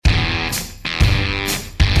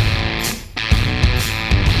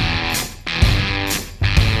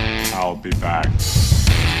be back.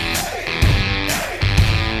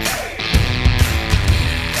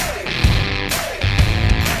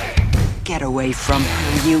 Get away from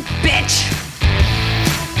her, you bitch!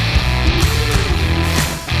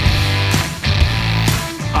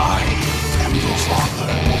 I am your father.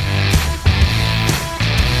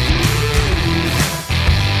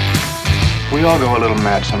 We all go a little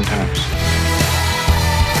mad sometimes.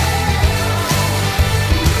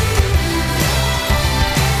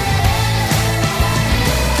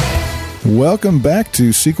 Welcome back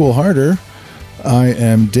to Sequel Harder. I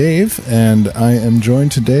am Dave, and I am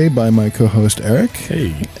joined today by my co-host Eric.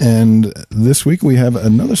 Hey. And this week we have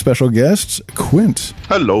another special guest, Quint.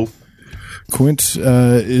 Hello. Quint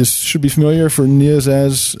should be familiar for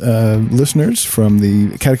Niazaz listeners from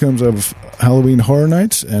the Catacombs of Halloween Horror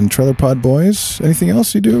Nights and Trailer Pod Boys. Anything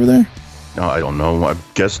else you do over there? No, I don't know.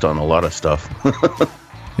 I've guessed on a lot of stuff.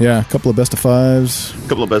 Yeah, a couple of best of fives. A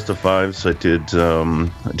couple of best of fives. I did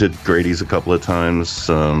Grady's a couple of times. Just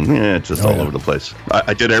all over the place.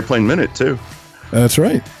 I did Airplane Minute too. That's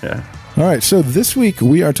right. Yeah. All right, so this week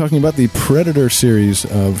we are talking about the Predator series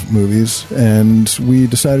of movies, and we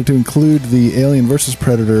decided to include the Alien vs.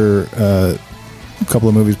 Predator couple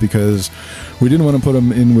of movies because we didn't want to put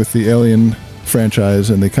them in with the Alien franchise,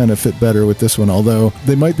 and they kind of fit better with this one, although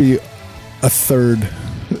they might be a third.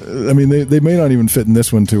 I mean, they may not even fit in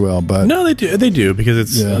this one too well, but no, they do because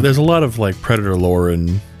it's there's a lot of like Predator lore,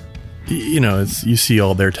 and you see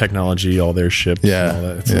all their technology, all their ships, and all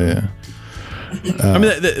that. I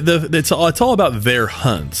mean, it's all about their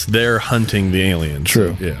hunts. They're hunting the aliens.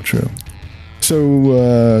 True. So, yeah. True.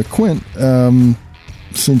 So, Quint,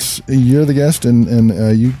 since you're the guest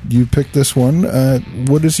and you picked this one,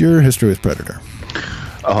 what is your history with Predator?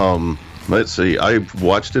 Let's see. I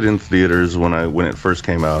watched it in theaters when it first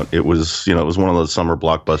came out. It was one of those summer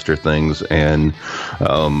blockbuster things, and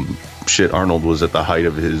Arnold was at the height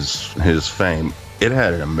of his fame. It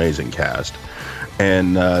had an amazing cast.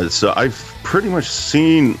 And so I've pretty much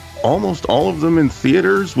seen almost all of them in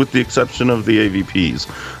theaters, with the exception of the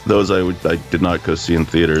AVPs. Those I did not go see in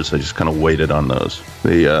theaters. I just kind of waited on those.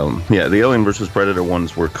 The Alien vs. Predator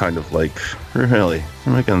ones were kind of like, really,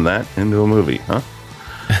 you're making that into a movie, huh?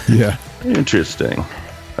 Yeah, interesting.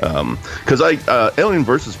 Because Alien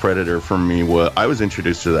vs. Predator for me, I was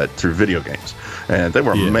introduced to that through video games, and they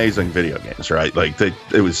were amazing video games, right? Like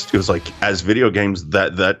it was like, as video games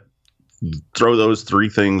that. Throw those three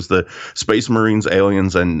things, the Space Marines,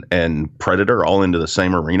 Aliens, and Predator, all into the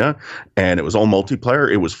same arena, and it was all multiplayer.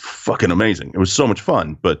 It was fucking amazing. It was so much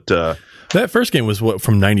fun. But that first game was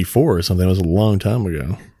from '94 or something. It was a long time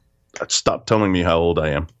ago. Stop telling me how old I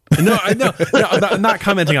am. No, I'm not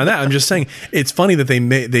commenting on that. I'm just saying it's funny that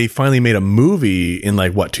they finally made a movie in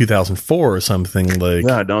 2004 or something,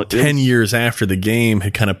 10 years after the game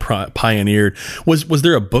had kind of pioneered. Was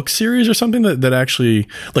there a book series or something that actually,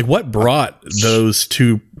 what brought those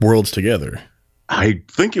two worlds together? I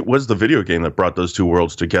think it was the video game that brought those two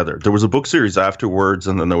worlds together. There was a book series afterwards,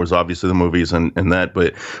 and then there was obviously the movies and that.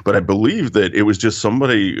 But I believe that it was just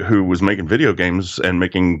somebody who was making video games and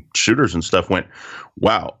making shooters and stuff went,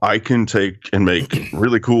 wow, I can take and make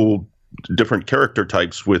really cool different character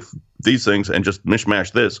types with these things and just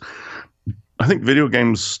mishmash this. I think video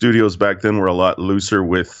game studios back then were a lot looser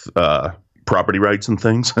with property rights and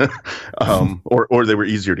things, or they were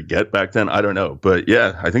easier to get back then. I don't know, but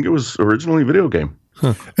yeah, I think it was originally a video game.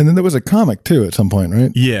 Huh. And then there was a comic too at some point,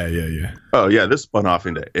 right? Yeah. Oh yeah, this spun off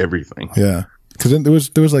into everything. Yeah, because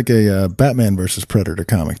there was like a Batman versus Predator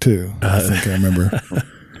comic too. I think I remember.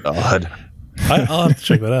 God, I'll have to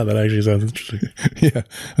check that out. That actually sounds interesting. Yeah,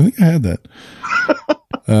 I think I had that.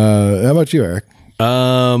 How about you, Eric?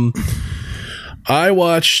 I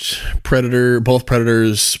watched both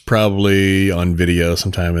Predators probably on video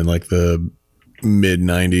sometime in the mid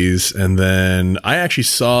 90s. And then I actually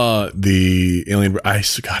saw the Alien. I was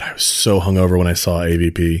so hungover when I saw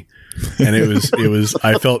AVP, and it was,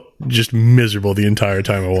 I felt just miserable the entire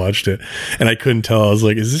time I watched it. And I couldn't tell. I was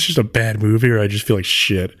like, is this just a bad movie or I just feel like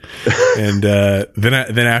shit? And,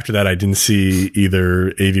 then after that, I didn't see either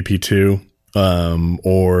AVP 2,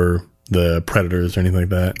 or the Predators or anything like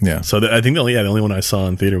that. Yeah. So I think the only one I saw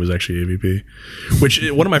in theater was actually AVP, which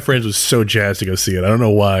one of my friends was so jazzed to go see it. I don't know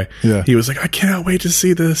why. Yeah. He was like, I cannot wait to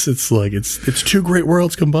see this. It's it's two great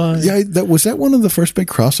worlds combined. Yeah. Was that one of the first big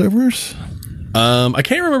crossovers? I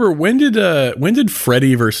can't remember when did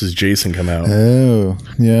Freddy versus Jason come out? Oh,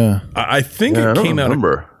 yeah. I think it came out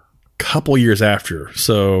a couple years after.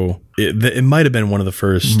 So it might have been one of the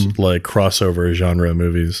first crossover genre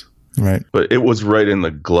movies. Right. But it was right in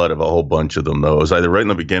the glut of a whole bunch of them, though. It was either right in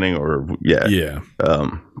the beginning or, Yeah.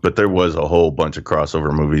 But there was a whole bunch of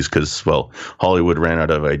crossover movies because, well, Hollywood ran out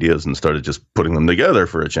of ideas and started just putting them together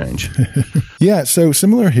for a change. Yeah. So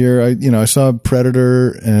similar here. I saw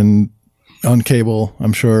Predator and on cable,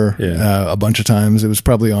 I'm sure, a bunch of times. It was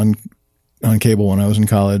probably on cable when I was in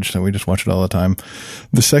college, so we just watched it all the time.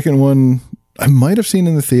 The second one I might have seen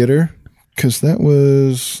in the theater because that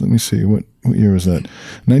was, let me see, what year was that?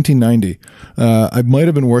 1990. I might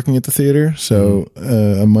have been working at the theater, so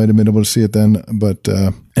I might have been able to see it then. But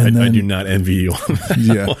I do not envy you on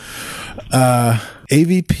that. Yeah.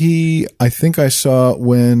 AVP, I think I saw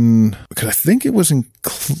because I think it was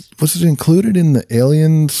was it included in the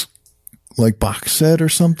Aliens like box set or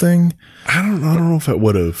something? I don't know if it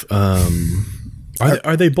would have.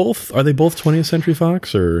 Are they both 20th Century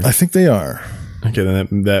Fox or? I think they are. Okay,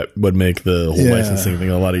 then that would make the whole licensing thing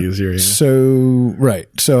a lot easier. Yeah. So right,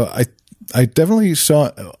 so I definitely saw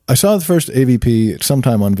the first AVP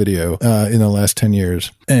sometime on video in the last 10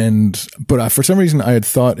 years, but for some reason I had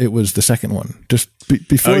thought it was the second one. Just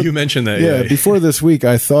before you mentioned that, yeah. Before this week,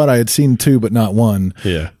 I thought I had seen 2 but not 1.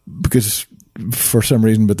 Yeah, because for some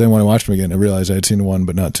reason. But then when I watched them again, I realized I had seen 1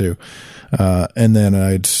 but not 2, and then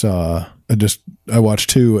I watched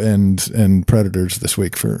 2 and Predators this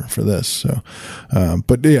week for this. So,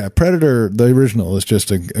 but yeah, Predator, the original, is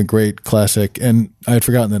just a great classic. And I had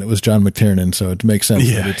forgotten that it was John McTiernan, so it makes sense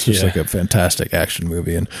that it's just like a fantastic action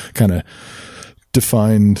movie and kind of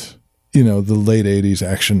defined, the late 80s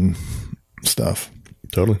action stuff.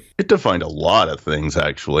 Totally. It defined a lot of things,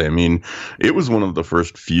 actually. I mean, it was one of the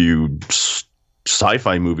first few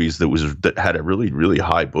sci-fi movies that had a really, really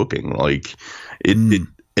high booking. Like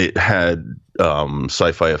it had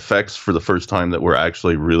sci-fi effects for the first time that were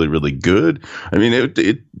actually really, really good. I mean,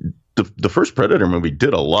 the first Predator movie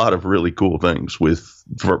did a lot of really cool things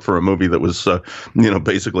for a movie that was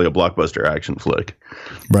basically a blockbuster action flick.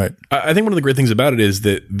 Right. I think one of the great things about it is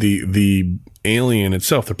that the alien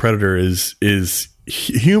itself, the Predator, is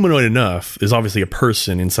humanoid enough, is obviously a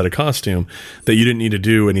person inside a costume, that you didn't need to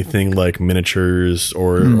do anything like miniatures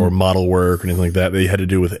or model work or anything like that. They had to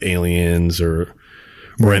do with aliens or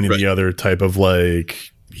any of the other type of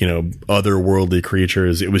otherworldly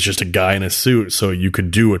creatures. It was just a guy in a suit, so you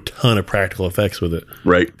could do a ton of practical effects with it.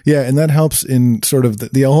 Right. Yeah, and that helps in sort of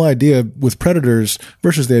the whole idea with Predators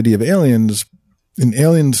versus the idea of aliens. In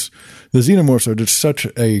Aliens, the xenomorphs are just such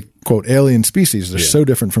a, quote, alien species. They're so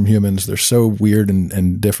different from humans. They're so weird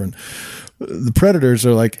and different. The Predators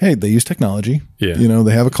are like, hey, they use technology. Yeah.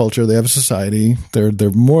 They have a culture. They have a society.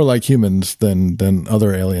 They're more like humans than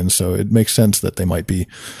other aliens. So it makes sense that they might be,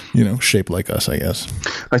 shaped like us, I guess.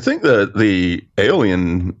 I think that the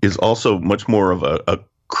alien is also much more of a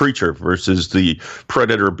creature versus the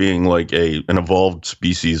Predator being like an evolved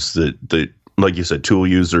species that like you said, tool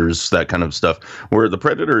users, that kind of stuff, where the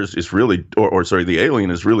Predator is really, the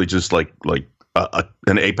alien is really just like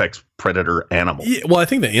an apex predator animal. Yeah, well, I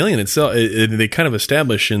think the alien itself, they kind of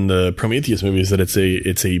establish in the Prometheus movies that it's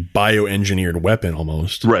a bioengineered weapon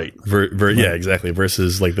almost. Right. Yeah, exactly.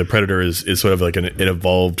 Versus like the Predator is sort of like an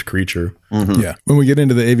evolved creature. Mm-hmm. Yeah. When we get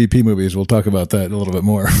into the AVP movies, we'll talk about that a little bit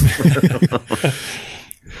more.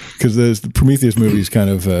 Because the Prometheus movies kind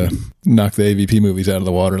of knock the AVP movies out of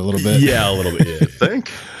the water a little bit. Yeah, a little bit. Yeah. I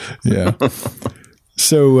think. Yeah.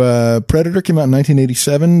 So Predator came out in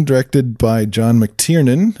 1987, directed by John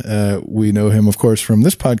McTiernan. We know him, of course, from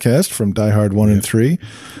this podcast, from Die Hard 1 and 3.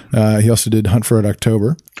 He also did Hunt for Red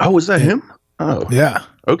October. Oh, was that him? Oh. Yeah.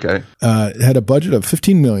 Okay. It had a budget of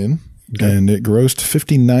 $15 million, and it grossed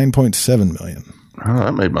 $59.7 million. Oh,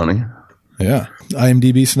 that made money. Yeah.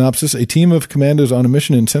 IMDb synopsis: a team of commandos on a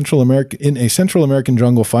mission in a Central American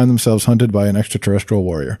jungle find themselves hunted by an extraterrestrial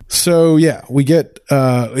warrior. So yeah, we get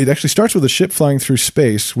it actually starts with a ship flying through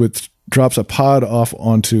space, which drops a pod off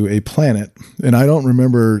onto a planet, and I don't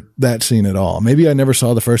remember that scene at all. Maybe I never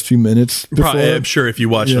saw the first few minutes before. Probably, I'm sure if you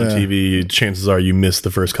watch it on TV, chances are you missed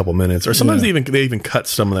the first couple minutes, or sometimes they even cut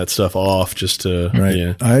some of that stuff off just to. Right.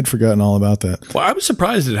 Yeah. I had forgotten all about that. Well, I was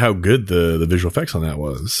surprised at how good the visual effects on that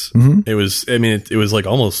was. Mm-hmm. It was. I mean, it was like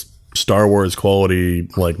almost Star Wars quality,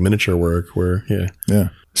 like miniature work. Yeah.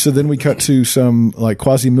 So then we cut to some like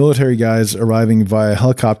quasi-military guys arriving via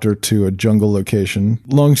helicopter to a jungle location.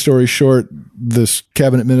 Long story short, this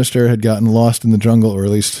cabinet minister had gotten lost in the jungle, or at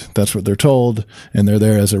least that's what they're told, and they're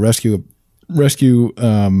there as a rescue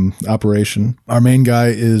operation. Our main guy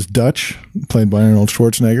is Dutch, played by Arnold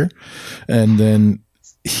Schwarzenegger, and then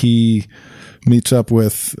he meets up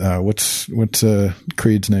with what's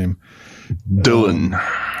Creed's name? Dylan.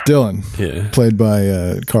 Dylan, played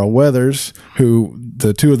by Carl Weathers, who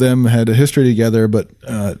the two of them had a history together, but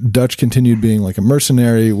Dutch continued being like a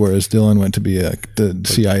mercenary, whereas Dylan went to be the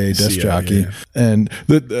CIA desk jockey. Yeah. And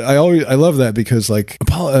I love that because like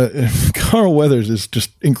Carl Weathers is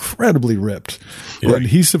just incredibly ripped. Yeah. And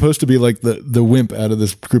he's supposed to be like the wimp out of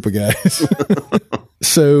this group of guys.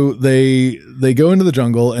 So they go into the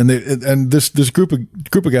jungle, and this group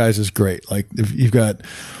of guys is great. Like if you've got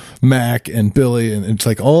Mac and Billy, and it's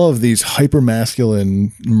like all of these hyper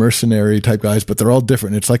masculine mercenary type guys, but they're all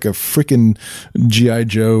different. It's like a freaking G.I.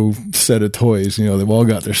 Joe set of toys. You know, they've all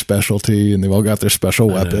got their specialty and they've all got their special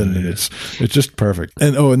weapon, and it's just perfect.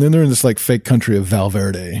 And then they're in this like fake country of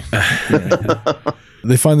Valverde.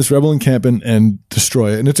 They find this rebel encampment and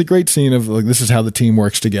destroy it, and it's a great scene of like, this is how the team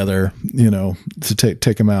works together, you know, to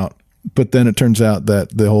take them out. But then it turns out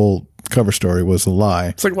that the whole cover story was a lie.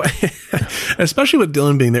 It's like, why? Especially with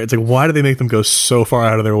Dylan being there, it's like, why do they make them go so far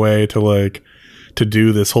out of their way to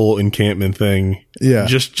do this whole encampment thing? Yeah,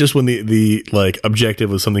 just when the like objective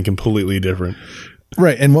was something completely different,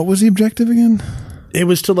 right? And what was the objective again? It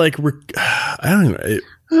was to like I don't know.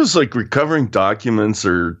 It was like recovering documents,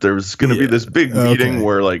 or there was going to be this big meeting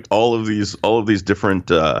where like all of these different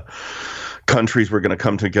countries were going to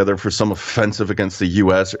come together for some offensive against the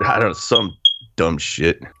U.S. I don't know, some dumb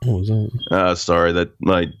shit. What was that? Sorry, that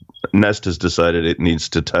my Nest has decided it needs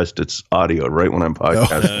to test its audio right when I'm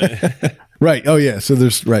podcasting. Right. Oh yeah. So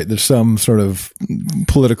there's some sort of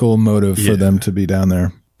political motive for them to be down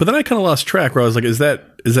there. But then I kind of lost track where I was like,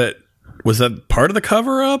 was that part of the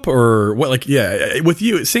cover up or what? Like, yeah,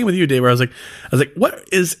 same with you, Dave, where I was like, what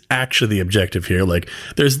is actually the objective here? Like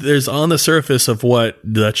there's on the surface of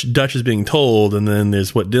what Dutch is being told, and then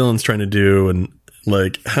there's what Dylan's trying to do, and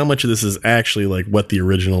like how much of this is actually like what the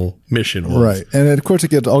original mission was. Right. And of course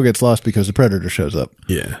it all gets lost because the Predator shows up.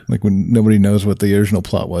 Yeah. Like when nobody knows what the original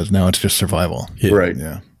plot was, now it's just survival. Yeah. Right.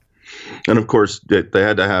 Yeah. And of course, they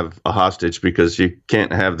had to have a hostage because you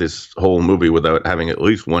can't have this whole movie without having at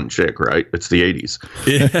least one chick, right? It's the 80s.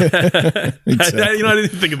 Yeah. Exactly. I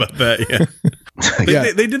didn't think about that.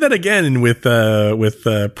 Yeah. They did that again with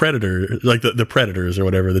Predator, like the Predators or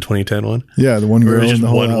whatever, the 2010 one. Yeah, the one girl in the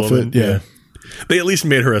whole outfit. Woman. Yeah. They at least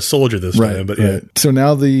made her a soldier this time. But yeah. So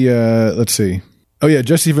now let's see. Oh yeah,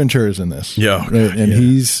 Jesse Ventura is in this. Yeah, right? And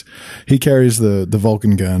he carries the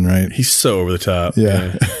Vulcan gun, right? He's so over the top.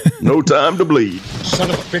 Yeah. No time to bleed.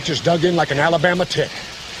 Son of a bitch is dug in like an Alabama tick.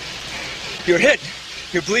 You're hit.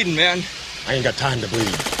 You're bleeding, man. I ain't got time to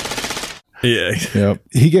bleed. Yeah. Yep.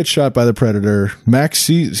 He gets shot by the Predator. Max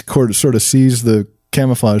sort of sees the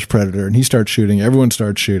camouflage Predator, and he starts shooting. Everyone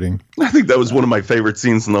starts shooting. I think that was one of my favorite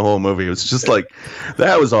scenes in the whole movie. It was just like,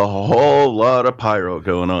 that was a whole lot of pyro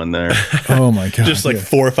going on there. Oh my god! Just like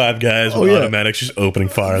 4 or 5 guys with automatics just opening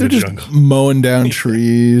fire in the jungle, mowing down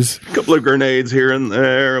trees. A couple of grenades here and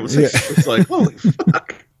there. It was it's like, holy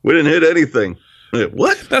fuck, we didn't hit anything.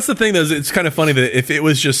 What? That's the thing, though. It's kind of funny that if it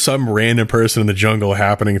was just some random person in the jungle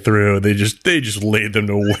happening through, they just laid them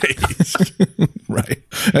to waste. Right.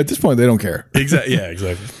 At this point, they don't care. Exactly. Yeah.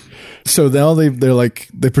 Exactly. So now they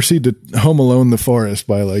proceed to home alone the forest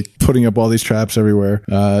by like putting up all these traps everywhere.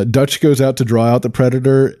 Dutch goes out to draw out the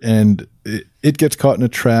Predator, and it gets caught in a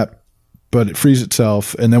trap, but it frees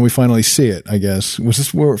itself, and then we finally see it. I guess was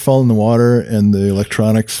this where it fell in the water and the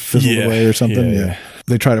electronics fizzled away or something? Yeah.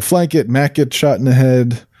 They try to flank it. Mac gets shot in the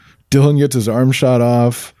head. Dylan gets his arm shot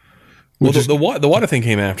off. Well, the water thing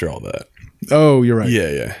came after all that. Oh, you're right.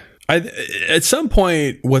 Yeah. At some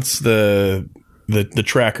point, what's the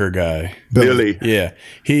tracker guy? Billy. Yeah.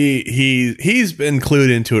 He's been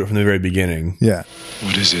clued into it from the very beginning. Yeah.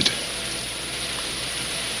 What is it?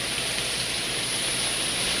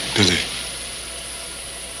 Billy.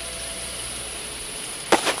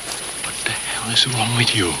 What the hell is wrong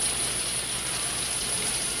with you?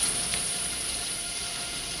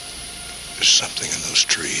 There's something in those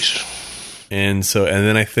trees. And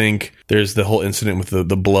then I think there's the whole incident with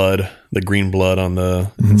the blood, the green blood on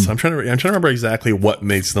the. Mm-hmm. So I'm trying to remember exactly what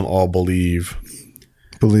makes them all believe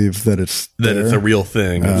that it's a real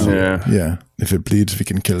thing. Yeah. If it bleeds, we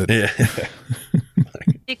can kill it. Yeah.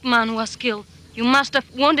 Big man was killed. You must have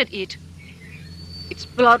wanted it. Its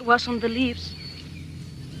blood was on the leaves.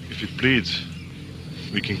 If it bleeds,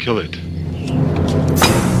 we can kill it.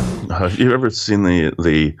 Have you ever seen the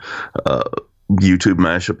YouTube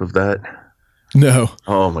mashup of that? No.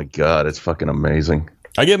 Oh my god, it's fucking amazing.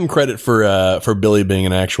 I give him credit for Billy being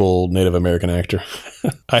an actual Native American actor.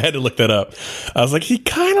 I had to look that up. I was like, he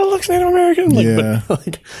kind of looks Native American. Yeah.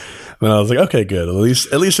 Then I was like, okay, good. At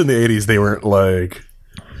least in the 80s, they weren't like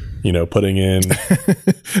putting in.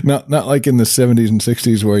 not like in the 70s and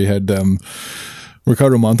 60s where you had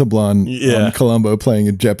Ricardo Montalban on Columbo playing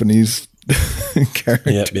a Japanese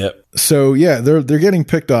character. Yep. So they're getting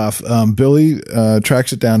picked off. Billy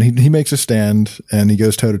tracks it down. He makes a stand and he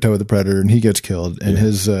goes toe to toe with the Predator and he gets killed. And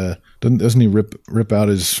his doesn't he rip out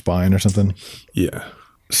his spine or something? Yeah.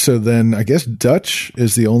 So then I guess Dutch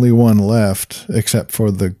is the only one left except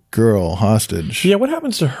for the girl hostage. Yeah, what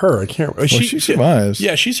happens to her? I can't remember. She survives.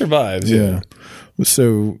 Yeah, she survives. Yeah.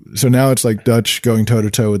 So now it's like Dutch going toe to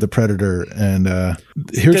toe with the Predator, and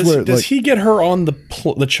here's where does he get her on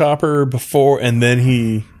the chopper before, and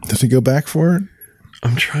then does he go back for it?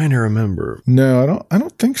 I'm trying to remember. No, I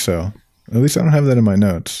don't think so. At least I don't have that in my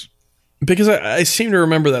notes. Because I seem to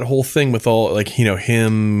remember that whole thing with all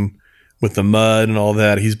him with the mud and all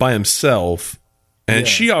that. He's by himself, and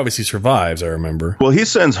she obviously survives. I remember. Well, he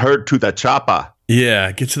sends her to the chopper.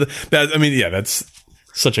 Yeah, get to that's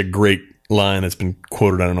such a great line that's been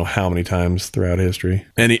quoted I don't know how many times throughout history.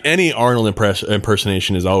 Any Arnold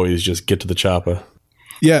impersonation is always just get to the chopper.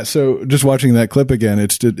 Yeah, so just watching that clip again,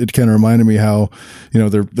 it kind of reminded me how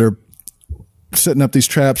they're setting up these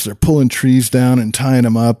traps, they're pulling trees down and tying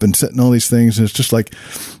them up and setting all these things, and it's just like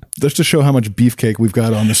just to show how much beefcake we've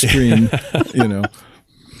got on the screen.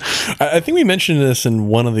 I think we mentioned this in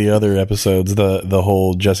one of the other episodes, the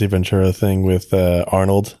whole Jesse Ventura thing with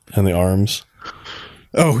Arnold and the arms.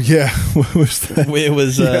 Oh yeah, what was that? It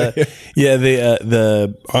was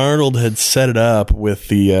the Arnold had set it up with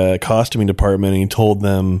the costuming department, and he told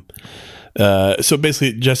them. So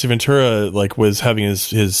basically, Jesse Ventura was having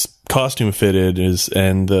his costume fitted,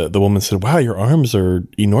 and the woman said, "Wow, your arms are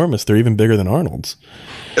enormous. They're even bigger than Arnold's."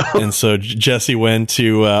 And so Jesse went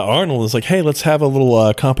to Arnold and was like, "Hey, let's have a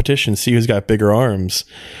little competition, see who's got bigger arms."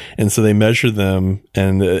 And so they measured them,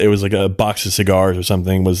 and it was like a box of cigars or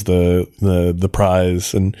something was the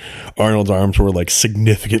prize. And Arnold's arms were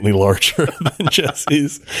significantly larger than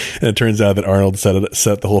Jesse's. And it turns out that Arnold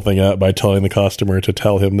set the whole thing up by telling the costumer to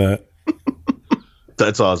tell him that.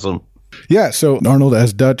 That's awesome. Yeah, so Arnold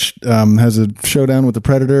as Dutch has a showdown with the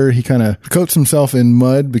Predator. He kind of coats himself in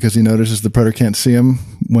mud because he notices the Predator can't see him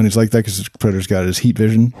when he's like that because the Predator's got his heat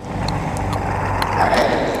vision. You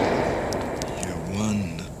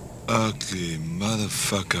one ugly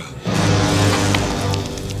motherfucker.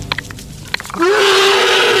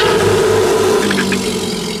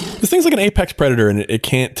 This thing's like an apex predator, and it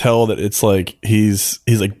can't tell that it's he's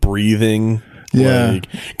breathing. Yeah.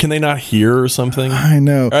 Can they not hear or something? I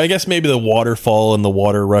know. Or I guess maybe the waterfall and the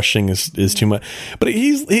water rushing is too much. But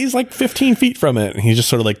he's 15 feet from it, and he just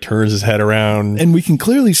sort of turns his head around. And we can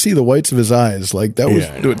clearly see the whites of his eyes. That was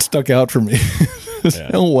what stuck out for me.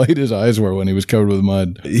 How white his eyes were when he was covered with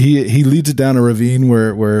mud. He leads it down a ravine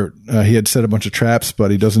where he had set a bunch of traps,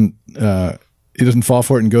 but he doesn't fall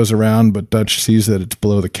for it and goes around. But Dutch sees that it's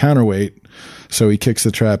below the counterweight. So he kicks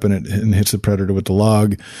the trap and hits the Predator with the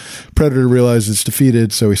log. Predator realizes it's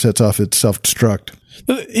defeated, so he sets off its self-destruct.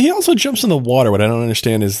 He also jumps in the water. What I don't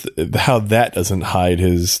understand is how that doesn't hide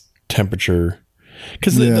his temperature.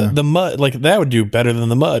 Because the mud, that would do better than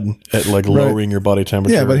the mud at lowering your body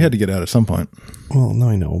temperature. Yeah, but he had to get out at some point. Well, no,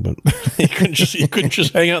 I know, but you couldn't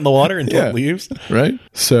just hang out in the water until it leaves, right?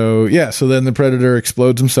 So then the Predator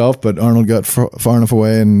explodes himself, but Arnold got far enough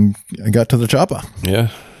away and got to the chopper. Yeah.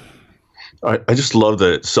 I just love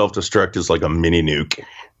that self-destruct is like a mini nuke.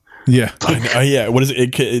 Yeah. Yeah. What is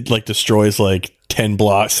it? It destroys 10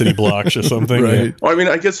 city blocks or something. Right. Yeah. Well, I mean,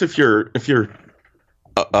 I guess if you're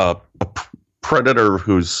a predator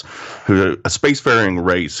who's a spacefaring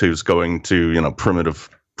race who's going to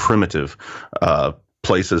primitive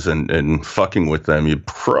places and fucking with them, you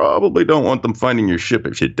probably don't want them finding your ship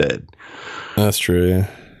if you're dead. That's true. Yeah.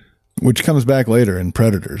 Which comes back later in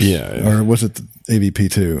Predators. Yeah. Or was it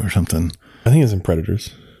AVP2 or something? I think it's in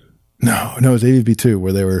Predators. No, it was AVP2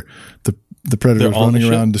 where they were the Predator was running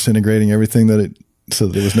around disintegrating everything so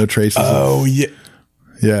that there was no traces. Oh, yeah.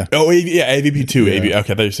 Yeah. Oh, AVP2. Yeah. Okay, I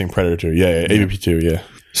thought you were saying Predator 2. Yeah, AVP2, yeah.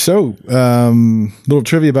 So, little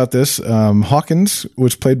trivia about this. Hawkins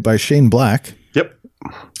was played by Shane Black. Yep.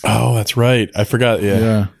 Oh, that's right. I forgot,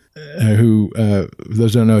 yeah. Who,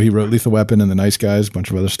 those don't know, he wrote Lethal Weapon and The Nice Guys, a bunch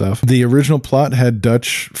of other stuff. The original plot had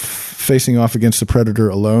Dutch facing off against the Predator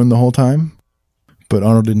alone the whole time, but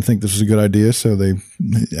Arnold didn't think this was a good idea, so they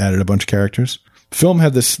added a bunch of characters.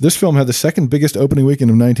 This film had the second biggest opening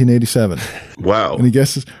weekend of 1987. Wow. And he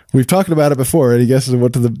guesses, we've talked about it before, and he guesses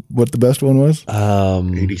what the best one was?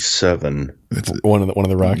 87. One of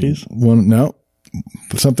the Rockies? No.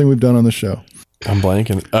 Something we've done on the show. I'm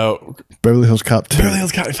blanking. Oh, Beverly Hills Cop 2. Beverly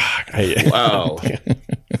Hills Cop. Fuck. Wow.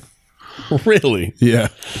 Really? Yeah.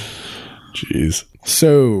 Jeez.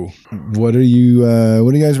 So, what do you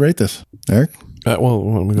guys rate this, Eric?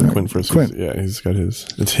 Well, let me go Quint first. Quint. Yeah, he's got his.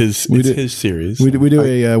 It's his series. We do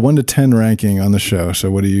a 1 to 10 ranking on the show. So,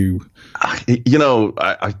 what do you?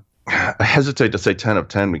 I hesitate to say 10 of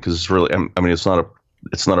 10 because it's really. I mean, it's not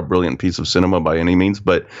a brilliant piece of cinema by any means,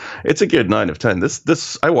 but it's a good 9 of 10.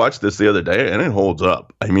 This I watched this the other day and it holds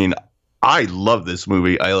up. I mean, I love this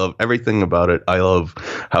movie. I love everything about it. I love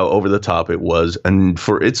how over the top it was, and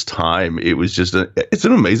for its time, it was just it's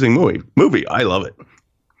an amazing movie. I love it.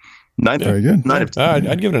 9. Very good. 9 of 10.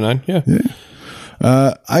 I'd give it a 9.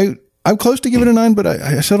 Yeah. I'm close to giving it a 9, but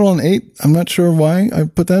I settled on 8. I'm not sure why I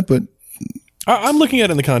put that, but I'm looking at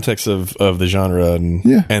it in the context of the genre and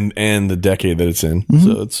the decade that it's in.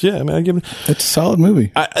 Mm-hmm. So it's I give it. It's a solid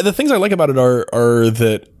movie. The things I like about it are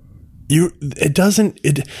that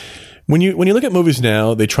when you look at movies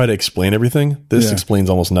now, they try to explain everything. This explains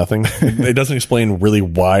almost nothing. It doesn't explain really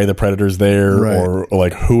why the predator's there or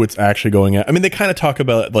like who it's actually going at. I mean, they kind of talk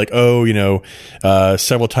about like,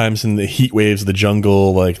 several times in the heat waves of the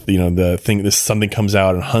jungle, like, something comes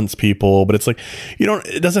out and hunts people, but it's like,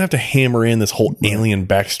 it doesn't have to hammer in this whole alien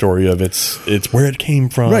backstory of it's where it came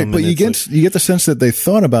from. Right. But you get the sense that they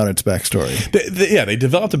thought about its backstory. They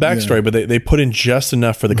developed a backstory, but they put in just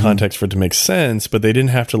enough for the context for it to make sense, but they didn't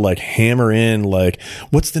have to like hammer in like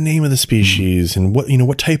what's the name of the species and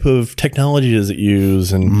what type of technology does it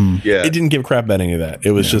use, and it didn't give a crap about any of that.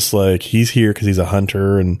 It was just like he's here because he's a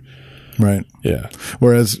hunter, and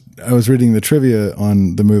whereas I was reading the trivia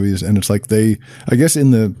on the movies, and it's like I guess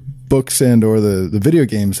in the books and or the video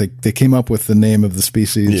games, they came up with the name of the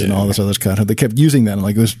species and all this other kind of. They kept using that, and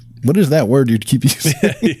like it was. What is that word you keep using?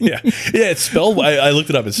 It's spelled. I looked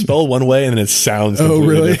it up. It's spelled one way, and then it sounds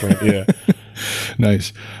completely different. Yeah.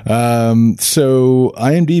 Nice. So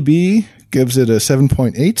IMDb gives it a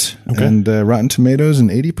 7.8 and Rotten Tomatoes an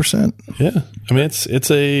 80%. Yeah. I mean,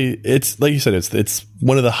 it's like you said, it's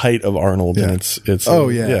one of the height of Arnold. Yeah. And it's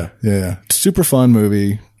super fun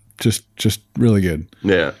movie. Just really good.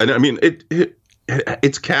 Yeah. And I mean,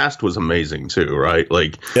 its cast was amazing too, right?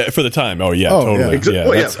 Like for the time. Oh yeah, totally.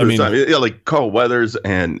 Yeah. Like Carl Weathers,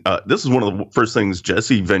 and this is one of the first things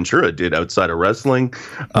Jesse Ventura did outside of wrestling,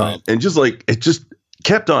 and just like it just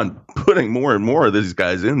kept on putting more and more of these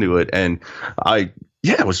guys into it, and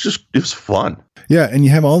it was fun. Yeah, and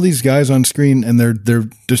you have all these guys on screen, and they're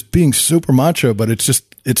just being super macho, but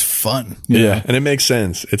it's fun. Yeah, and it makes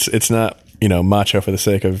sense. It's not. Macho for the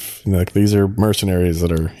sake of, like, these are mercenaries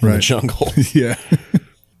that are in the jungle. Yeah.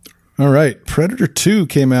 All right. Predator 2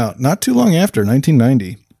 came out not too long after,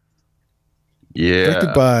 1990. Yeah.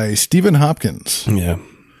 Directed by Stephen Hopkins. Yeah.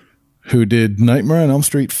 Who did Nightmare on Elm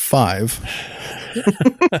Street 5.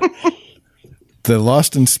 The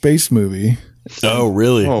Lost in Space movie. Oh,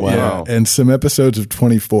 really? Oh, wow. And some episodes of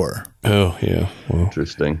 24. Oh, yeah. Well.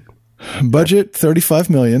 Interesting. Budget $35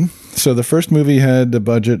 million. So the first movie had a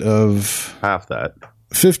budget of half that,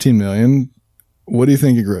 $15 million. What do you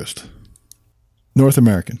think it grossed? North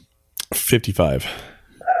American. 55.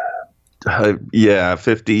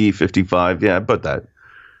 50, 55. Yeah, about that.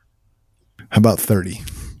 How about 30?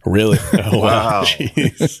 Really? Oh, wow.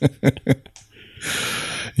 Jeez.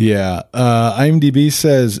 Yeah. IMDb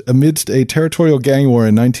says amidst a territorial gang war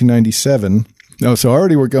in 1997. No, so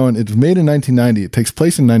already we're going, it was made in 1990. It takes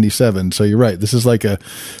place in 97. So you're right. This is like a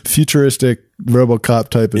futuristic RoboCop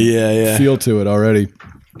type of feel to it already.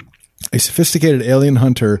 A sophisticated alien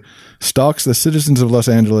hunter stalks the citizens of Los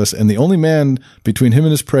Angeles, and the only man between him and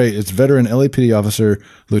his prey is veteran LAPD officer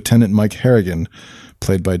Lieutenant Mike Harrigan,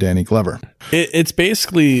 played by Danny Glover. It's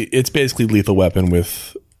basically Lethal Weapon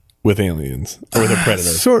with aliens or with a predator.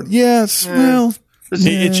 Well,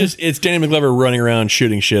 it's Danny McGlover running around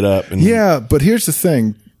shooting shit up. But here's the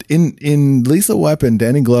thing. In Lethal Weapon,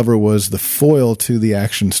 Danny Glover was the foil to the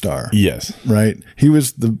action star. Yes. Right? He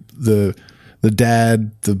was the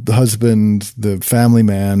dad, the husband, the family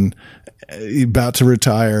man, about to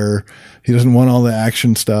retire. He doesn't want all the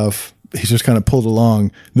action stuff. He's just kind of pulled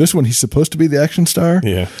along. This one, he's supposed to be the action star.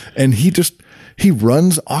 Yeah. And he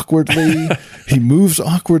runs awkwardly. He moves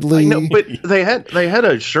awkwardly. I know, but they had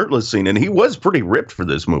a shirtless scene, and he was pretty ripped for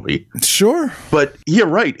this movie. Sure, but you're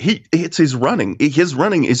right. It's his running. His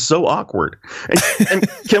running is so awkward. And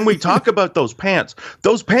can we talk about those pants?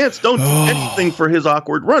 Those pants don't do anything for his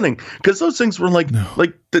awkward running, because those things were like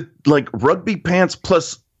rugby pants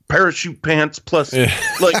plus parachute pants plus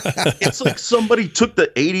it's like somebody took the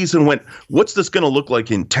 80s and went, what's this going to look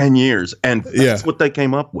like in 10 years? And that's what they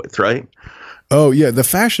came up with, right? Oh yeah, the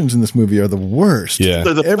fashions in this movie are the worst. Yeah,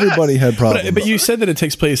 everybody had problems. But you said that it's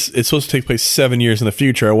supposed to take place 7 years in the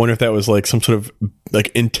future. I wonder if that was like some sort of like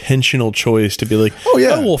intentional choice to be like, oh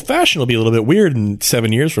well, fashion will be a little bit weird in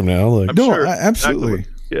 7 years from now. Like, absolutely,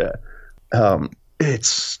 yeah.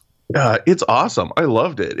 It's awesome. I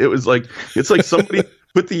loved it. It was like somebody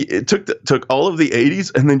took all of the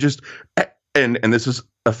 80s and then just and this is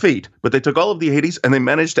a feat, but they took all of the 80s and they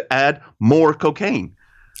managed to add more cocaine.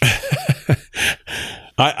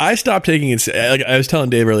 I stopped taking it. Like I was telling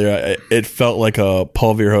Dave earlier, it felt like a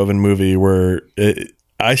Paul Verhoeven movie where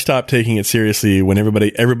I stopped taking it seriously when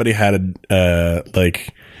everybody had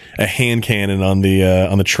like a hand cannon on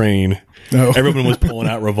the train. Oh. Everyone was pulling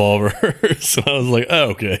out revolvers. So I was like,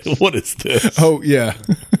 oh, okay, what is this? Oh yeah.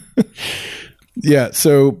 Yeah.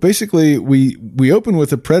 So basically, we open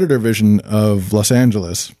with a Predator vision of Los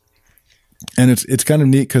Angeles, and it's kind of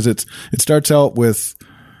neat because it starts out with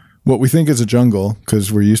what we think is a jungle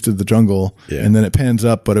because we're used to the jungle, and then it pans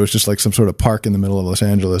up, but it was just like some sort of park in the middle of Los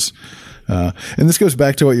Angeles. And this goes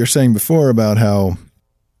back to what you were saying before about how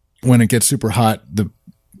when it gets super hot,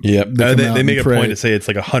 they make a point to say it's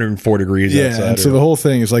like 104 degrees outside. And so the whole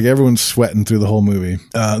thing is like everyone's sweating through the whole movie.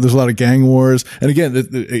 There's a lot of gang wars. And again,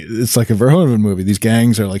 it's like a Verhoeven movie. These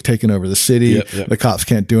gangs are like taking over the city. The cops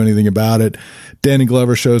can't do anything about it. Danny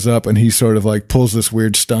Glover shows up and he sort of like pulls this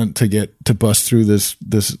weird stunt to bust through this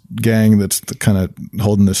gang that's kind of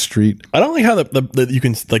holding the street. I don't like how you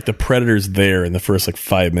can like the Predator's there in the first like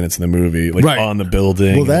 5 minutes in the movie, like on the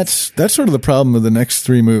building. Well, that's sort of the problem of the next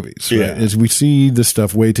three movies, right? Is we see this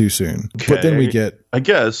stuff way too soon. Okay. But then we get, I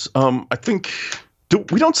guess, I think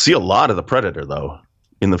we don't see a lot of the Predator though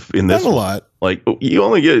in this. Not a lot. Like you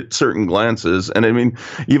only get certain glances, and I mean,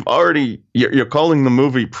 you're calling the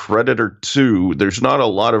movie Predator 2. There's not a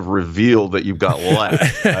lot of reveal that you've got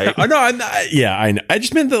left. Right? No, I'm not. Yeah, I know. I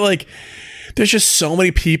just meant that like there's just so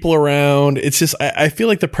many people around. It's just I feel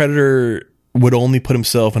like the Predator would only put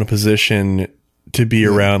himself in a position to be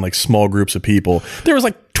around like small groups of people. There was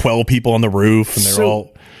like 12 people on the roof, and they're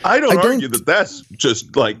all. I don't argue that that's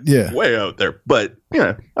just like way out there, but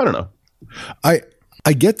yeah, I don't know.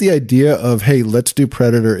 I get the idea of, hey, let's do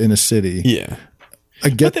Predator in a city. Yeah. I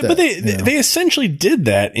get that. But they essentially did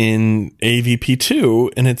that in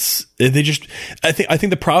AVP2, and I think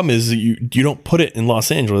the problem is that you don't put it in Los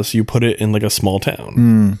Angeles, you put it in like a small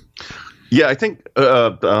town. Yeah, I think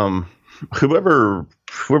whoever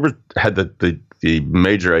had the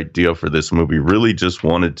major idea for this movie really just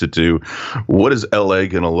wanted to do what is LA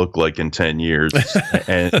going to look like in 10 years,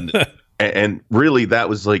 and really that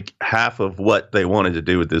was like half of what they wanted to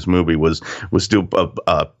do with this movie was do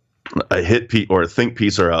a hit piece or a think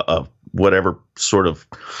piece or a whatever sort of.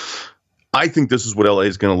 I think this is what LA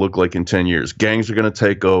is going to look like in 10 years. Gangs are going to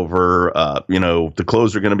take over. The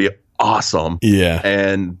clothes are going to be awesome. Yeah.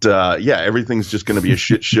 And everything's just going to be a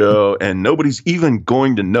shit show. And nobody's even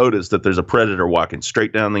going to notice that there's a Predator walking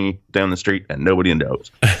straight down the street, and nobody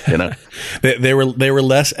knows. You know, they were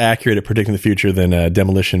less accurate at predicting the future than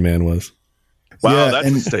Demolition Man was. Wow, that's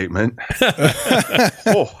a statement.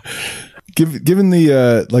 Given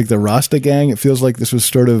the the Rasta gang, it feels like this was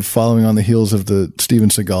sort of following on the heels of the Steven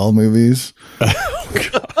Seagal movies. Oh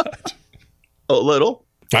God, a little.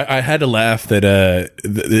 I had to laugh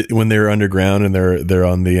that when they're underground and they're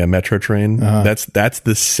on the metro train. That's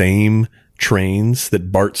the same trains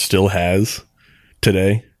that Bart still has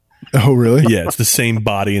today. Oh, really? Yeah, it's the same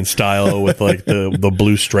body and style with like the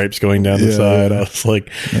blue stripes going down the side. I was like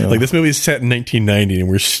this movie is set in 1990 and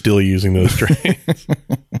we're still using those trains.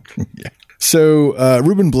 Yeah. So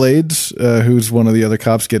Ruben Blades, who's one of the other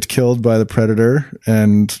cops, gets killed by the Predator,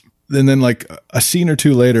 and then like a scene or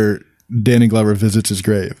two later, Danny Glover visits his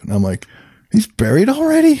grave, and I'm like, he's buried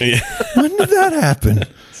already? Yeah. When did that happen?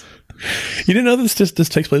 You didn't know this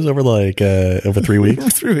takes place over over 3 weeks? Over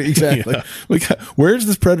 3 weeks, exactly. Yeah. Like, where's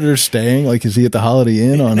this Predator staying? Like, is he at the Holiday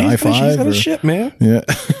Inn on I-5? He's got a ship, man. Yeah.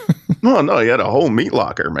 No, he had a whole meat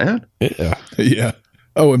locker, man. Yeah. Yeah.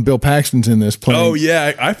 Oh, and Bill Paxton's in this playing. Oh,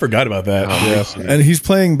 yeah. I forgot about that. Yeah. And he's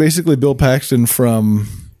playing basically Bill Paxton from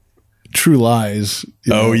True Lies.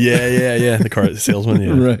 Oh, yeah. The car salesman.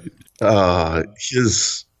 Yeah. Right.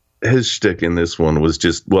 His shtick in this one was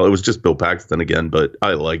it was just Bill Paxton again, but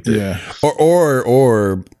I liked it. Yeah.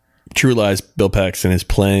 Or True Lies, Bill Paxton is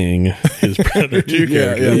playing his Predator 2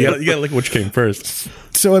 character. You got to look at which came first.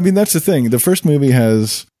 So, I mean, that's the thing. The first movie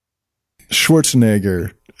has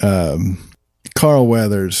Schwarzenegger, Carl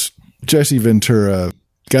Weathers, Jesse Ventura,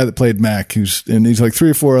 guy that played Mac, and he's like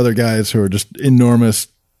 3 or 4 other guys who are just enormous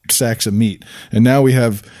sacks of meat. And now we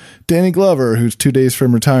have Danny Glover, who's 2 days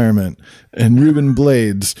from retirement, and Ruben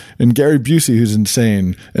Blades, and Gary Busey, who's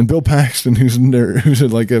insane, and Bill Paxton, who's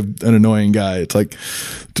like an annoying guy. It's like,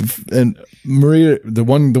 and Maria, the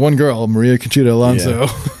one girl, Maria Conchita Alonso.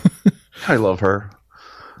 Yeah. I love her.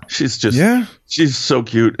 She's just, she's so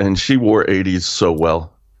cute, and she wore 80s so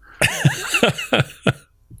well.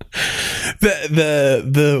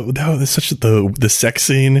 the sex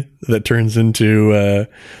scene that turns into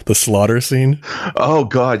the slaughter scene. Oh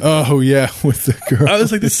God. Oh yeah, with the girl. I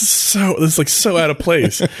was like, this is so out of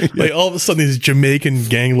place. Like all of a sudden these Jamaican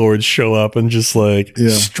gang lords show up and just like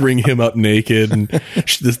string him up naked, and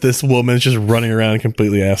this woman's just running around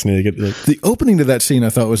completely ass naked. The opening to that scene I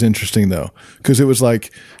thought was interesting though, because it was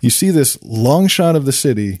like you see this long shot of the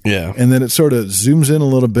city, and then it sort of zooms in a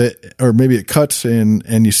little bit, or maybe it cuts in,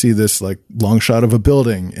 and you see this like long shot of a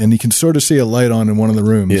building, and you can sort of see a light on in one of the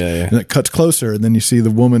rooms, and it cuts closer, and then you see the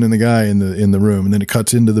woman and the guy in the room, and then it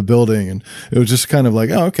cuts into the building, and it was just kind of like,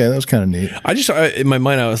 oh, okay, that was kind of neat. In my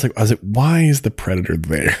mind I was like, why is the Predator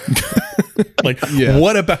there? Like,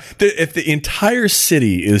 what about if the entire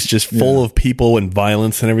city is just full of people and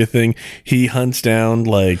violence and everything? He hunts down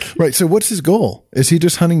like So what's his goal? Is he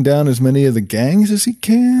just hunting down as many of the gangs as he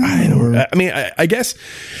can? I guess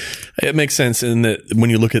it makes sense in that when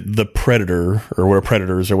you look at the Predator or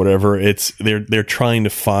Predators or whatever, it's they're trying to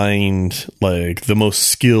find like the most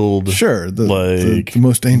skilled, the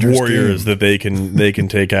most dangerous warriors that they can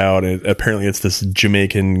take out. And apparently, it's this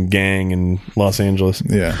Jamaican gang in Los Angeles.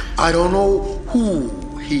 Yeah, I don't know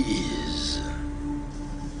who he is,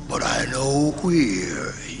 but I know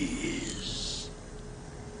where he is.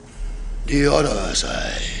 The other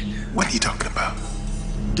side. What are you talking about?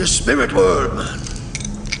 The spirit world, man.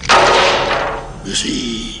 You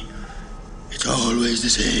see, it's always the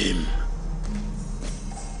same.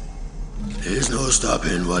 There's no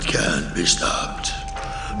stopping what can't be stopped.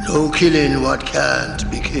 No killing what can't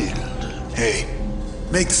be killed. Hey,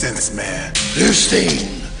 make sense, man. This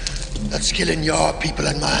thing that's killing your people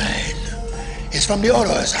and mine is from the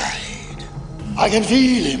other side. I can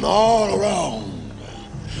feel him all around.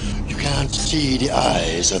 You can't see the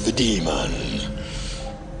eyes of the demon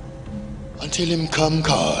until him come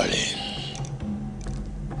calling.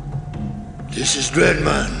 This is Dread,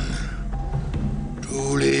 man.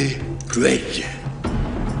 Truly dread.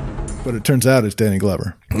 But it turns out it's Danny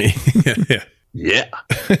Glover. Yeah.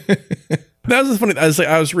 That was funny.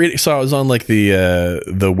 I was reading, so I was on like the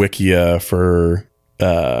Wikia for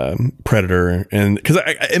Predator, and because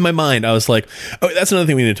in my mind I was like, oh, that's another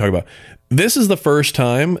thing we need to talk about. This is the first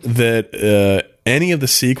time that any of the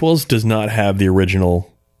sequels does not have the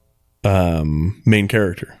original main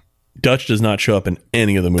character. Dutch does not show up in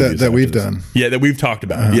any of the movies that we've done. Yeah, that we've talked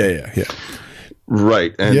about. Yeah.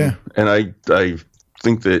 Right. And and I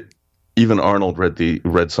think that even Arnold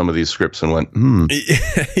read some of these scripts and went,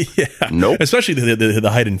 nope. Especially the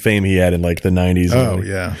height and fame he had in like the 90s. Oh,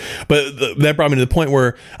 yeah. But that brought me to the point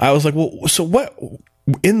where I was like, well, so what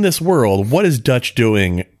in this world, what is Dutch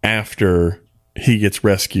doing after he gets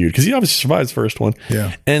rescued? Because he obviously survives the first one.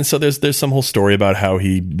 Yeah. And so there's some whole story about how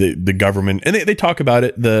the government, and they talk about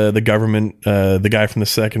it, the government, the guy from the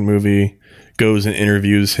second movie goes and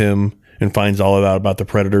interviews him and finds all about the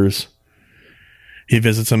Predators. He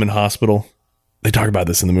visits him in hospital. They talk about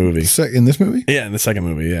this in the movie. In this movie? Yeah, in the second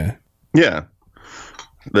movie, yeah. Yeah.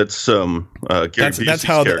 That's Gary Busey's that's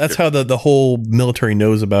how character. the whole military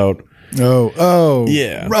knows about. Oh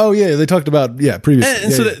yeah, they talked about previously.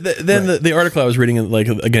 And so then the article I was reading, like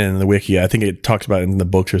again in the wiki, I think it talks about it in the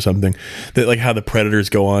books or something, that like how the Predators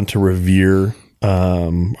go on to revere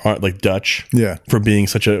like Dutch for being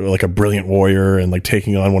such a brilliant warrior and like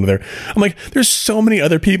taking on one of their. I'm like, there's so many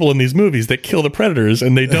other people in these movies that kill the Predators,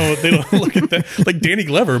 and they don't look at that. Like Danny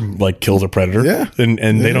Glover like kills a Predator, and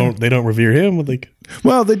they don't revere him. Like,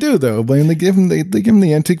 well, they do though. I mean, they give him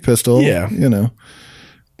the antique pistol. Yeah, you know.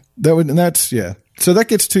 So that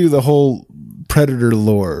gets to the whole Predator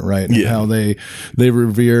lore, right? And how they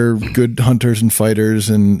revere good hunters and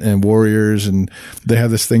fighters and warriors, and they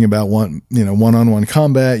have this thing about one-on-one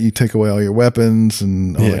combat. You take away all your weapons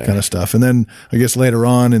and all that kind of stuff. And then I guess later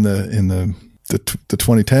on in the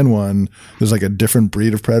 2010 one, there's like a different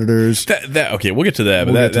breed of Predators. Okay, we'll get to that,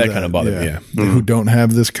 but that kind of bothered me. Yeah. Who don't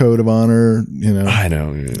have this code of honor, you know. I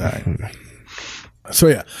know. Right.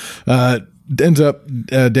 So ends up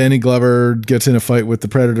Danny Glover gets in a fight with the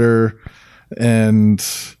Predator, and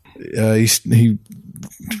he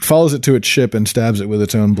follows it to its ship and stabs it with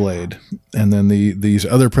its own blade. And then these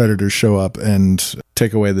other Predators show up and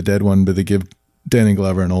take away the dead one, but they give Danny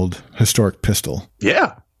Glover an old historic pistol.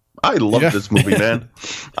 Yeah. I love this movie, man.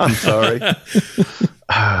 I'm sorry.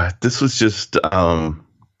 This was just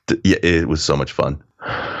Yeah, it was so much fun.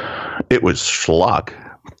 It was schlock,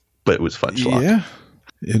 but it was fun schlock. Yeah,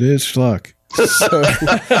 it is schlock.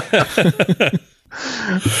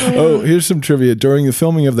 Oh, here's some trivia. During the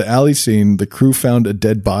filming of the alley scene, the crew found a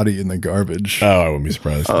dead body in the garbage. Oh, I wouldn't be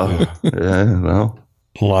surprised. Yeah, well.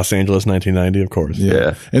 Los Angeles, 1990, of course.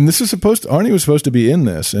 Yeah. And this is Arnie was supposed to be in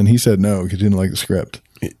this, and he said no because he didn't like the script.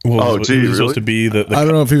 Well, he was supposed to be the I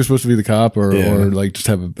don't know if he was supposed to be the cop or like just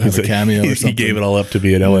have a cameo or something. He gave it all up to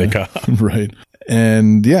be an LA cop. Right.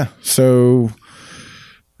 And so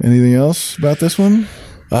anything else about this one?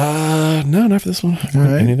 No, not for this one.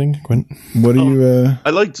 Right. Anything, Quint? What do you?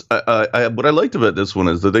 I liked. What I liked about this one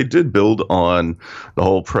is that they did build on the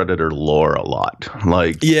whole Predator lore a lot.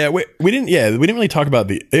 Like, we didn't really talk about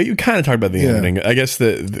you kind of talked about the ending, I guess,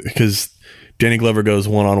 because Danny Glover goes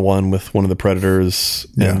one-on-one with one of the Predators,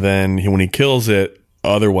 and then when he kills it,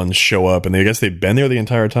 other ones show up, and I guess they've been there the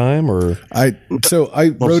entire time. Or I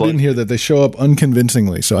wrote in here that they show up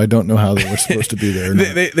unconvincingly, so I don't know how they were supposed to be there.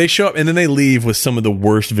 They show up and then they leave with some of the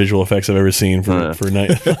worst visual effects I've ever seen for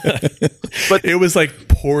night. But it was like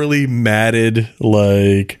poorly matted,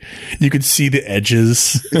 like you could see the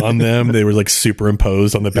edges on them. They were like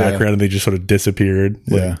superimposed on the background, and they just sort of disappeared.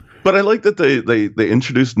 Yeah. But I like that they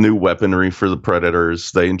introduced new weaponry for the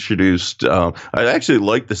Predators. They introduced. I actually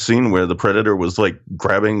liked the scene where the Predator was like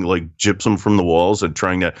grabbing like gypsum from the walls and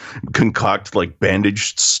trying to concoct like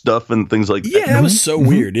bandage stuff and things like that. Yeah, that was so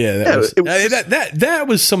weird. Yeah, that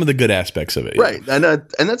was some of the good aspects of it. Right, and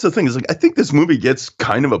that's the thing is like I think this movie gets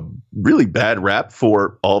kind of a really bad rap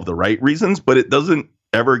for all of the right reasons, but it doesn't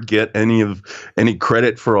ever get any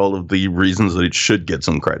credit for all of the reasons that it should get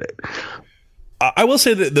some credit. I will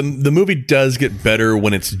say that the movie does get better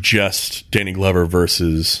when it's just Danny Glover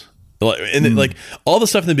versus, and like all the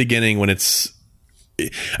stuff in the beginning when it's,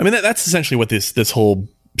 I mean that's essentially what this whole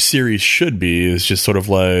series should be, is just sort of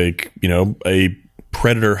like, you know, a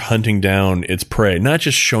predator hunting down its prey, not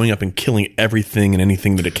just showing up and killing everything and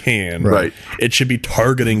anything that it can. Right. It should be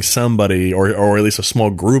targeting somebody or at least a small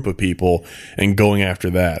group of people and going after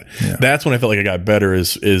that. Yeah. That's when I felt like it got better,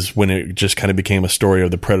 is when it just kind of became a story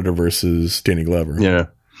of the Predator versus Danny Glover. Yeah.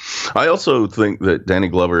 I also think that Danny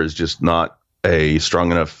Glover is just not a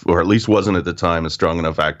strong enough, or at least wasn't at the time, a strong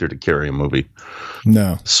enough actor to carry a movie.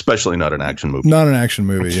 No. Especially not an action movie. Not an action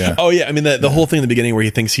movie, yeah. Oh, yeah. I mean, the whole thing in the beginning where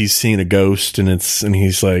he thinks he's seeing a ghost and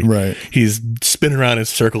he's like, he's spinning around in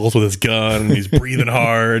circles with his gun and he's breathing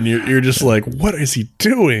hard and you're just like, what is he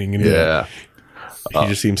doing? And he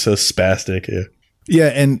just seems so spastic. Yeah.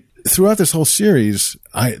 Yeah. And throughout this whole series,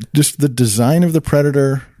 just the design of the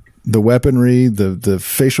Predator, the weaponry, the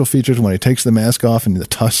facial features when he takes the mask off and the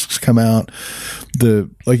tusks come out,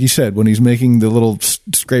 like you said, when he's making the little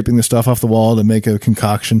scraping the stuff off the wall to make a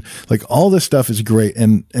concoction, like all this stuff is great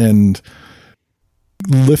and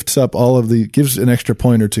lifts up gives an extra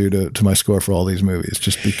point or two to my score for all these movies,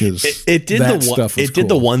 just because it did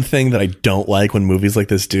the one thing that I don't like when movies like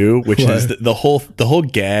this do, which is the whole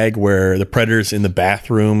gag where the Predator's in the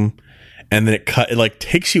bathroom. And then it like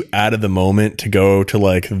takes you out of the moment to go to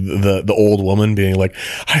like the old woman being like,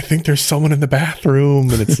 I think there's someone in the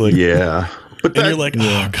bathroom. And it's like, yeah. But you're like,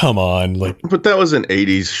 oh, come on. Like, but that was an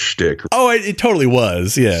 80s shtick. Oh, it totally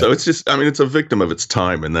was. Yeah. So it's just, I mean, it's a victim of its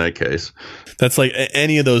time in that case. That's like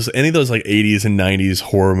any of those like 80s and 90s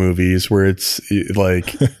horror movies where it's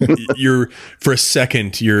like for a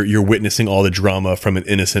second you're witnessing all the drama from an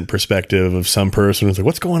innocent perspective of some person who's like,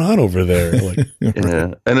 what's going on over there? Like,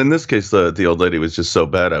 yeah. And in this case, the old lady was just so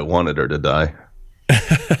bad I wanted her to die.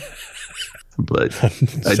 But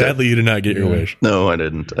sadly, you did not get your wish. No, I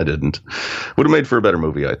didn't. Would have made for a better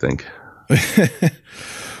movie, I think.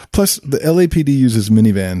 Plus, the LAPD uses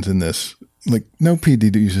minivans in this. Like, no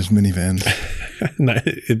PD uses minivans.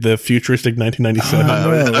 The futuristic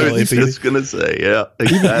 1997. I was just going to say, yeah.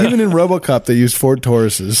 Exactly. Even in RoboCop, they use Ford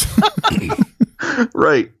Tauruses.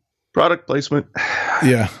 Right. Product placement.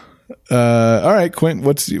 Yeah. All right, Quint,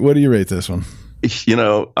 what do you rate this one? You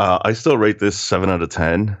know, I still rate this 7 out of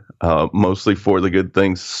 10. Mostly for the good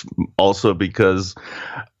things, also because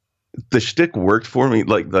the shtick worked for me.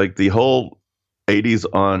 Like the whole 80s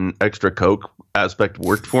on extra Coke aspect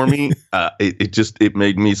worked for me. It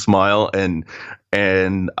made me smile and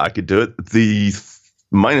I could do it. The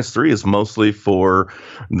 -3 is mostly for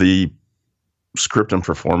the script and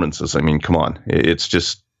performances. I mean, come on, it's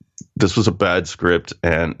just. This was a bad script,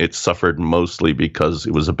 and it suffered mostly because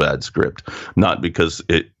it was a bad script, not because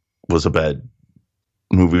it was a bad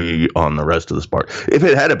movie on the rest of this part. If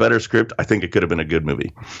it had a better script, I think it could have been a good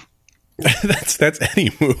movie. That's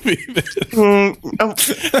any movie. You know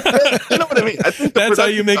what I mean? I think that's how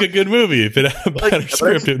you make a good movie. If it had a better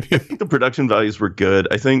script, I think the production values were good.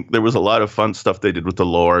 I think there was a lot of fun stuff they did with the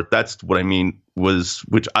lore. That's what I mean,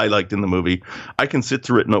 which I liked in the movie. I can sit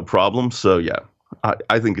through it no problem. So yeah,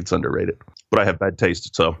 I think it's underrated. But I have bad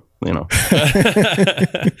taste, so you know.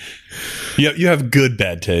 You have good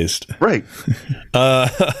bad taste, right?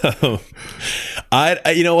 I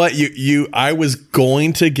you know what I was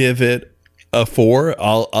going to give it a 4.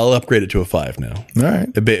 I'll upgrade it to a 5 now. All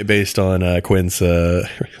right, based on Quint's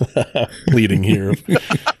leading here.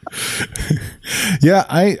 Yeah,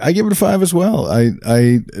 I give it a 5 as well.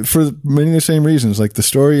 I for many of the same reasons. Like the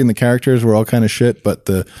story and the characters were all kind of shit, but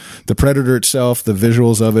the Predator itself, the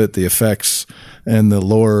visuals of it, the effects, and the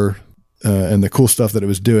lore. And the cool stuff that it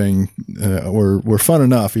was doing were fun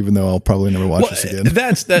enough, even though I'll probably never watch this again.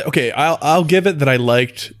 That's that. Okay, I'll give it that. I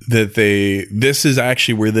liked that this is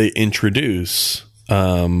actually where they introduce,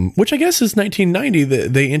 which I guess is 1990.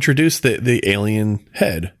 They introduced the alien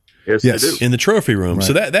head. Yes, they do. In the trophy room. Right.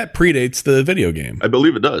 So that predates the video game. I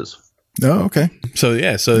believe it does. Oh, okay. So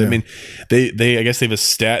yeah. I mean, they I guess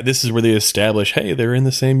this is where they establish, hey, they're in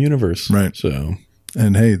the same universe, right? So.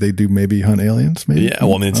 And hey, they do maybe hunt aliens. Maybe. Yeah.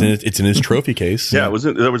 Well, I mean, it's in his trophy case. Yeah,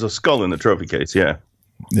 there was a skull in the trophy case. Yeah.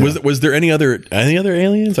 Was there any other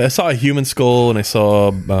aliens? I saw a human skull and I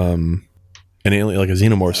saw an alien, like a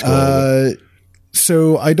xenomorph skull.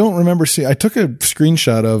 So I don't remember seeing. I took a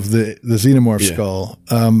screenshot of the xenomorph skull,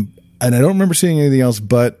 and I don't remember seeing anything else.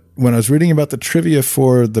 But when I was reading about the trivia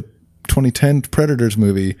for the 2010 Predators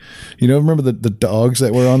movie, remember the dogs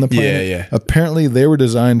that were on the plane? Yeah. Apparently they were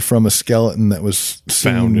designed from a skeleton that was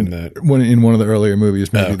found in that in one of the earlier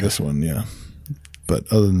movies, maybe this one, yeah.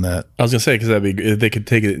 But other than that, I was gonna say, because they could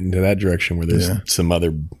take it into that direction where there's some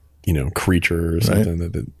other creature or something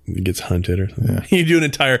that gets hunted or something. Yeah. You do an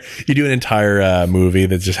entire movie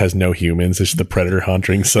that just has no humans. It's the Predator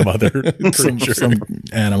hunting some other creature, some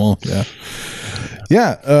animal. Yeah.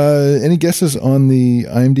 Yeah. Any guesses on the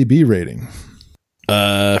IMDb rating?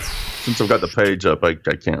 Since I've got the page up, I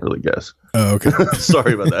can't really guess. Oh, okay.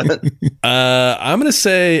 Sorry about that. I'm gonna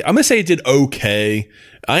say it did okay.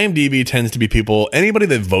 IMDb tends to be anybody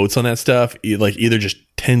that votes on that stuff, either just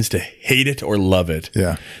tends to hate it or love it.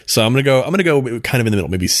 Yeah. So I'm gonna go kind of in the middle,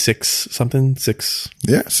 maybe 6 something. 6.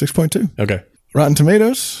 Yeah, 6.2. Okay. Rotten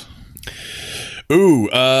Tomatoes. Ooh,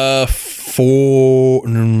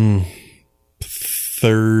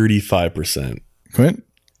 35%. Quint?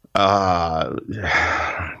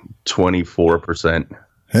 24%.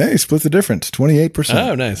 Hey, split the difference. 28%.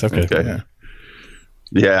 Oh, nice. Okay.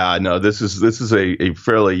 Yeah, no, this is a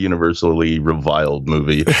fairly universally reviled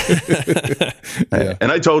movie.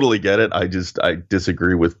 And I totally get it. I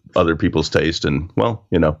disagree with other people's taste, and well,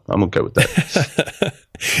 I'm okay with that.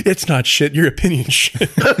 It's not shit. Your opinion's shit.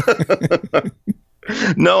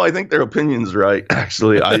 No, I think their opinion's right.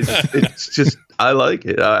 Actually, it's just I like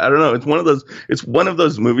it. I don't know. It's one of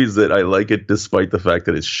those movies that I like it despite the fact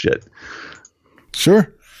that it's shit.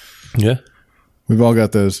 Sure. Yeah, we've all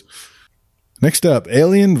got those. Next up,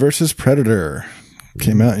 Alien vs. Predator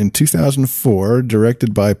came out in 2004,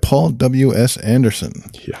 directed by Paul W.S. Anderson.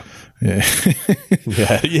 Yeah,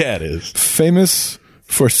 it is famous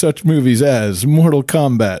for such movies as Mortal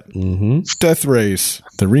Kombat, Death Race,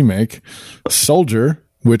 the remake, Soldier,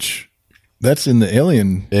 which that's in the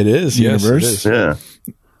Alien universe. Yes, it is. Yeah,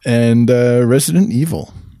 and Resident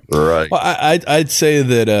Evil. Right. Well, I'd say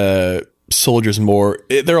that Soldier's more.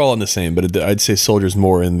 They're all in the same, but I'd say Soldier's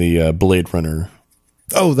more in the Blade Runner.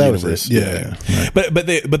 Oh, that universe. Was it. Yeah. Right.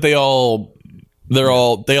 But they all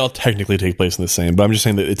technically take place in the same. But I'm just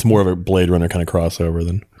saying that it's more of a Blade Runner kind of crossover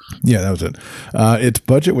than. Yeah, that was it. Its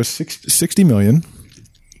budget was $60 million.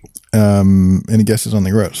 Any guesses on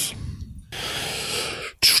the gross?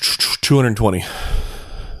 220.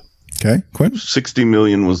 Okay, Quint? 60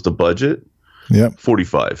 million was the budget. Yep.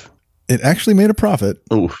 45. It actually made a profit,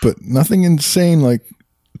 but nothing insane like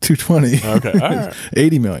 220. Okay, all right.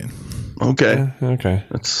 80 million. Okay. Okay.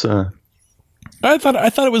 That's I thought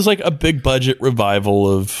it was like a big budget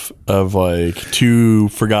revival of like 2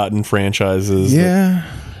 forgotten franchises. Yeah.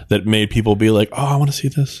 That made people be like, "Oh, I want to see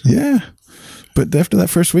this." Yeah. But after that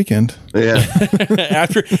first weekend. Yeah.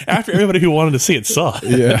 after everybody who wanted to see it saw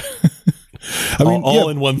it. Yeah. I mean, all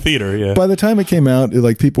in one theater, yeah. By the time it came out,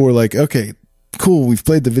 people were like, "Okay, cool, we've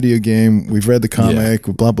played the video game, we've read the comic,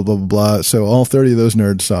 blah, blah, blah, blah, blah." So all 30 of those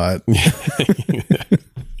nerds saw it.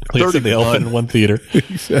 Like I said, they all fit in one theater.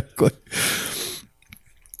 Exactly.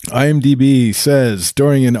 IMDb says,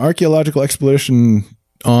 during an archaeological expedition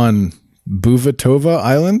on Buvatova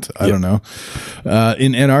Island. I don't know.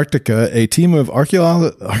 In Antarctica, a team of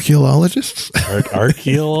archaeologists?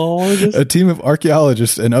 Archaeologists? A team of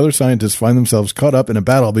archaeologists and other scientists find themselves caught up in a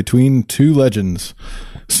battle between two legends.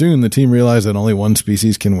 Soon, the team realize that only one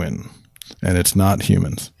species can win, and it's not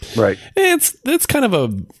humans. Right. It's kind of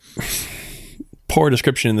a poor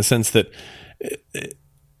description in the sense that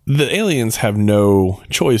the aliens have no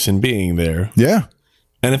choice in being there. Yeah.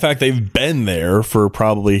 And in fact, they've been there for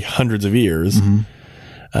probably hundreds of years. Mm-hmm.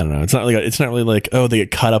 I don't know. It's not really like, oh, they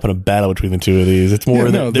get caught up in a battle between the two of these. It's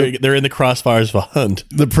more they're in the crossfires of a hunt.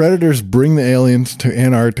 The predators bring the aliens to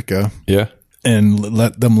Antarctica. Yeah. And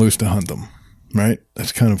let them loose to hunt them. Right?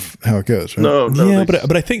 That's kind of how it goes, right? No, yeah,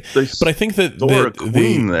 but I think that store a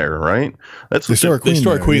queen there, right? That's they store a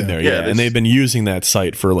queen there, yeah. And they've been using that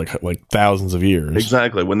site for like thousands of years.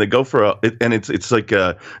 Exactly. When they go for it's like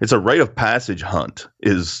a rite of passage hunt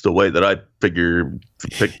is the way that I figure.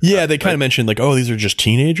 Yeah, they kind of mentioned like, oh, these are just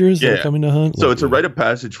teenagers that are coming to hunt. So it's a rite of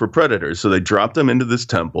passage for predators. So they drop them into this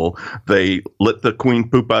temple. They let the queen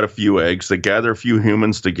poop out a few eggs. They gather a few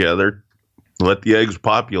humans together, let the eggs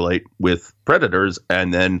populate with predators,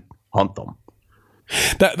 and then hunt them.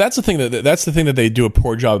 That's the thing that they do a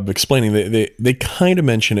poor job of explaining. They kind of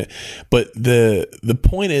mention it, but the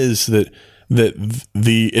point is that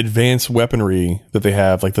the advanced weaponry that they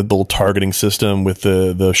have, like the little targeting system with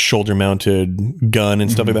the shoulder mounted gun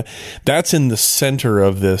and stuff like that, that's in the center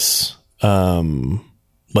of this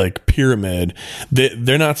like pyramid.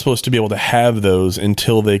 They're not supposed to be able to have those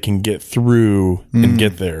until they can get through and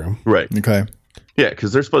get there. Right. Okay. Yeah,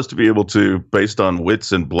 because they're supposed to be able to, based on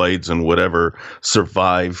wits and blades and whatever,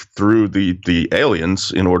 survive through the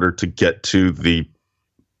aliens in order to get to the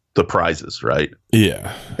prizes, right?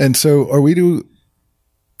 Yeah. And so are we to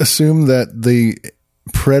assume that the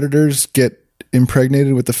predators get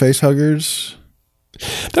impregnated with the face huggers?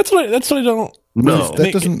 That's what I don't. No,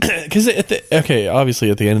 that doesn't. Because obviously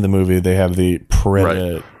at the end of the movie they have the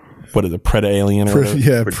Right. What is it, Pred-alien or whatever?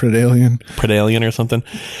 Yeah, Pred-alien. Pred-alien or something.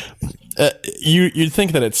 You'd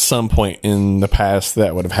think that at some point in the past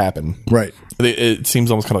that would have happened, right? It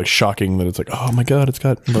seems almost kind of like shocking that it's like, oh my god, it's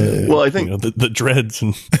got I think the dreads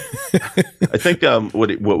and I think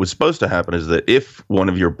what was supposed to happen is that if one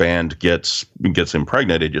of your band gets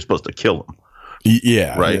impregnated, you're supposed to kill them.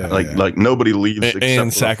 Yeah, right. Yeah, like nobody leaves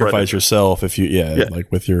and sacrifice yourself if you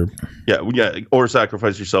like with your or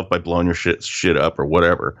sacrifice yourself by blowing your shit up or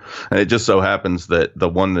whatever. And it just so happens that the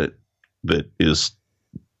one that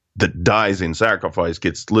dies in sacrifice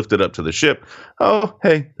gets lifted up to the ship. Oh,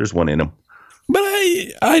 hey, there's one in him. But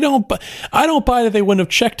I don't buy that they wouldn't have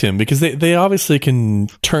checked him, because they obviously can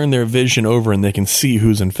turn their vision over and they can see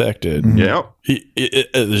who's infected. Yeah,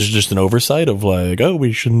 there's just an oversight of like, oh,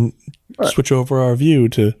 we shouldn't switch over our view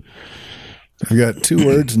to. I've got 2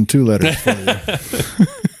 words and 2 letters for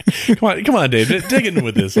you. come on, Dave, dig in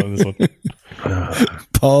with this on this one.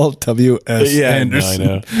 Paul W.S. Anderson.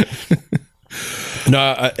 No, I know. No,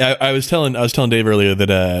 I was telling Dave earlier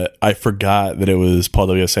that I forgot that it was Paul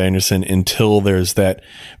W.S. Anderson until there's that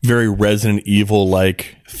very Resident Evil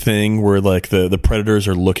like thing where like the predators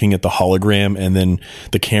are looking at the hologram and then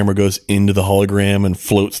the camera goes into the hologram and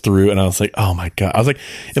floats through, and I was like, oh my god! I was like,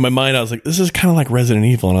 in my mind, I was like, this is kind of like Resident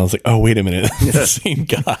Evil, and I was like, oh wait a minute, it's the same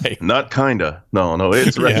guy. Not kinda. No,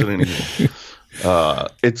 it's Resident Evil.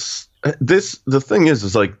 It's this. The thing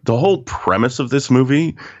is like the whole premise of this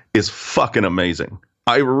movie is fucking amazing.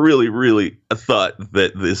 I really, really thought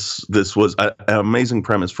that this was an amazing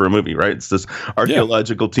premise for a movie, right? It's this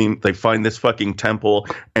archaeological team. They find this fucking temple,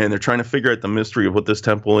 and they're trying to figure out the mystery of what this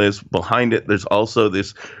temple is. Behind it, there's also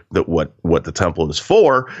what the temple is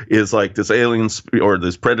for is like this alien or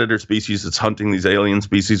this predator species that's hunting these alien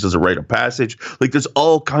species as a rite of passage. Like there's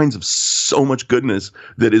all kinds of so much goodness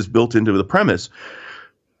that is built into the premise,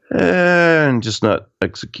 and just not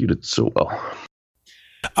executed so well.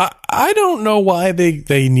 I don't know why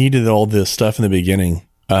they needed all this stuff in the beginning.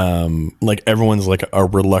 Like everyone's like a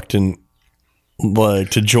reluctant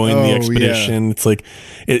like to join the expedition. Yeah. It's like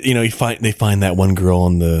they find that one girl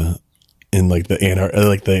in the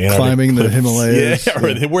Antarctic climbing cliffs. The Himalayas,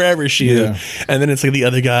 or wherever she is, and then it's like the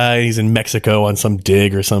other guy. He's in Mexico on some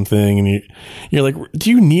dig or something, and you're like,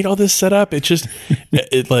 do you need all this set up? It's just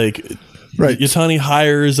it like. Right. Yutani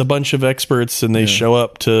hires a bunch of experts and they show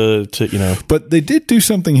up to. But they did do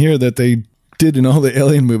something here that they did in all the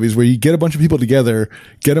Alien movies where you get a bunch of people together,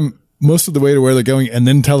 get them most of the way to where they're going, and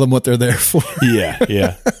then tell them what they're there for.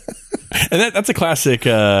 Yeah. And that's a classic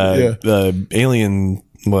Alien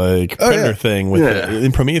like Predator thing with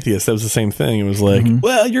in Prometheus. That was the same thing. It was like,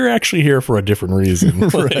 well, you're actually here for a different reason.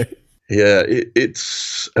 Right. Yeah,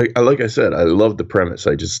 it's like I said, I love the premise.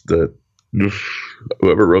 I just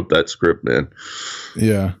Whoever wrote that script, man.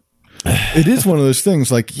 Yeah. It is one of those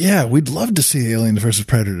things like, yeah, we'd love to see aliens versus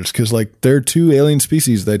predators because like they're two alien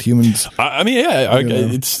species that humans. I mean,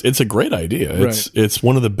 it's a great idea. It's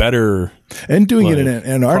one of the better. And doing it in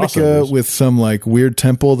Antarctica crossovers. with some like weird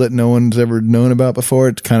temple that no one's ever known about before.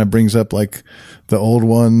 It kind of brings up like the old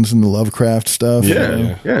ones and the Lovecraft stuff.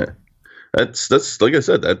 Yeah. That's like I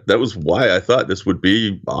said, that was why I thought this would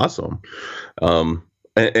be awesome.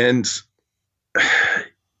 And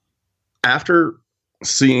after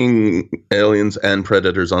seeing aliens and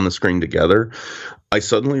predators on the screen together, I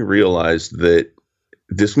suddenly realized that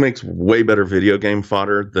this makes way better video game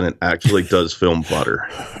fodder than it actually does film fodder.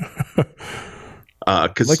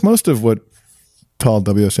 Because like most of what Paul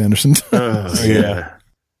W.S. Anderson does.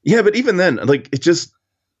 Yeah, but even then, like it just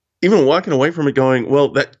even walking away from it going,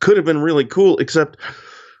 well, that could have been really cool, except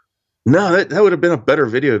no, that would have been a better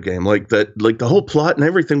video game. Like that, like the whole plot and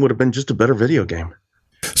everything would have been just a better video game.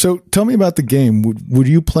 So tell me about the game. Do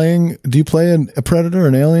you play a predator,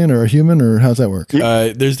 an alien, or a human, or how's that work?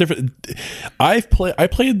 There's different. I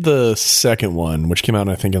played the second one, which came out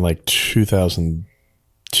I think in like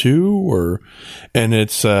 2002, and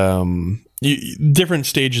it's different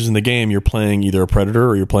stages in the game. You're playing either a predator,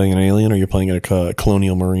 or you're playing an alien, or you're playing a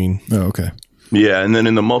colonial marine. Oh, okay. Yeah, and then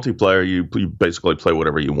in the multiplayer, you basically play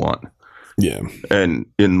whatever you want. Yeah, and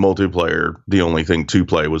in multiplayer, the only thing to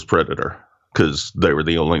play was predator. Because they were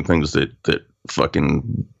the only things that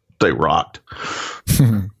fucking they rocked.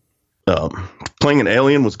 Playing an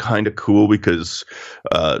alien was kind of cool because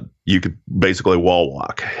you could basically wall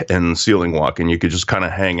walk and ceiling walk, and you could just kind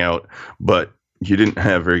of hang out, but you didn't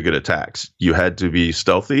have very good attacks. You had to be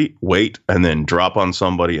stealthy, wait, and then drop on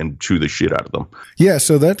somebody and chew the shit out of them. Yeah,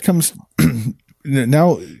 so that comes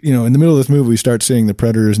now, in the middle of this movie, we start seeing the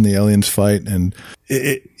predators and the aliens fight, and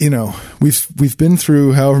we've been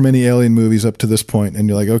through however many alien movies up to this point, and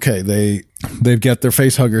you're like, okay, they've got their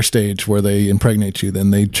face hugger stage where they impregnate you, then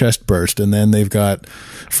they chest burst, and then they've got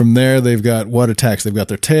what attacks? They've got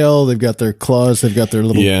their tail, they've got their claws, they've got their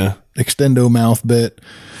little extendo mouth bit,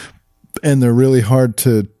 and they're really hard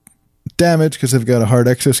to damage because they've got a hard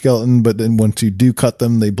exoskeleton, but then once you do cut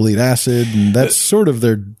them, they bleed acid, and that's sort of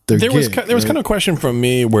their there was kind of a question from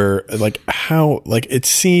me where it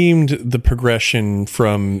seemed the progression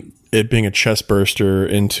from it being a chest burster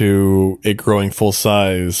into it growing full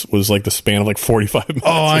size was like the span of like 45 minutes.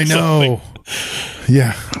 Oh, I know.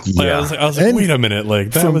 Yeah. I was like, wait a minute,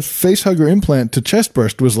 like that from was face hugger implant to chest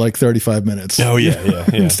burst was like 35 minutes. Oh yeah.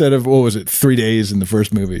 Instead of, what was it, 3 days in the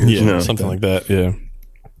first movie? Something like that. Yeah.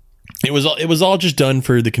 It was all just done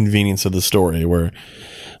for the convenience of the story, where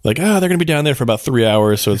like, they're going to be down there for about 3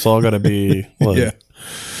 hours, so it's all got to be like,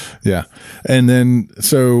 yeah. And then,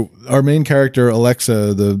 so our main character,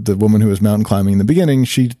 Alexa, the woman who was mountain climbing in the beginning,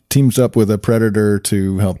 she teams up with a predator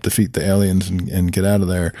to help defeat the aliens and get out of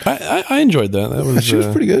there. I enjoyed that. She was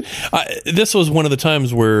pretty good. This was one of the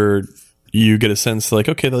times where you get a sense like,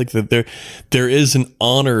 okay, like there is an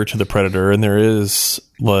honor to the predator, and there is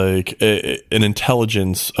like an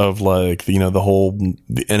intelligence of like, the whole,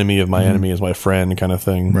 the enemy of my enemy is my friend kind of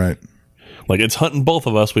thing. Right. Like, it's hunting both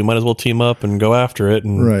of us. We might as well team up and go after it.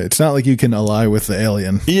 And right. It's not like you can ally with the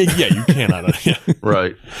alien. Yeah, you cannot. Yeah.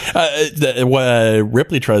 Right.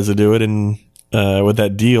 Ripley tries to do it in with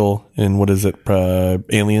that deal in, what is it,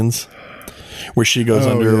 Aliens, where she goes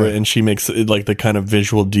under and she makes it like the kind of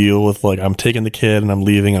visual deal with like, I'm taking the kid and I'm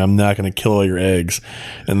leaving and I'm not going to kill all your eggs,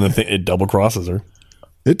 and it double crosses her.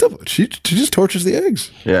 She just tortures the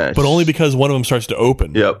eggs. Yeah, but only because one of them starts to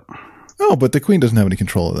open. Yep. Oh, but the queen doesn't have any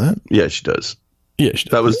control of that. Yeah, she does. Yeah, she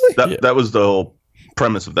does. That was really? that was the whole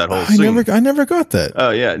premise of that whole scene. I never got that.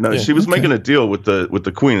 Oh yeah, no, she was making a deal with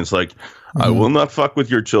the queen. It's like, I will not fuck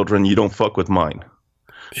with your children. You don't fuck with mine.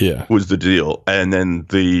 Yeah, was the deal. And then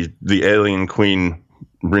the alien queen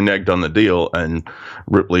reneged on the deal, and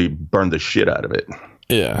Ripley burned the shit out of it.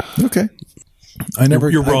 Yeah. Okay.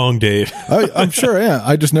 You're wrong, Dave. I'm sure. Yeah,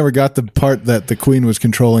 I just never got the part that the queen was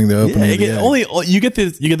controlling the opening. You get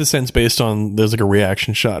the sense based on, there's like a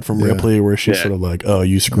reaction shot from Ripley where she's sort of like, "Oh,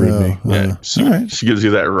 you screwed me." Yeah, she gives you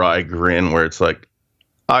that wry grin where it's like,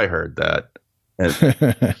 "I heard that," and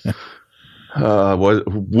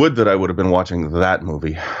would that I would have been watching that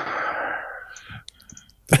movie.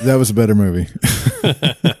 That was a better movie.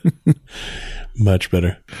 Much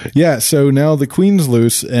better. Yeah, so now the queen's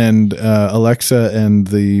loose, and Alexa and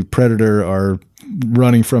the predator are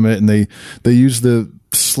running from it, and they use the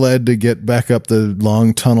sled to get back up the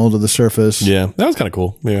long tunnel to the surface. Yeah, that was kind of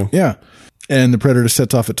cool. Yeah. And the predator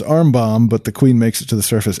sets off its arm bomb, but the queen makes it to the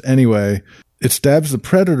surface anyway. It stabs the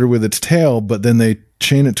predator with its tail, but then they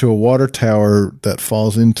chain it to a water tower that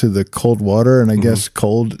falls into the cold water. And I guess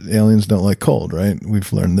aliens don't like cold, right?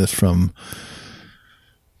 We've learned this from.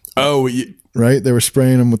 Right? They were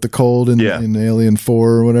spraying them with the cold in Alien 4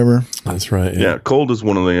 or whatever. That's right. Yeah, cold is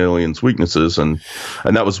one of the aliens' weaknesses, and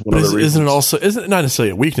that was one of the reasons. Isn't it not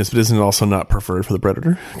necessarily a weakness, but isn't it also not preferred for the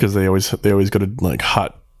predator? Because they always go to like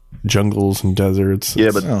hot jungles and deserts.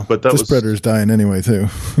 Yeah, but this predator's dying anyway too.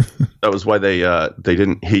 That was why they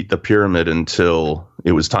didn't heat the pyramid until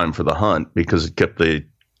it was time for the hunt, because it kept the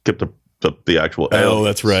actual aliens. Oh,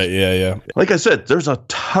 that's right. Yeah. Like I said, there's a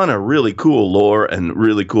ton of really cool lore and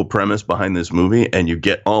really cool premise behind this movie, and you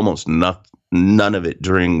get almost none of it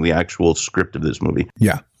during the actual script of this movie.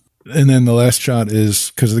 Yeah. And then the last shot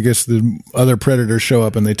is because I guess the other predators show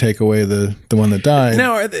up and they take away the one that died.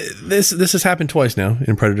 Now, this has happened twice now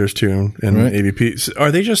in Predators 2 and AVP. So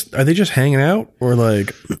are they just hanging out, or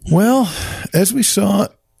like? Well, as we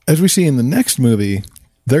see in the next movie,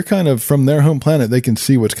 they're kind of from their home planet. They can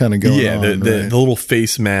see what's kind of going on. Yeah, the little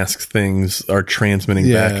face mask things are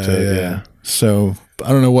transmitting back to. Yeah. So I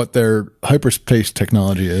don't know what their hyperspace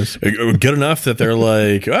technology is. Good enough that they're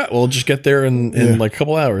like, we'll just get there in like a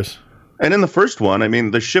couple hours. And in the first one, I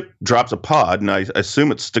mean, the ship drops a pod, and I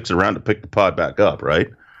assume it sticks around to pick the pod back up, right?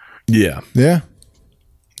 Yeah. Yeah.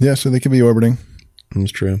 Yeah, so they could be orbiting.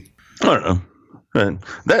 That's true. I don't know. And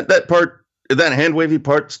that part, that hand-wavy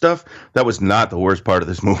part stuff, that was not the worst part of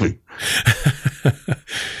this movie.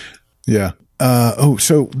 Yeah.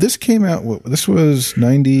 So this came out, this was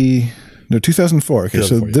 2004. Okay, 2004,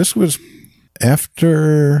 so this was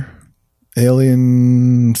after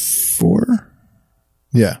Alien 4?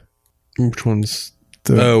 Yeah. Which one's...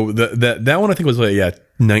 that one I think was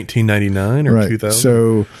 1999 or 2000.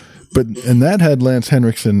 So, and that had Lance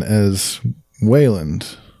Henriksen as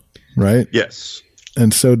Wayland, right? Yes.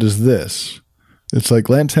 And so does this. It's like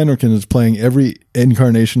Lance Henriksen is playing every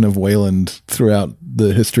incarnation of Wayland throughout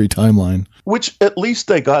the history timeline. Which at least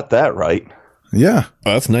they got that right. Yeah.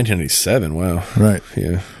 Oh, that's 1997. Wow. Right.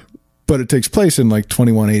 Yeah. But it takes place in like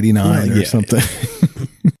 2189 or something.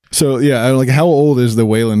 So, yeah, like how old is the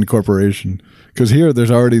Wayland Corporation? Because here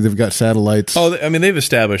they've got satellites. Oh, I mean, they've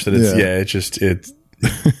established that it's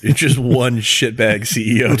just one shitbag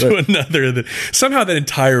CEO to another. Somehow that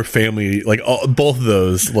entire family, like both of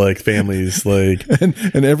those like families, like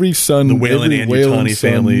and every son, the Wayland and Yutani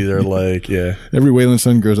families are like, every Wayland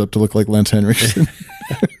son grows up to look like Lance Henriksen.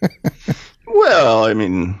 Well, I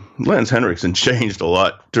mean, Lance Henriksen changed a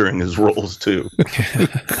lot during his roles too.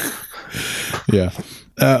 Yeah.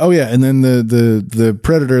 And then the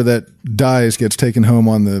predator that dies gets taken home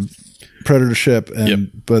on the predator ship,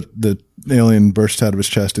 but the alien bursts out of his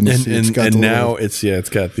chest, and it's got it's melded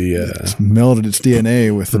its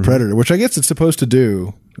DNA with the predator, which I guess it's supposed to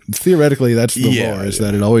do. Theoretically, that's the lore, is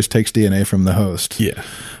that it always takes DNA from the host. Yeah,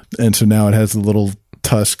 and so now it has the little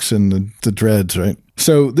tusks and the dreads, right?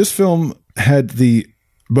 So this film had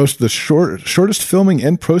both the shortest filming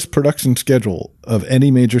and post-production schedule of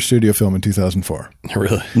any major studio film in 2004.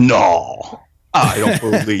 Really? No. I don't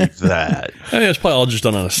believe that. I mean, it's probably all just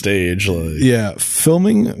done on a stage. Yeah.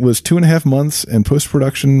 Filming was 2.5 months and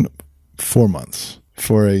post-production 4 months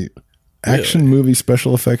for a action movie,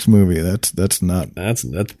 special effects movie. That's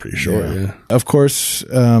pretty short. Yeah. Of course,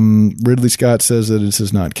 Ridley Scott says that this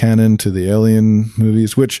is not canon to the Alien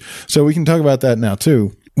movies, so we can talk about that now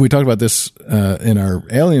too. We talked about this in our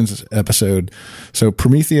Aliens episode. So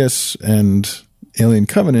Prometheus and Alien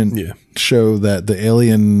Covenant show that the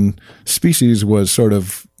alien species was sort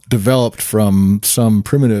of developed from some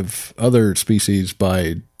primitive other species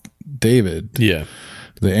by David, the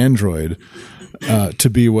android, to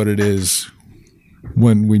be what it is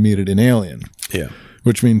when we meet it in Alien. Yeah.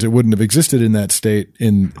 Which means it wouldn't have existed in that state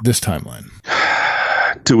in this timeline.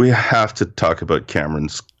 Do we have to talk about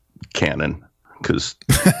Cameron's canon? Because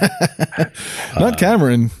not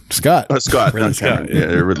Cameron, Scott. Scott, Ridley not Cameron. Scott, yeah,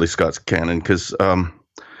 Ridley Scott's canon. Because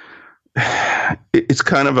it's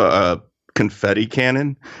kind of a confetti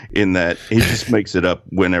cannon in that he just makes it up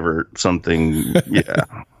whenever something. Yeah,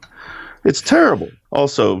 it's terrible.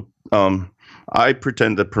 Also, I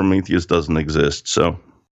pretend that Prometheus doesn't exist. So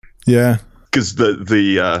yeah, because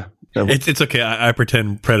it's okay. I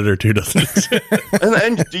pretend Predator 2 doesn't.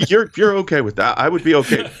 and you're okay with that. I would be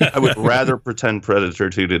okay. I would rather pretend Predator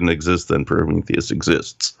 2 didn't exist than Prometheus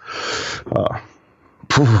exists.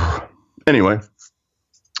 Anyway,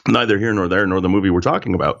 neither here nor there, nor the movie we're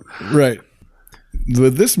talking about. Right.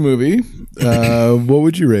 With this movie, what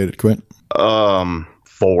would you rate it, Quint?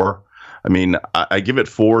 4. I mean, I give it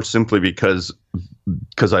 4 simply because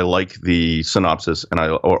I like the synopsis and I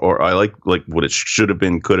like what it should have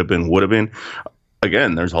been, could have been, would have been.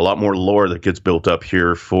 again, there's a lot more lore that gets built up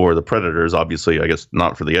here for the Predators. Obviously, I guess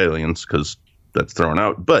not for the aliens because that's thrown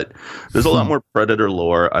out. But there's a lot more Predator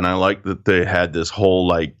lore, and I like that they had this whole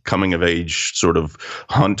like coming of age sort of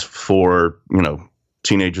hunt for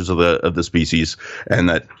teenagers of the species, and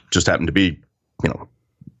that just happened to be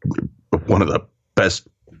one of the best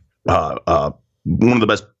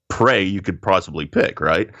prey you could possibly pick,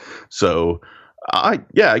 right? So I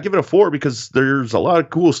give it a 4 because there's a lot of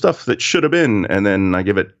cool stuff that should have been, and then I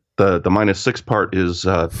give it the -6 part is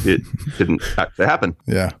it didn't actually happen.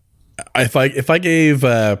 Yeah. If I gave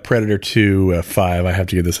Predator 2 a 5, I have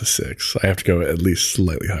to give this a 6. I have to go at least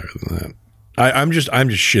slightly higher than that. I'm just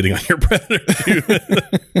shitting on your Predator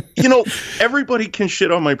 2. Everybody can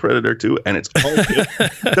shit on my Predator 2, and it's all good.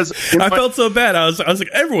 Because I felt so bad. I was like,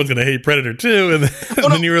 everyone's gonna hate Predator 2, and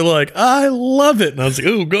then you were like, I love it, and I was like,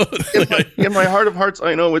 oh, good. In my heart of hearts,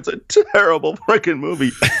 I know it's a terrible freaking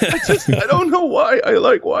movie. I don't know why I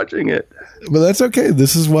like watching it. But that's okay.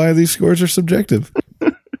 This is why these scores are subjective.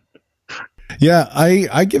 Yeah,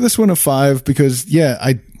 I give this one a 5 because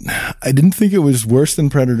I didn't think it was worse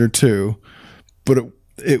than Predator 2, but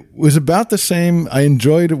it was about the same. I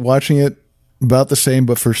enjoyed watching it about the same,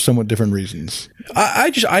 but for somewhat different reasons.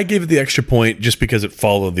 I gave it the extra point just because it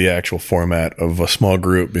followed the actual format of a small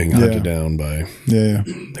group being hunted down by. Yeah.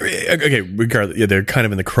 Okay, regardless, they're kind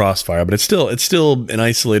of in the crossfire, but it's still an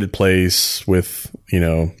isolated place with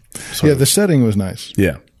the setting was nice.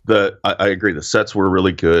 Yeah. I agree. The sets were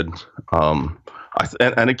really good.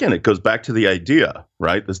 And again, it goes back to the idea,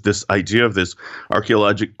 right? This idea of this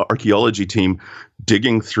archaeology team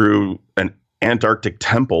digging through an Antarctic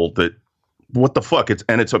temple that, what the fuck? It's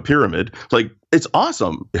a pyramid. Like, it's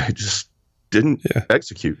awesome. It just didn't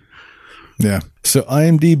execute. Yeah. So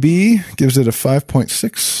IMDb gives it a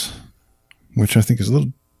 5.6, which I think is a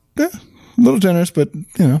little generous, but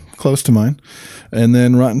close to mine. And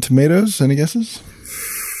then Rotten Tomatoes, any guesses?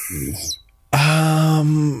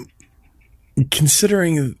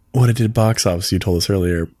 Considering what it did box office, you told us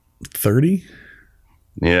earlier, 30?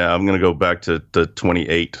 Yeah, I'm going to go back to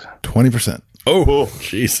 28. 20%. Oh,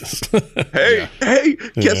 Jesus. Hey,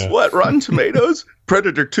 guess what? Rotten Tomatoes,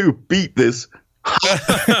 Predator 2 beat this.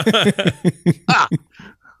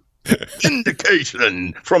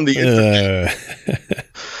 Indication from the internet.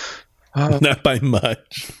 Not by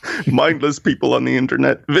much. Mindless people on the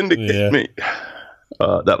internet, vindicate me.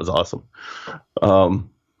 That was awesome.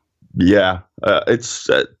 It's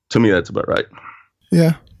to me that's about right.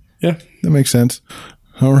 Yeah, that makes sense.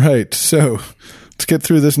 All right, so let's get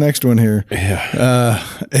through this next one here. Yeah,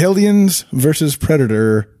 Aliens versus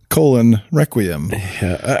Predator: Requiem.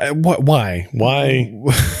 Yeah, why? Why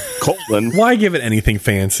give it anything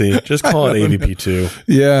fancy? Just call it AVP2.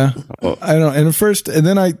 Yeah, I don't know. And first, and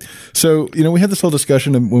then we had this whole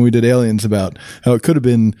discussion when we did Aliens about how it could have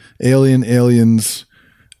been Aliens.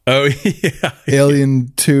 Oh, yeah.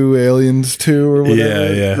 Alien 2, Aliens 2, or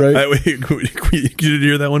whatever. Yeah. Right? Wait, did you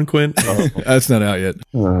hear that one, Quint? Oh. That's not out yet.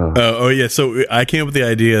 Yeah. So I came up with the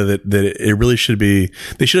idea that it really should be,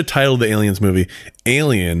 they should have titled the Aliens movie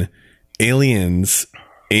Alien, Aliens,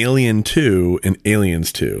 Alien 2, and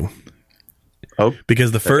Aliens 2. Oh,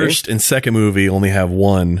 because the first and second movie only have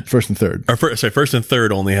one. First and third. First and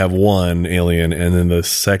third only have one alien, and then the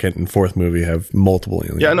second and fourth movie have multiple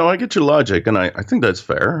aliens. Yeah, no, I get your logic, and I think that's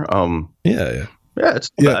fair. Yeah, it's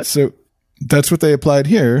bad. So that's what they applied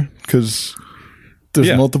here, because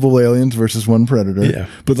there's multiple aliens versus one predator. Yeah.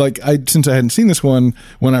 But since I hadn't seen this one,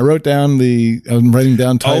 when I wrote down I'm writing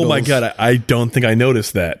down titles. Oh my God, I don't think I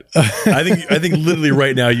noticed that. I think literally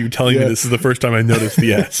right now you telling me this is the first time I noticed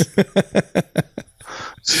the S.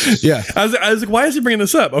 Yeah. I was like, why is he bringing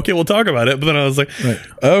this up? Okay, we'll talk about it. But then I was like,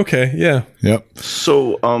 okay, yeah. Yep.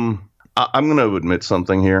 So I'm going to admit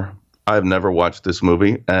something here. I've never watched this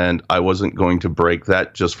movie, and I wasn't going to break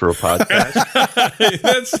that just for a podcast.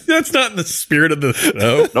 that's not in the spirit of the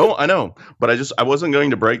show. No, I know, but I wasn't going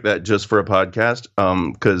to break that just for a podcast.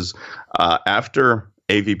 Because after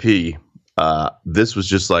AVP, this was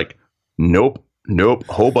just like nope,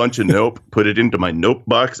 whole bunch of nope. Put it into my nope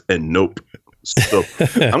box and nope. So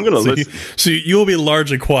I'm going to listen. So you'll be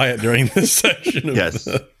largely quiet during this session. Yes.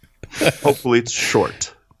 Hopefully it's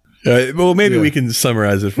short. Well, maybe we can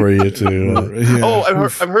summarize it for you too.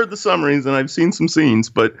 I've heard the summaries and I've seen some scenes,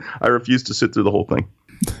 but I refuse to sit through the whole thing.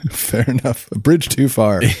 Fair enough. A bridge too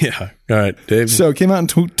far. Yeah. All right, Dave. So it came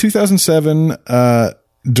out in 2007,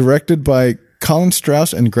 directed by Colin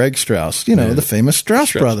Strauss and Greg Strauss. The famous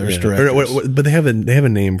Strauss brothers directors. But they have a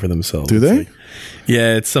name for themselves. Do they?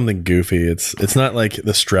 It's something goofy. It's not like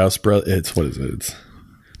the Strauss brother. What is it? It's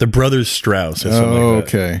the Brothers Strauss. Or something like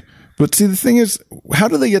that. Okay. But see, the thing is, how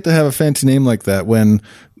do they get to have a fancy name like that when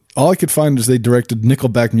all I could find is they directed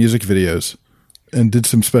Nickelback music videos and did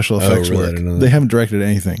some special effects work. They haven't directed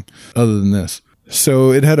anything other than this.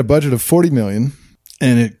 So it had a budget of $40 million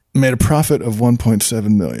and it made a profit of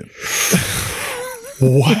 $1.7 million.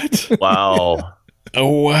 What? Wow.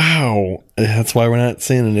 Oh, wow. That's why we're not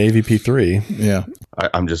seeing an AVP3. Yeah.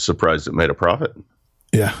 I'm just surprised it made a profit.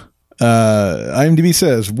 Yeah. IMDb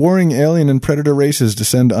says, warring alien and predator races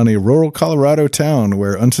descend on a rural Colorado town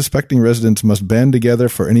where unsuspecting residents must band together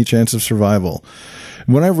for any chance of survival.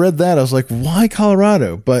 When I read that, I was like, why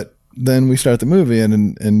Colorado? But then we start the movie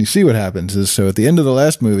and you see what happens. Is so at the end of the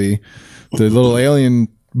last movie, the little alien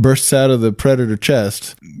bursts out of the predator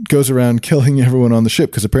chest, goes around killing everyone on the ship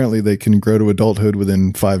because apparently they can grow to adulthood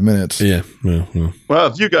within 5 minutes. Yeah. Well,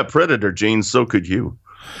 if you got predator genes, so could you.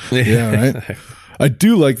 Yeah, right. I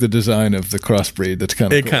do like the design of the crossbreed. That's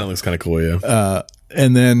kind of It kind of looks kind of cool, yeah.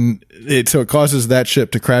 And then it causes that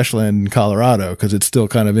ship to crash land in Colorado because it's still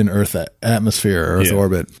kind of in Earth atmosphere, Earth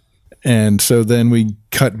orbit. And so then we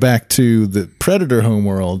cut back to the Predator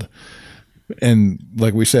homeworld. And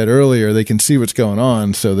like we said earlier, they can see what's going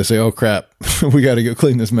on. So they say, oh, crap, we got to go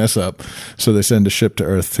clean this mess up. So they send a ship to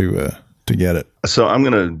Earth to get it. So I'm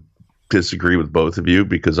going to disagree with both of you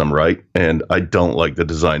because I'm right. And I don't like the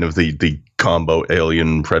design of the combo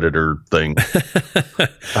alien predator thing.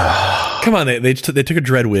 Come on. They took a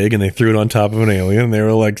dread wig and they threw it on top of an alien and they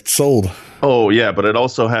were like, sold. Oh, yeah. But it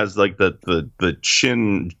also has like the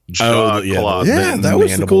chin jaw claw. Yeah, that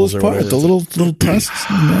was the coolest part. The little tusks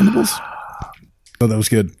and mandibles. Oh, that was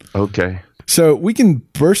good. Okay. So we can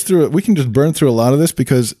burst through it. We can just burn through a lot of this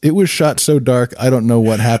because it was shot so dark. I don't know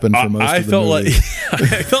what happened for most of the movie.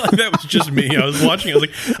 I felt like that was just me. I was watching. I was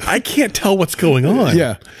like, I can't tell what's going on.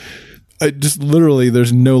 Yeah. Just literally,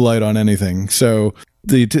 there's no light on anything. So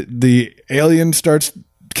the alien starts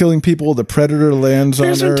killing people. The predator lands on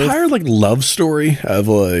Earth. There's an entire like love story of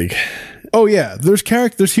like. Oh yeah, there's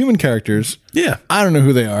human characters. Yeah, I don't know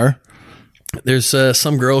who they are. There's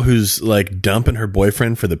some girl who's like dumping her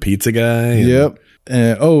boyfriend for the pizza guy. Yep.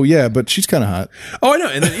 Oh yeah, but she's kind of hot. Oh, I know.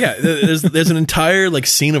 And then, there's an entire like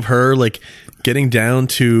scene of her like getting down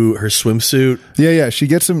to her swimsuit. Yeah. She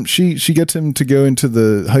gets him. She gets him to go into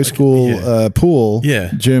the high school pool.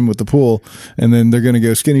 Yeah. Gym with the pool, and then they're going to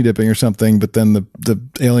go skinny dipping or something. But then the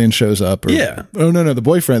alien shows up. Oh no,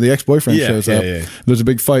 the ex-boyfriend shows up. Yeah. There's a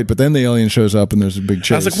big fight, but then the alien shows up, and there's a big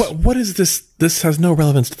chase. I was like, what is this? This has no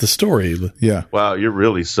relevance to the story. Yeah. Wow, you're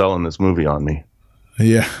really selling this movie on me.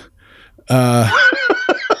 Yeah.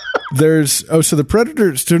 So the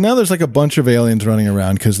predators. So now there's like a bunch of aliens running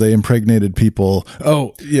around because they impregnated people.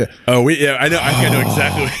 Oh yeah. I know. I know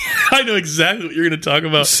exactly. I know exactly what you're going to talk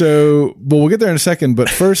about. So, we'll get there in a second. But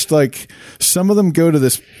first, like some of them go to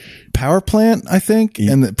this power plant, I think,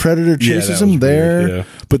 and the predator chases him there. Weird, yeah.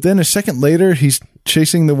 But then a second later, he's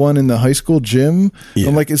chasing the one in the high school gym. Yeah.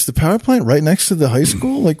 I'm like, is the power plant right next to the high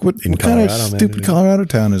school? Like, what kind of stupid Colorado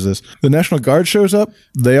town is this? The National Guard shows up.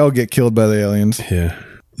 They all get killed by the aliens. Yeah.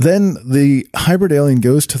 Then the hybrid alien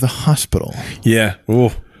goes to the hospital. Yeah.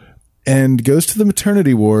 Ooh. And goes to the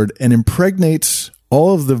maternity ward and impregnates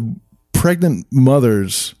all of the pregnant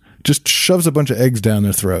mothers. Just shoves a bunch of eggs down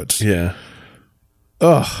their throats. Yeah.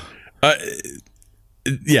 Ugh.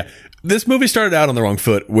 Yeah. This movie started out on the wrong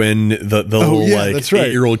foot when the little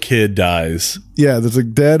 8-year-old kid dies. Yeah, there's a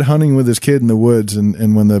dad hunting with his kid in the woods,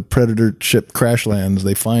 and when the predator ship crash lands,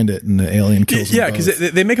 they find it, and the alien kills them. Yeah, because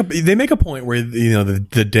they make a point where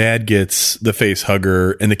the dad gets the face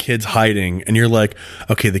hugger and the kid's hiding, and you're like,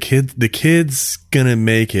 okay, the kid's gonna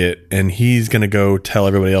make it, and he's gonna go tell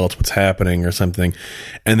everybody else what's happening or something,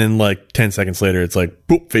 and then like 10 seconds later, it's like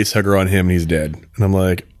boop, face hugger on him, and he's dead, and I'm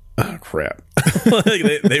like, oh crap.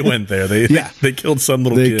 Like they went there. They killed some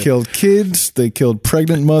little kid. They killed kids. They killed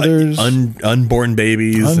pregnant mothers. Unborn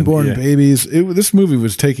babies. Babies. This movie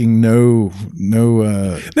was taking no.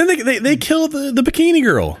 Then they killed the bikini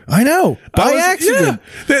girl. I know. By accident.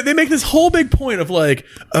 Yeah. They make this whole big point of like,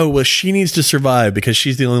 oh, well, she needs to survive because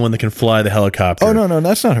she's the only one that can fly the helicopter. Oh, no,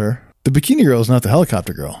 that's not her. The bikini girl is not the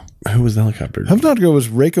helicopter girl. Who was the helicopter? The helicopter girl was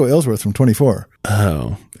Reiko Ellsworth from 24.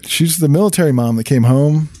 Oh. She's the military mom that came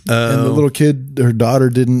home, and the little kid, her daughter,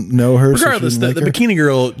 didn't know her. Regardless, the bikini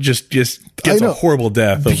girl just gets a horrible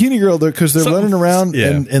death. Bikini girl, because they're running around,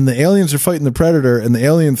 and the aliens are fighting the predator, and the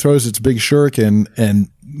alien throws its big shuriken and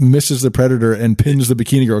misses the predator and pins the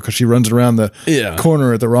bikini girl because she runs around the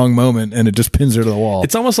corner at the wrong moment, and it just pins her to the wall.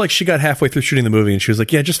 It's almost like she got halfway through shooting the movie, and she was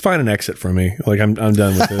like, "Yeah, just find an exit for me. Like I'm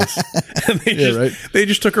done with this." And they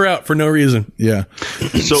just took her out for no reason. Yeah.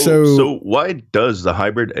 So why does the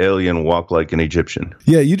hybrid alien walk like an Egyptian?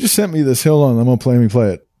 Yeah, you just sent me this. Hold on, I'm gonna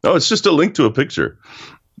play it. Oh, it's just a link to a picture.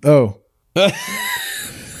 Oh. It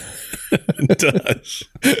does.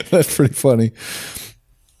 That's pretty funny.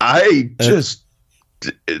 Is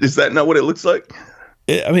that not what it looks like?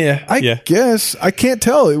 I guess. I can't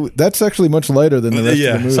tell. That's actually much lighter than the rest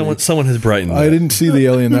of the movie. Someone has brightened I didn't see the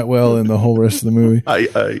alien that well in the whole rest of the movie.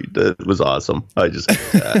 It was awesome. I just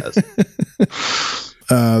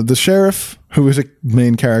the sheriff, who is a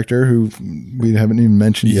main character who we haven't even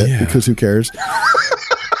mentioned yet because who cares?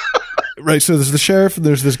 Right, so there's the sheriff,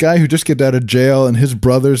 there's this guy who just got out of jail, and his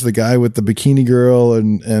brother's the guy with the bikini girl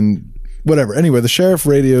and whatever. Anyway, the sheriff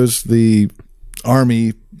radios the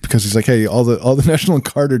army because he's like, hey, all the National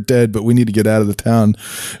Guard are dead, but we need to get out of the town.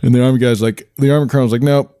 And the army colonel's like,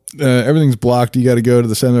 nope, everything's blocked. You got to go to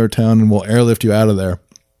the center of town and we'll airlift you out of there,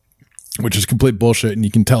 which is complete bullshit. And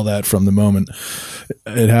you can tell that from the moment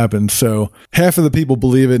it happened. So half of the people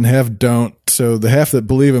believe it and half don't. So the half that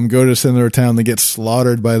believe him go to the center of town, they get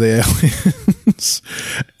slaughtered by the aliens.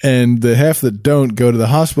 And the half that don't go to the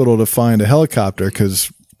hospital to find a helicopter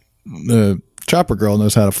because the chopper girl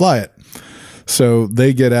knows how to fly it. So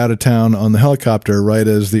they get out of town on the helicopter right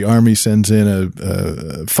as the army sends in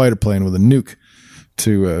a fighter plane with a nuke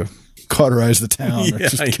to cauterize the town or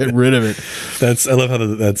just get rid of it. I love how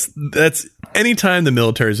that's anytime the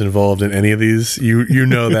military is involved in any of these, you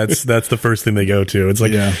know that's the first thing they go to. It's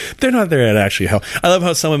like they're not there at actually help. I love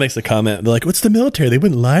how someone makes a comment. They're like, "What's the military? They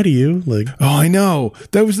wouldn't lie to you." Like, oh, I know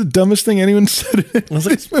that was the dumbest thing anyone said. I was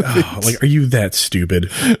like, are you that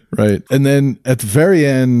stupid? Right. And then at the very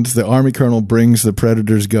end, the army colonel brings the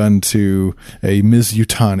Predator's gun to a Ms.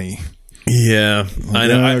 Yutani. Yeah, I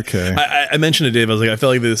know. Okay. I mentioned to Dave. I was like, I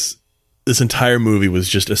felt like this entire movie was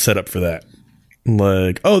just a setup for that.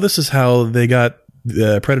 Like, oh, this is how they got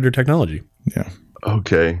Predator technology. Yeah.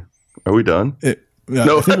 Okay. Are we done?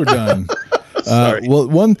 No, I think we're done. Sorry.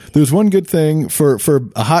 Well, there's one good thing for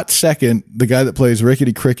a hot second. The guy that plays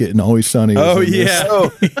Rickety Cricket in Always Sunny. Yeah.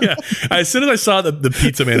 As soon as I saw the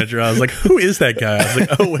pizza manager, I was like, who is that guy? I was like,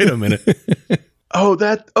 oh, wait a minute. Oh,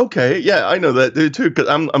 okay. Yeah, I know that dude too. Because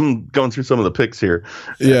I'm going through some of the pics here.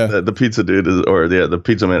 Yeah, the pizza dude the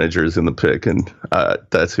pizza manager is in the pic, and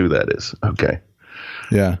that's who that is. Okay.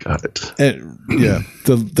 Yeah, got it. And,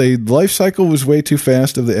 the life cycle was way too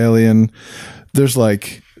fast of the alien. There's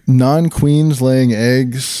like non-queens laying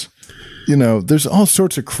eggs. You know, there's all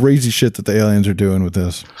sorts of crazy shit that the aliens are doing with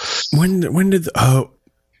this.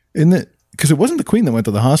 Because it wasn't the queen that went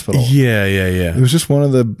to the hospital. Yeah. It was just one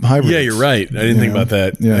of the hybrids. Yeah, you're right. I didn't think about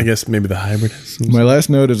that. Yeah. I guess maybe the hybrid. My last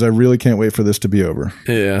note is I really can't wait for this to be over.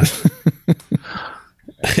 Yeah.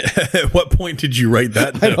 At what point did you write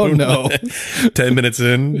that note? I don't know. 10 minutes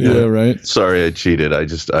in? Yeah, right. Sorry, I cheated.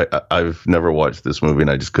 I've never watched this movie and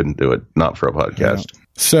I just couldn't do it. Not for a podcast. Yeah.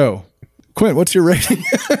 So, Quint, what's your rating?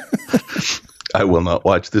 I will not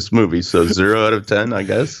watch this movie. So 0 out of 10, I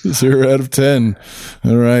guess. 0 out of 10.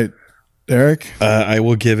 All right. Eric? I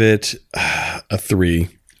will give it a 3.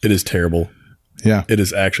 It is terrible. Yeah. It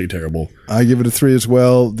is actually terrible. I give it a 3 as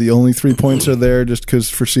well. The only 3 points are there just because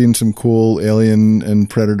for seeing some cool alien and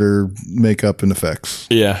predator makeup and effects.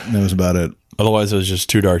 Yeah. That was about it. Otherwise, it was just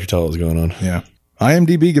too dark to tell what was going on. Yeah.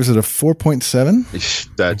 IMDb gives it a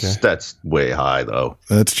 4.7. That's way high, though.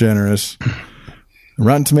 That's generous.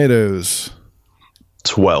 Rotten Tomatoes.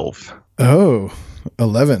 12. Oh,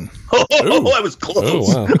 11. Oh, I was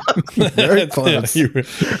close. Oh, wow. Very close.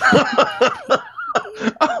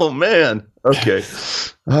 Oh, man. Okay.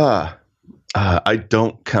 I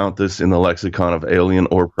don't count this in the lexicon of Alien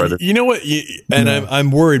or Predator. You know what?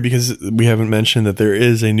 I'm worried because we haven't mentioned that there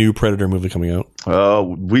is a new Predator movie coming out.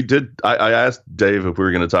 We did. I asked Dave if we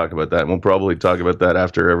were going to talk about that, and we'll probably talk about that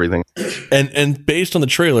after everything. And based on the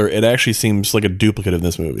trailer, it actually seems like a duplicate of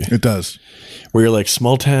this movie. It does. Where you're like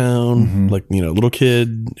small town, like, little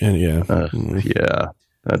kid, and yeah.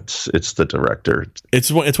 It's the director. It's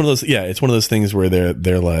one of those. Yeah, it's one of those things where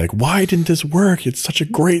they're like, why didn't this work? It's such a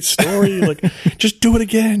great story. Like, just do it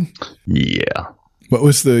again. Yeah. What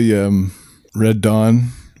was the Red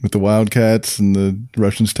Dawn with the Wildcats and the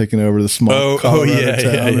Russians taking over the small Colorado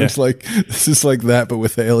town? Yeah. It's like this is like that, but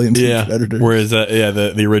with aliens and predators. Whereas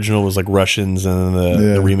the original was like Russians and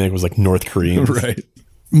the remake was like North Koreans. Right.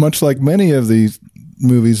 Much like many of the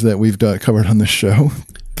movies that we've covered on this show,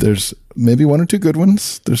 there's maybe 1 or 2 good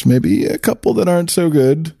ones. There's maybe a couple that aren't so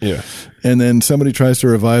good. Yeah. And then somebody tries to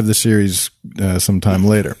revive the series sometime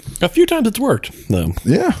later. A few times it's worked, though.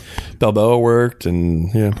 Yeah. Balboa worked,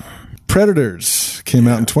 and yeah. Predators came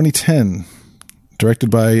out in 2010. Directed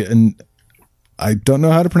by, I don't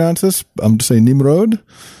know how to pronounce this. I'm just saying Nimrod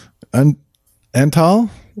Antal.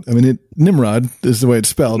 I mean, Nimrod is the way it's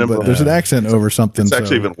spelled, but there's an accent over something. It's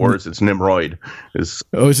actually even worse. It's Nimroid. Is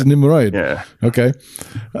it Nimroid? Yeah. Okay.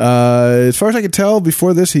 As far as I could tell,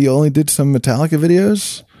 before this, he only did some Metallica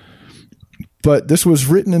videos. But this was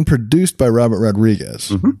written and produced by Robert Rodriguez.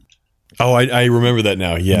 Mm-hmm. Oh, I remember that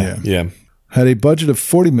now. Yeah. Had a budget of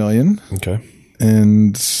 $40 million. Okay.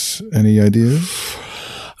 And any ideas?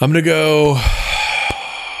 I'm gonna go.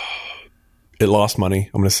 It lost money.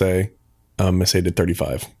 I'm gonna say it did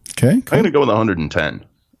 35. Okay. Cool. I'm going to go with 110.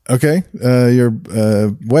 Okay. You're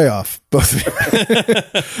way off, both of you.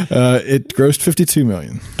 It grossed $52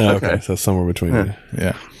 million. Okay. So somewhere between.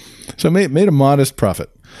 Yeah. So made a modest profit.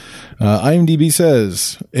 IMDb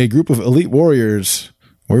says a group of elite warriors.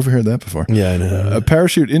 Where have we heard that before? Yeah, I know.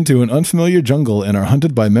 Parachute into an unfamiliar jungle and are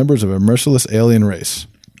hunted by members of a merciless alien race.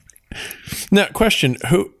 Now, question: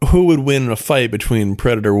 Who would win in a fight between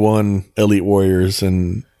Predator 1 elite warriors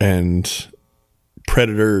and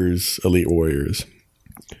Predator's elite warriors?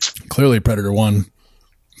 Clearly, Predator 1.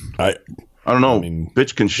 I don't know. I mean,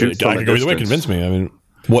 bitch can shoot. I can go either way. Convince me. I mean,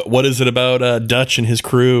 what is it about Dutch and his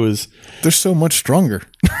crew? They're so much stronger.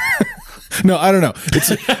 No, I don't know.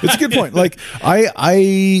 It's a good point. Like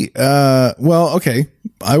okay.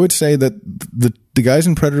 I would say that the guys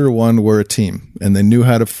in Predator 1 were a team and they knew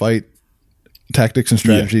how to fight tactics and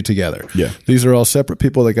strategy together. Yeah. These are all separate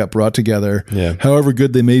people that got brought together. Yeah. However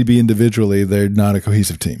good they may be individually, they're not a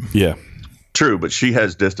cohesive team. Yeah. True, but she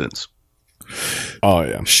has distance. Oh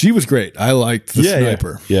yeah. She was great. I liked the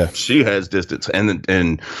sniper. Yeah. She has distance.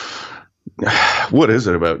 And what is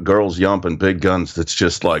it about girls yomping big guns that's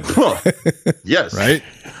just like, yes, right?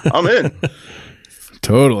 I'm in.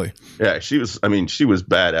 Totally. Yeah, she was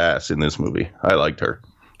badass in this movie. I liked her.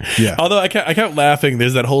 Yeah. Although I kept laughing.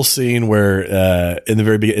 There's that whole scene where in the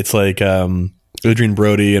very beginning, it's like Adrian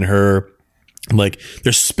Brody and her, like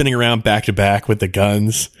they're spinning around back to back with the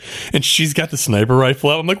guns, and she's got the sniper rifle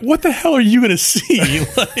out. I'm like, what the hell are you going to see?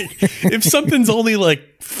 Like, if something's only like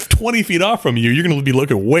 20 feet off from you, you're going to be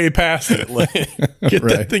looking way past it. Like, get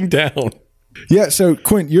that thing down. Yeah. So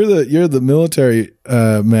Quint, you're the military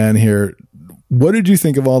man here. What did you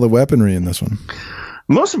think of all the weaponry in this one?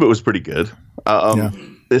 Most of it was pretty good.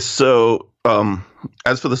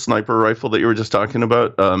 As for the sniper rifle that you were just talking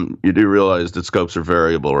about, you do realize that scopes are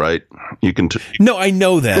variable, right? You can. No, I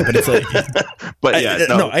know that, but it's like, but yeah,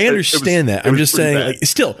 I understand that. I'm just saying, like,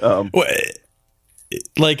 still,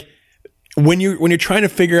 like when you're trying to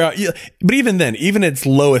figure out, but even then, even its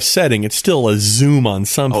lowest setting, it's still a zoom on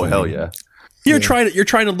something. Oh hell yeah. You're trying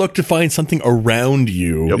to look to find something around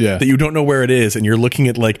you that you don't know where it is, and you're looking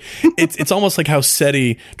at like it's almost like how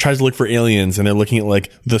SETI tries to look for aliens, and they're looking at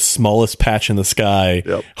like the smallest patch in the sky,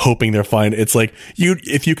 hoping they'll find. It's like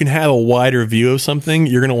if you can have a wider view of something,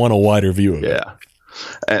 you're going to want a wider view of it.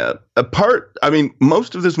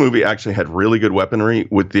 Most of this movie actually had really good weaponry,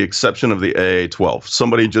 with the exception of the AA-12.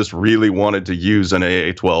 Somebody just really wanted to use an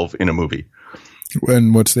AA-12 in a movie.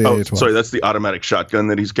 And what's the AA-12? Sorry, that's the automatic shotgun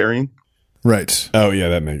that he's carrying. Right. Oh yeah,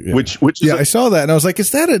 that makes which is I saw that and I was like, is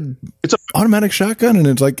that it's an automatic shotgun? And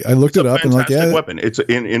it's like I looked it up and like weapon. It's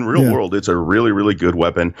in real world. It's a really really good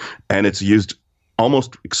weapon, and it's used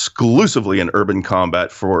almost exclusively in urban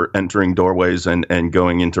combat for entering doorways and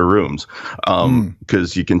going into rooms.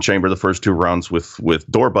 Because you can chamber the first 2 rounds with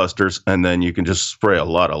doorbusters, and then you can just spray a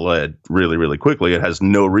lot of lead really really quickly. It has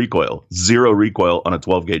no recoil, 0 recoil on a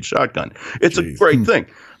 12 gauge shotgun. It's a great thing.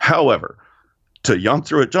 However, to yomp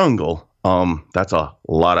through a jungle. That's a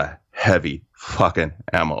lot of heavy fucking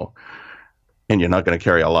ammo, and you're not going to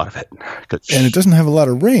carry a lot of it. And it doesn't have a lot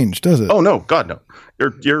of range, does it? Oh no, God no.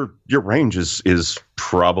 Your range is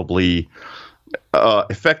probably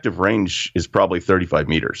effective range is probably 35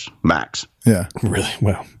 meters max. Yeah, really?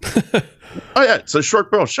 Well, oh yeah, it's a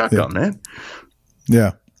short barrel shotgun, man.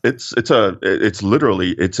 Yeah. It's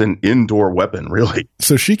literally an indoor weapon, really.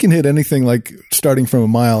 So she can hit anything like starting from a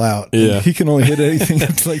mile out. Yeah. He can only hit anything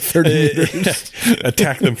that's like 30 meters.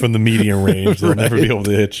 Attack them from the medium range. They'll never be able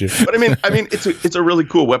to hit you. But I mean, it's a really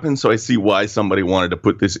cool weapon. So I see why somebody wanted to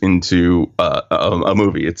put this into a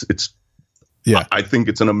movie. I think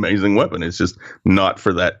it's an amazing weapon. It's just not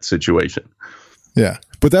for that situation. Yeah.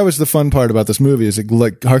 But that was the fun part about this movie is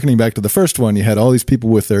like harkening back to the first one, you had all these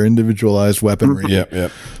people with their individualized weaponry. Yeah.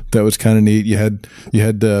 That was kind of neat. You had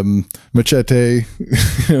Machete,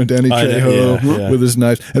 Danny Trejo with his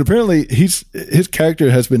knives. And apparently his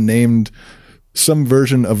character has been named some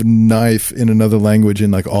version of knife in another language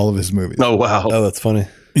in like all of his movies. Oh wow. Oh, that's funny.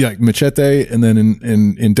 Yeah, like Machete, and then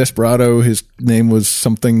in Desperado, his name was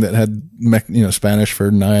something that had Spanish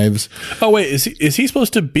for knives. Oh wait, is he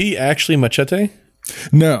supposed to be actually Machete?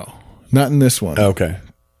 No, not in this one. Okay,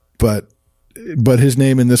 but but his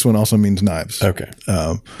name in this one also means knives. Okay.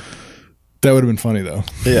 That would have been funny though.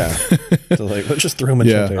 Yeah. So like, let's just throw him a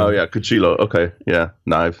Yeah. Oh yeah, Cuchillo. Okay, yeah,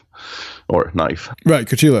 knife or knife. Right,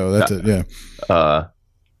 Cuchillo. That's it. Yeah.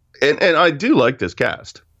 And I do like this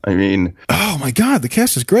cast. I mean, oh my God, the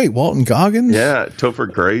cast is great. Walton Goggins. Yeah,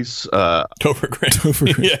 Topher Grace. Topher Grace.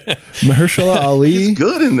 Yeah. Mahershala Ali. He's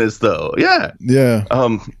good in this though. Yeah. Yeah.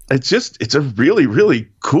 It's a really, really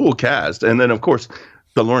cool cast. And then of course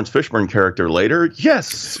the Lawrence Fishburne character later.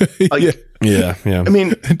 Yes. Like, yeah. I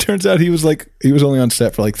mean, it turns out he was only on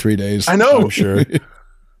set for like 3 days. I know. I'm sure.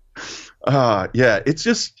 Yeah, it's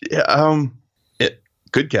just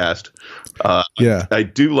good cast. Yeah. I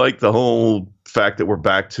do like the whole fact that we're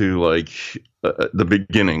back to like the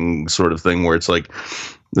beginning sort of thing where it's like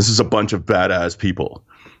this is a bunch of badass people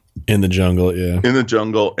in the jungle. Yeah. In the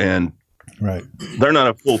jungle. And right. They're not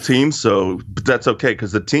a full team, but that's okay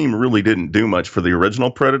because the team really didn't do much for the original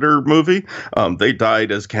Predator movie. They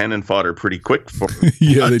died as cannon fodder pretty quick.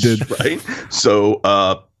 Yeah, they did. Right. So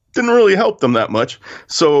didn't really help them that much.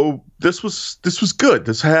 So this was good.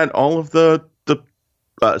 This had all of the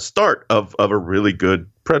start of a really good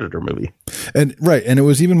Predator movie. And right, and it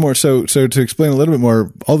was even more so to explain a little bit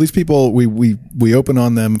more, all these people we open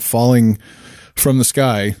on them falling from the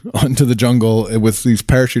sky onto the jungle with these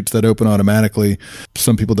parachutes that open automatically.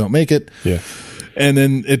 Some people don't make it. Yeah. And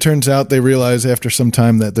then it turns out they realize after some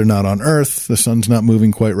time that they're not on Earth. The sun's not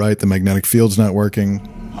moving quite right. The magnetic field's not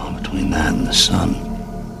working. Well, between that and the sun,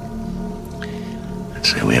 I'd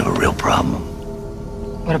say we have a real problem.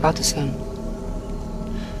 What about the sun?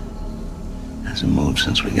 Hasn't moved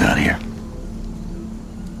since we got here.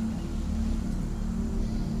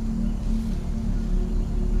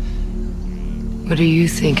 What do you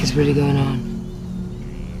think is really going on?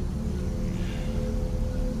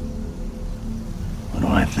 What do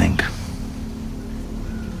I think?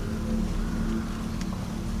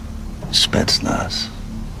 Spetsnaz,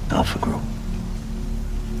 Alpha Group,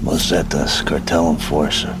 Mozetas, Cartel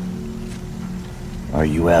Enforcer,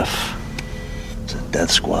 RUF, it's a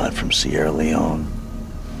death squad from Sierra Leone,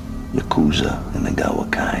 Yakuza in the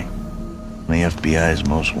Gawakai, the FBI's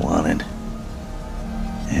most wanted,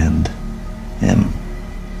 and him.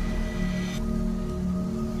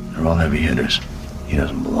 They're all heavy hitters. He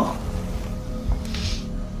doesn't belong.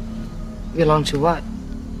 Belong to what?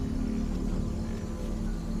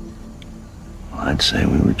 Well, I'd say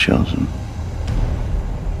we were chosen.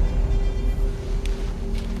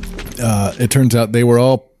 It turns out they were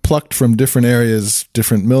all plucked from different areas,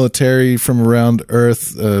 different military from around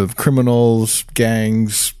Earth, criminals,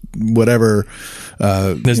 gangs, whatever.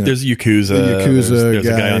 There's Yakuza. There's a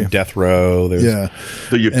guy on death row. Yeah.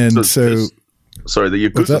 The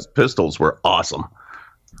Yakuza's pistols were awesome.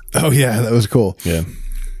 Oh, yeah, that was cool. Yeah.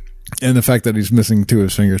 And the fact that he's missing 2 of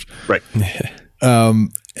his fingers. Right.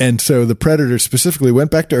 And so the Predator specifically went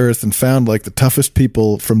back to Earth and found like the toughest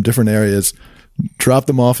people from different areas, dropped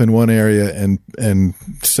them off in one area and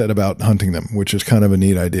set about hunting them, which is kind of a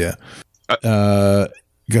neat idea. Go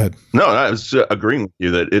ahead. No, I was agreeing with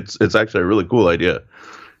you that it's actually a really cool idea.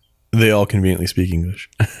 They all conveniently speak English.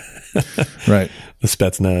 Right. The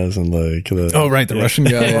Spetsnaz and like the Russian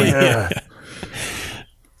guy. Yeah.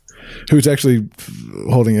 Who's actually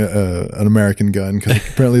holding an American gun because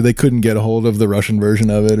apparently they couldn't get a hold of the Russian version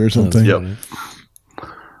of it or something. Yep.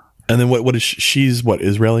 And then what is she's what,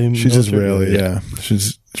 Israeli? She's Israeli, yeah.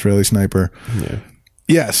 She's Israeli sniper. Yeah.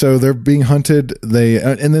 Yeah, so they're being hunted.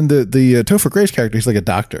 And then the Topher Grace character, he's like a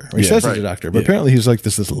doctor. He says he's a doctor, but apparently he's like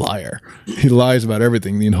this liar. He lies about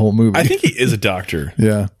everything the whole movie. I think he is a doctor.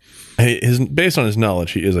 Yeah. Based on his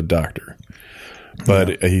knowledge, he is a doctor.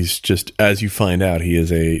 But he's just, as you find out, he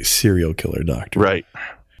is a serial killer doctor. Right.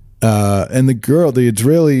 And the girl, the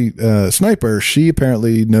Israeli sniper, she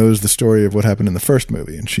apparently knows the story of what happened in the first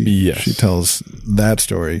movie, and she tells that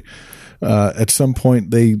story. At some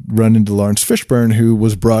point, they run into Lawrence Fishburne, who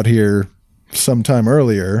was brought here sometime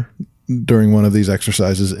earlier during one of these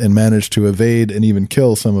exercises and managed to evade and even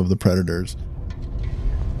kill some of the predators.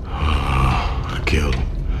 I killed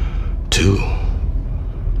 2,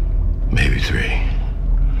 maybe 3.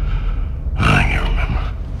 I can't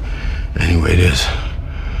remember. Anyway, there's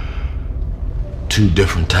 2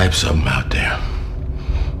 different types of them out there.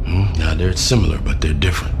 Now, they're similar, but they're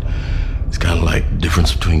different. It's kind of like the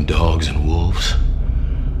difference between dogs and wolves.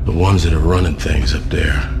 The ones that are running things up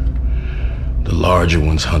there, the larger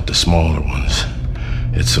ones hunt the smaller ones.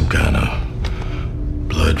 It's some kind of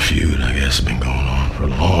blood feud, I guess, been going on for a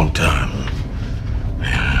long time.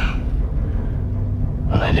 Yeah.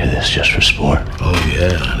 Well, they do this just for sport. Oh,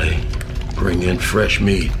 yeah, they bring in fresh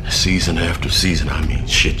meat season after season. I mean,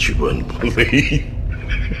 shit you wouldn't believe.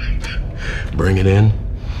 bring it in,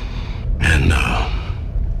 and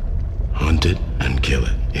hunt it and kill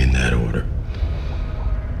it in that order.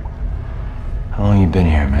 How long you been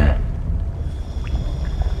here, man?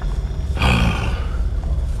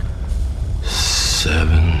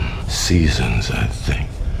 7 seasons, I think.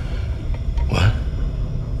 What?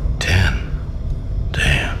 10.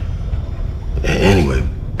 Damn. Anyway,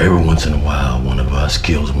 every once in a while, one of us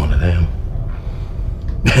kills one of them.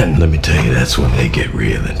 And let me tell you, that's when they get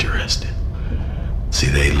real interested. See,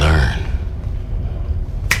 they learn.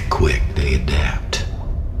 Quick, they adapt.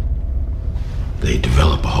 They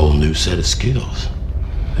develop a whole new set of skills.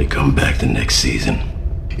 They come back the next season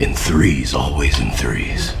in 3s, always in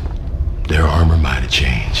 3s. Their armor might have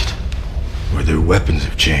changed, or their weapons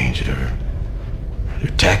have changed, or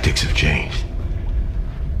their tactics have changed.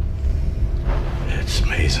 It's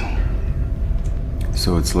amazing.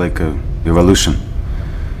 So it's like a evolution.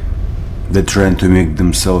 They're trying to make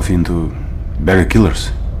themselves into better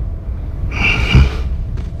killers.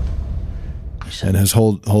 And has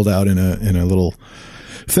hold out in a little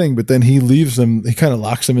thing, but then he leaves them. He kind of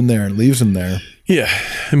locks them in there and leaves them there. Yeah,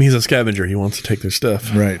 I mean, he's a scavenger. He wants to take their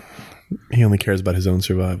stuff. Right. He only cares about his own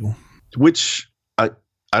survival. Which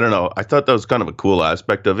I don't know. I thought that was kind of a cool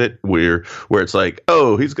aspect of it, where it's like,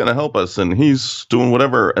 oh, he's gonna help us and he's doing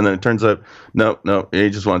whatever, and then it turns out, no, he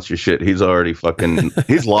just wants your shit. He's already fucking,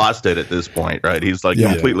 he's lost it at this point, right? He's like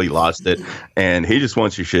completely lost it, and he just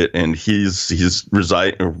wants your shit, and he's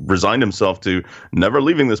resigned himself to never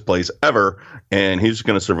leaving this place ever, and he's just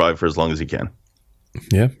gonna survive for as long as he can.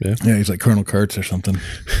 Yeah. He's like Colonel Kurtz or something.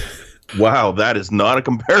 Wow, that is not a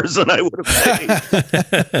comparison I would have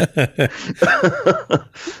made.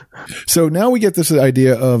 So now we get this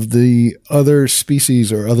idea of the other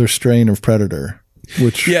species or other strain of predator,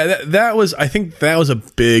 which I think that was a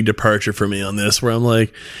big departure for me on this, where I'm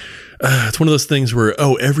like, it's one of those things where,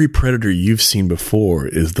 every predator you've seen before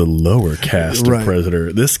is the lower caste of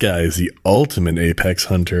predator. This guy is the ultimate apex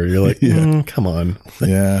hunter. You're like, come on.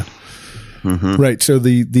 Yeah. Mm-hmm. Right. So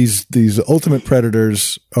these ultimate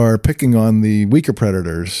predators are picking on the weaker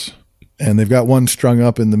predators, and they've got one strung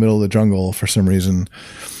up in the middle of the jungle for some reason.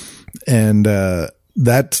 And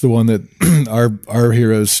that's the one that our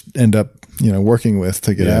heroes end up, working with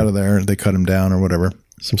to get out of there. They cut him down or whatever.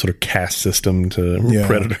 Some sort of caste system to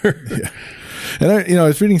predator. Yeah. And I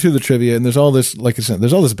was reading through the trivia, and there's all this, like I said,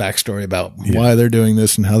 there's all this backstory about why they're doing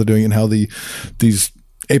this and how they're doing it, and how these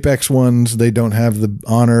apex ones, they don't have the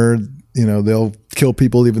honor. They'll kill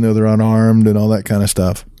people even though they're unarmed and all that kind of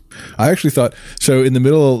stuff. I actually thought, so in the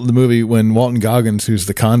middle of the movie, when Walton Goggins, who's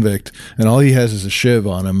the convict, and all he has is a shiv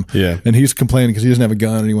on him, and he's complaining because he doesn't have a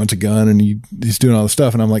gun and he wants a gun, and he's doing all this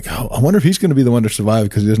stuff, and I'm like, I wonder if he's going to be the one to survive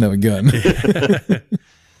because he doesn't have a gun.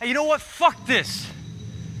 Hey, you know what? Fuck this.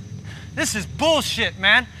 This is bullshit,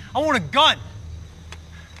 man. I want a gun.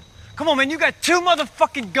 Come on, man. You got 2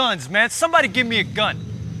 motherfucking guns, man. Somebody give me a gun.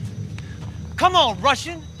 Come on,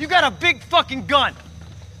 Russian. You got a big fucking gun.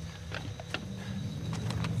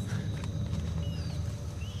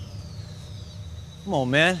 Come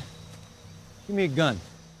on, man. Give me a gun.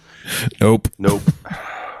 Nope.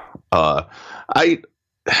 The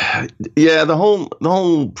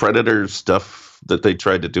whole Predator stuff that they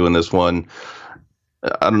tried to do in this one,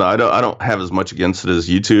 I don't know. I don't have as much against it as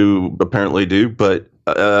you two apparently do, but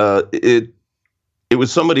it was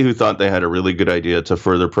somebody who thought they had a really good idea to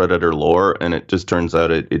further Predator lore, and it just turns out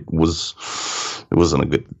it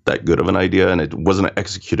wasn't that good of an idea, and it wasn't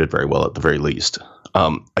executed very well at the very least.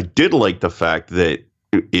 I did like the fact that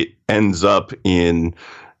it ends up in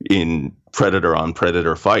Predator on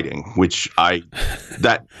Predator fighting, which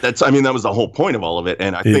that was the whole point of all of it,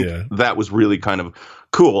 and I think that was really kind of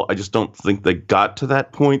cool. I just don't think they got to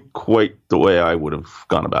that point quite the way I would have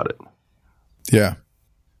gone about it.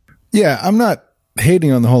 Yeah, I'm not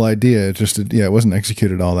hating on the whole idea. It just, it wasn't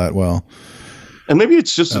executed all that well. And maybe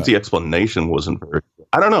it's just that the explanation wasn't very,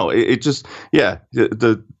 I don't know. It just,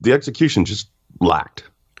 the execution just lacked.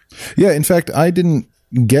 Yeah. In fact, I didn't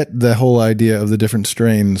get the whole idea of the different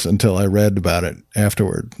strains until I read about it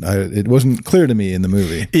afterward. It wasn't clear to me in the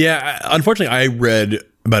movie. Yeah. Unfortunately, I read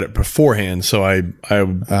about it beforehand. So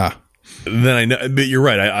then I know, but you're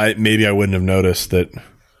right. I maybe I wouldn't have noticed that.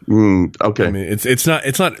 Okay. I mean, it's not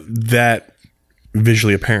that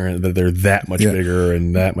visually apparent that they're that much bigger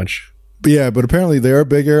and that much. But apparently they are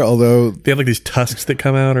bigger, although they have like these tusks that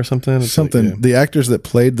come out or something. The actors that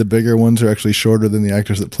played the bigger ones are actually shorter than the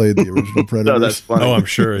actors that played the original Predators. No, that's funny. Oh, I'm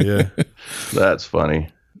sure. Yeah. That's funny.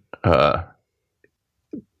 They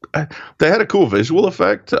had a cool visual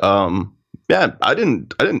effect. I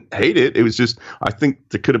didn't hate it. It was just, I think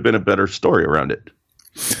there could have been a better story around it.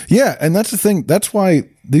 Yeah, and that's the thing. That's why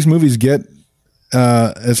these movies get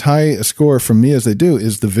as high a score from me as they do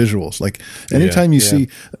is the visuals. Like anytime you see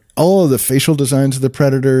all of the facial designs of the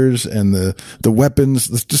predators and the weapons,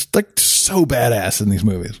 it's just like so badass in these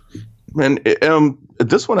movies. And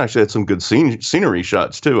this one actually had some good scenery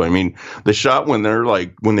shots too. I mean, the shot when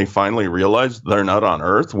they finally realize they're not on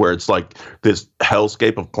Earth, where it's like this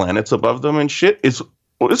hellscape of planets above them and shit, is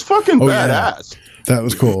fucking badass. Yeah. That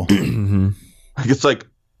was cool. It's like,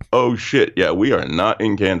 oh shit, yeah, we are not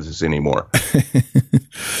in Kansas anymore.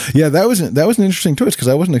 Yeah, that was an interesting twist because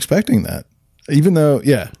I wasn't expecting that. Even though,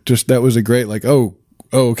 just that was a great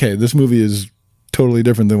okay, this movie is totally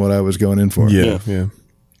different than what I was going in for. Yeah.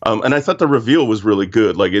 And I thought the reveal was really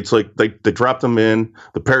good. Like, it's like they dropped them in.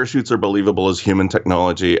 The parachutes are believable as human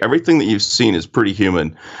technology. Everything that you've seen is pretty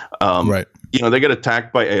human. Right. They get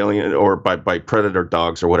attacked by alien or by predator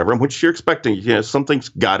dogs or whatever, which you're expecting. Something's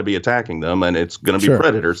got to be attacking them, and it's going to be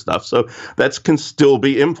predator stuff. So that can still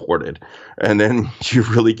be imported. And then you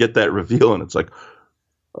really get that reveal, and it's like,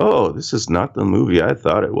 oh, this is not the movie I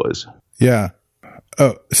thought it was. Yeah.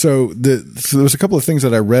 Oh, so there was a couple of things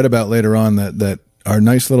that I read about later on that are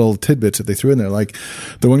nice little tidbits that they threw in there. Like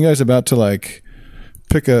the one guy's about to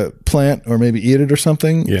pick a plant or maybe eat it or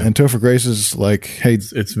something. Yeah. And Topher Grace is like, hey,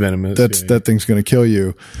 it's venomous. That thing's going to kill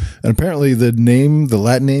you. And apparently the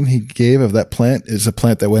Latin name he gave of that plant is a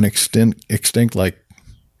plant that went extinct like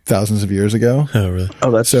thousands of years ago. Oh, really?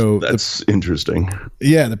 Oh, that's interesting.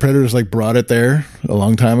 Yeah. The predators brought it there a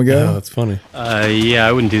long time ago. Oh, that's funny. Yeah,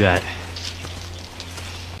 I wouldn't do that.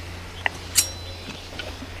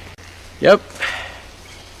 Yep.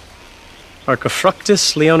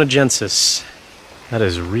 Archifructus leonogensis. That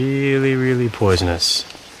is really, really poisonous.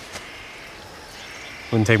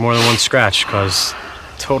 Wouldn't take more than one scratch, cause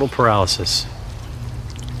total paralysis.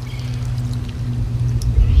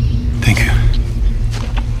 Thank you.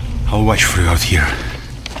 I'll watch for you out here.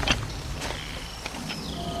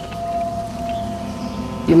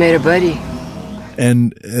 You made a buddy.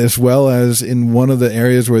 And as well as in one of the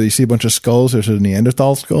areas where you see a bunch of skulls, there's a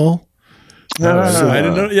Neanderthal skull. I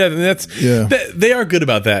didn't know. Yeah, they are good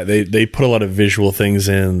about that. They put a lot of visual things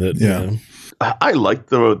in that. Yeah, I like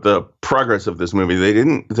the progress of this movie.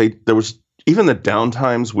 There was even the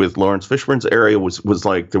downtimes with Lawrence Fishburne's area was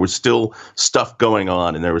like there was still stuff going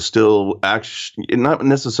on, and there was still action, not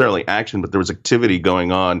necessarily action, but there was activity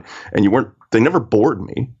going on, and they never bored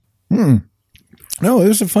me. No, it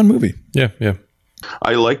was a fun movie. Yeah.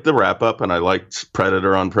 I liked the wrap up, and I liked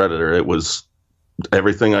Predator on Predator. It was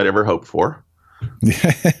everything I'd ever hoped for.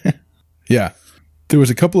 Yeah. There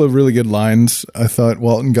was a couple of really good lines. I thought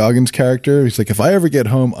Walton Goggins' character, he's like, if I ever get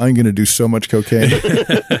home, I'm going to do so much cocaine.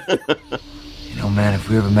 Man, if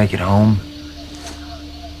we ever make it home,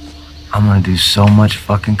 I'm going to do so much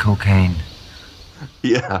fucking cocaine.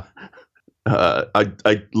 Yeah.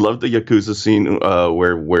 I love the Yakuza scene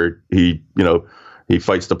where he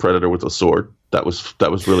fights the Predator with a sword. That was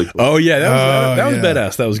really cool. Oh yeah, that was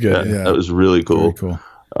badass. That was good. Yeah, that was really cool. Very cool.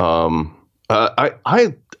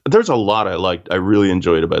 There's a lot I liked. I really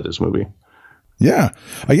enjoyed about this movie. Yeah,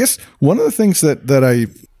 I guess one of the things that I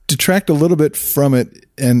detract a little bit from it,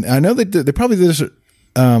 and I know they probably did this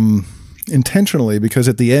intentionally, because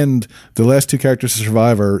at the end, the last two characters to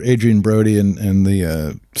survive are Adrian Brody and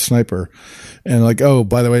the sniper, and like, oh,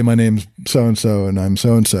 by the way, my name's so and so, and I'm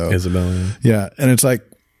so and so, Isabel. Yeah, and it's like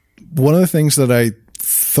one of the things that I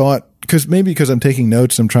thought, because I'm taking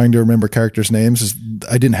notes, I'm trying to remember characters' names, is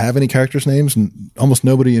I didn't have any characters' names, and almost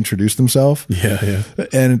nobody introduced themselves. Yeah.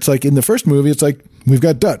 And it's like in the first movie, it's like we've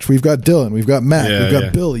got Dutch, we've got Dylan, we've got Matt, we've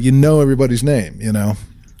got Billy. You know everybody's name,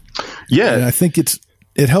 Yeah, and I think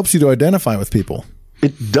it helps you to identify with people.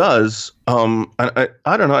 It does. I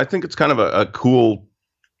don't know. I think it's kind of a cool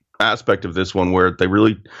aspect of this one where they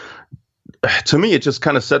really, to me, it just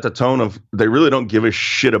kind of set the tone of they really don't give a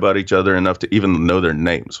shit about each other enough to even know their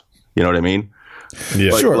names. You know what I mean?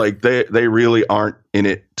 Yeah, sure. Like they really aren't in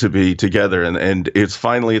it to be together, and it's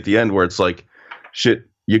finally at the end where it's like, shit,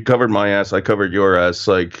 you covered my ass, I covered your ass.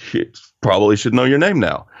 Like, you probably should know your name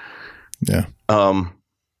now. Yeah.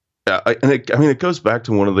 It goes back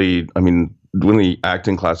to one of the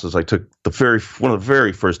acting classes I took, one of the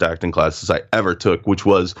very first acting classes I ever took, which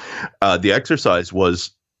was the exercise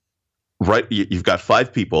was, right, you've got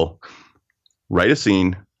 5 people, write a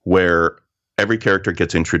scene where every character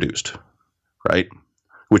gets introduced, right?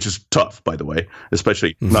 Which is tough, by the way,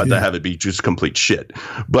 especially not to have it be just complete shit.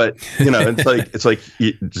 But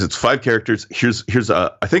it's 5 characters. Here's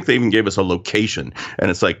I think they even gave us a location,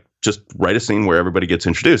 and it's like, just write a scene where everybody gets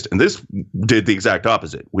introduced. And this did the exact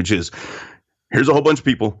opposite, which is, here's a whole bunch of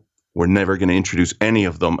people. we're never going to introduce any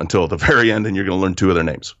of them until the very end, and you're going to learn 2 of their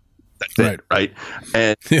names. That's it, right?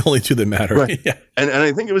 And the only 2 that matter. Right. Yeah. And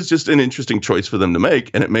I think it was just an interesting choice for them to make,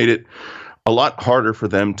 and it made it a lot harder for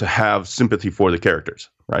them to have sympathy for the characters,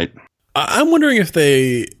 right? I'm wondering if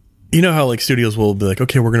they, you know how like studios will be like,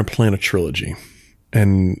 okay, we're going to plan a trilogy.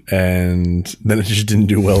 And then it just didn't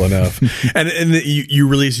do well enough. and you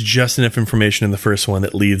release just enough information in the first one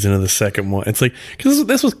that leads into the second one. It's like, because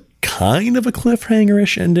this was kind of a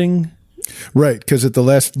cliffhanger-ish ending. Right, because at the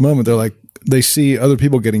last moment, they're like, they see other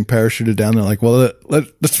people getting parachuted down. They're like, well,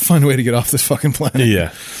 let's find a way to get off this fucking planet.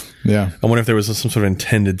 Yeah. Yeah. I wonder if there was some sort of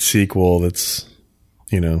intended sequel that's,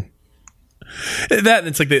 you know, that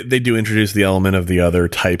it's like they do introduce the element of the other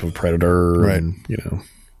type of predator. Right. And, you know.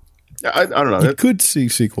 I don't know. You could see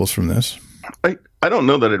sequels from this. I don't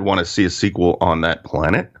know that I'd want to see a sequel on that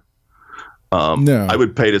planet. No. I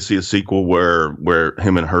would pay to see a sequel where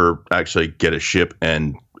him and her actually get a ship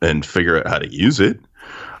and figure out how to use it.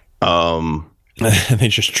 They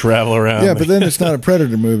just travel around. Yeah, but then it's not a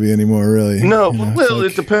Predator movie anymore, really. No, well,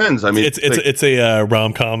 it depends. I mean, it's a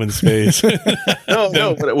rom-com in space.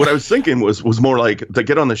 No. What I was thinking was more like they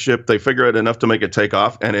get on the ship, they figure out enough to make it take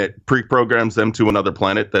off, and it pre-programs them to another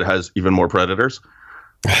planet that has even more predators.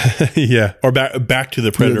 Yeah, or back to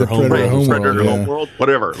the Predator homeworld. Predator homeworld,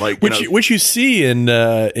 whatever. Like which you see in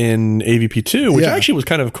AVP 2, which actually was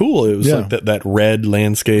kind of cool. It was like that red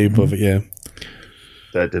landscape of it. Yeah,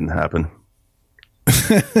 that didn't happen.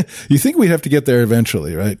 You think we'd have to get there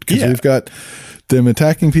eventually, right? Because we've got them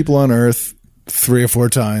attacking people on Earth 3 or 4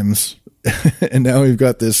 times, and now we've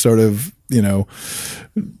got this sort of, you know,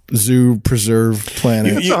 zoo preserve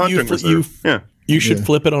planet. You should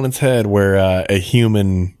flip it on its head, where a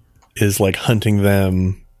human is like hunting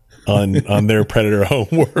them on their predator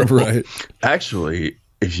homeworld. Right. Actually,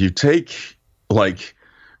 if you take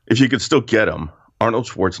if you could still get them, Arnold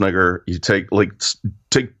Schwarzenegger, you take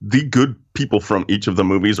the good people from each of the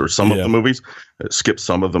movies or some of the movies, skip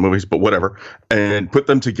some of the movies, but whatever, and put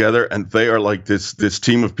them together, and they are like this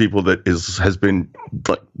team of people that has been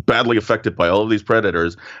like badly affected by all of these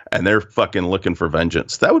predators, and they're fucking looking for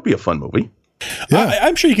vengeance. That would be a fun movie. Yeah,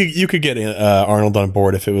 I'm sure you could get Arnold on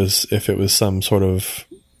board if it was some sort of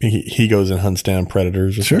he goes and hunts down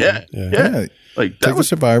predators. Or sure. Yeah. Like take the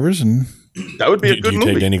survivors, and that would be a good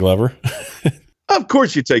movie. Take Danny Glover. Of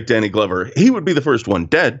course you take Danny Glover. He would be the first one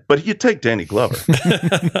dead, but you take Danny Glover.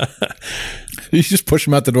 You just push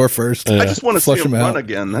him out the door first. I just want to see him run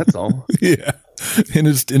again. That's all. Yeah, in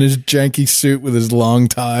his janky suit with his long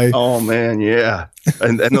tie. Oh man, yeah,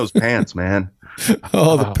 and those pants, man.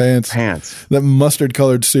 Oh, the pants. That mustard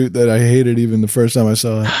colored suit that I hated even the first time I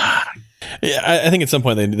saw it. Yeah, I think at some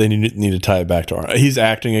point they need to tie it back to Arnold. He's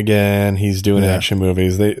acting again. He's doing action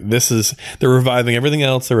movies. They're reviving everything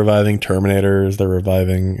else. They're reviving Terminators. They're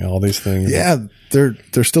reviving all these things. Yeah,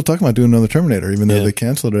 they're still talking about doing another Terminator, even though they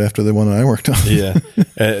canceled it after the one that I worked on. Yeah,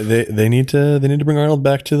 they need to bring Arnold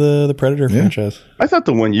back to the Predator franchise. I thought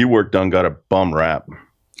the one you worked on got a bum rap.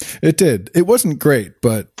 It did. It wasn't great,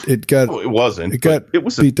 but it got. Oh, it wasn't. It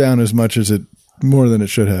was beat down as much as more than it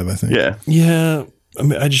should have. I think. Yeah. Yeah. I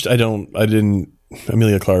mean, I didn't.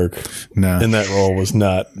 Amelia Clarke in that role was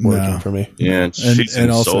not working for me. Yeah, and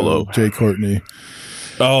also Solo. Jay Courtney.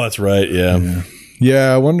 Oh, that's right. Yeah.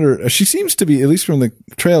 Yeah, I wonder. She seems to be, at least from the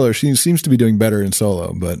trailer, she seems to be doing better in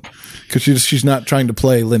Solo, but because she's not trying to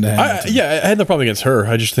play Linda Hamilton. I had no problem against her.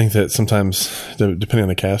 I just think that sometimes, depending on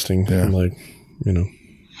the casting, I'm like, you know.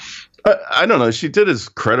 I don't know. She did as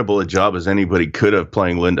credible a job as anybody could have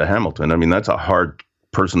playing Linda Hamilton. I mean, that's a hard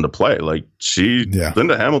person to play. Like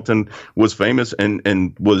Linda Hamilton was famous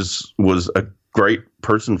and was a great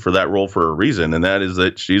person for that role for a reason, and that is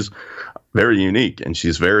that she's very unique and she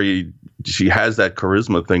has that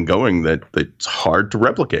charisma thing going that's hard to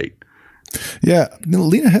replicate. Yeah,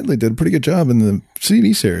 Lena Headey did a pretty good job in the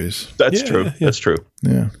TV series. That's true. Yeah. That's true.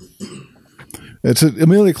 Yeah,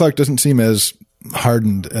 Amelia Clarke doesn't seem as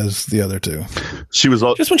hardened as the other two. She was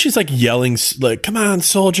just when she's like yelling, like, "Come on,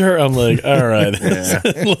 soldier!" I'm like, "All right."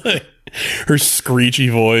 Like, her screechy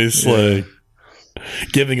voice, like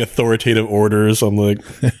giving authoritative orders. I'm like,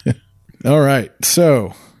 "All right."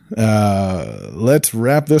 So let's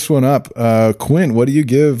wrap this one up. Quint, what do you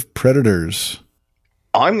give Predators?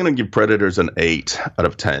 I'm going to give Predators an 8 out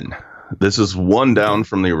of 10. This is one down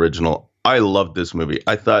from the original. I loved this movie.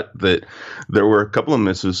 I thought that there were a couple of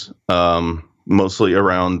misses. Mostly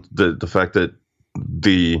around the fact that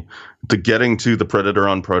the getting to the predator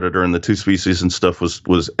on predator and the two species and stuff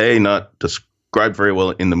was A, not described very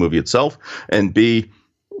well in the movie itself, and B,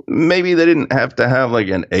 maybe they didn't have to have like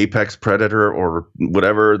an apex predator or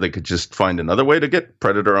whatever. They could just find another way to get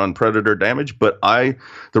predator on predator damage. But the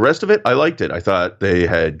rest of it, I liked it. I thought they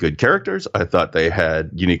had good characters. I thought they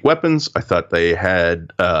had unique weapons. I thought they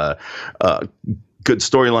had good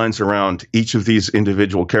storylines around each of these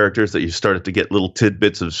individual characters that you started to get little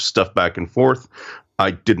tidbits of stuff back and forth.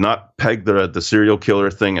 I did not peg the serial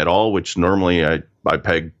killer thing at all, which normally I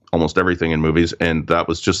peg almost everything in movies. And that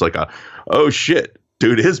was just like oh shit,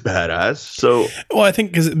 dude is badass. So, well, I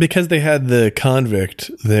think because they had the convict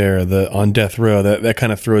there, on death row, that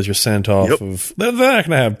kind of throws your scent off of, they're not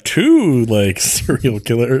going to have two like serial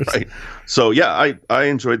killers. Right. So yeah, I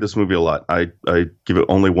enjoyed this movie a lot. I give it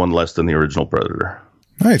only one less than the original Predator.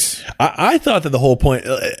 Nice. I thought that the whole point,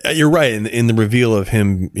 you're right, in the reveal of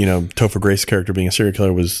him, Topher Grace's character being a serial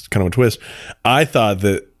killer was kind of a twist. I thought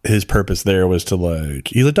that his purpose there was to like,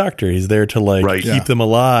 he's a doctor. He's there to keep them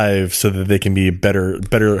alive so that they can be better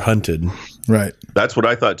hunted. Right. That's what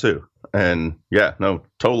I thought too. And yeah, no,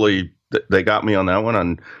 totally. They got me on that one.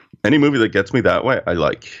 On any movie that gets me that way, I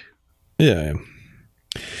like. Yeah.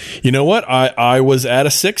 You know what? I was at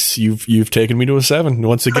a 6. You've taken me to a 7.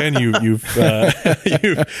 Once again, you've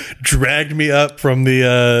dragged me up from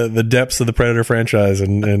the depths of the Predator franchise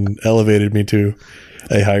and elevated me to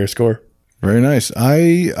a higher score. Very nice.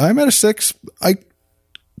 I'm at a 6. I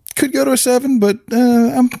could go to a 7, but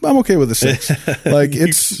I'm okay with a 6. Like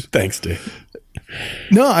it's thanks, Dave.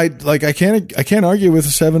 No, I can't argue with a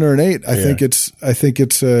 7 or an 8. I think it's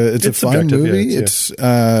a fine movie. Yeah, it's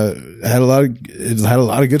had a lot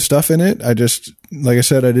of good stuff in it. I just, like I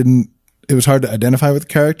said, it was hard to identify with the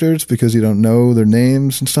characters because you don't know their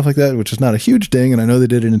names and stuff like that, which is not a huge ding. And I know they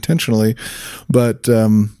did it intentionally, but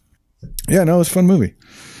yeah, no, it was a fun movie.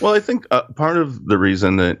 Well, I think part of the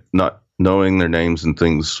reason that not knowing their names and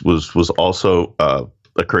things was also a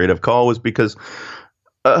creative call was because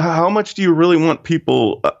how much do you really want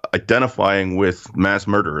people identifying with mass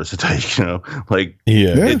murderers? It's it's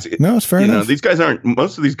fair enough.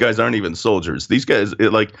 Most of these guys aren't even soldiers. These guys,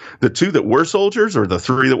 like the 2 that were soldiers or the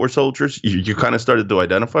 3 that were soldiers, you kind of started to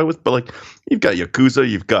identify with. But like, you've got Yakuza,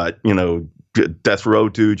 you've got death row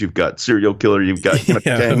dude, you've got serial killer, you've got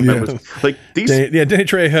gang members. Like these, Danny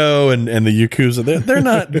Trejo and the Yakuza, they're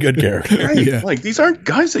not good characters. Right? Yeah. Like these aren't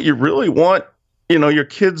guys that you really want, your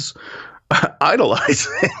kids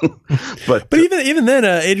idolizing. but even then,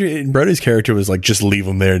 Adrian Brody's character was like, just leave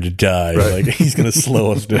him there to die. Right. Like he's going to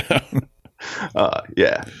slow us down.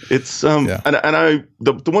 Yeah, it's and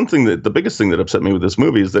the one thing the biggest thing that upset me with this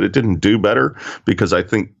movie is that it didn't do better, because I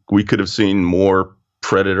think we could have seen more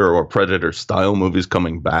Predator or Predator style movies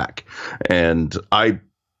coming back. And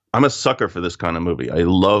I'm a sucker for this kind of movie. I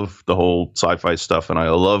love the whole sci-fi stuff, and I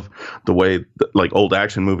love the way like old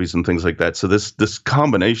action movies and things like that. So this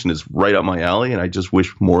combination is right up my alley, and I just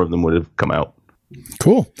wish more of them would have come out.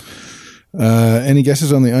 Cool. Any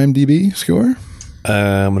guesses on the IMDb score?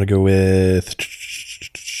 I'm going to go with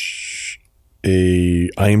a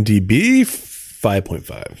IMDb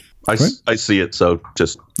 5.5. I see it, so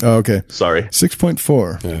just okay. Sorry,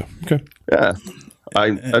 6.4. Yeah. Okay. Yeah.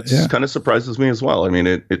 That kind of surprises me as well. I mean,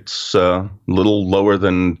 it's a little lower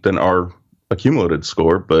than our accumulated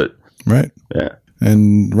score, but right. Yeah.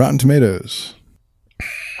 And Rotten Tomatoes,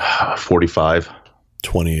 45,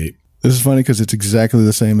 28. This is funny because it's exactly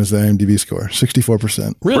the same as the IMDb score,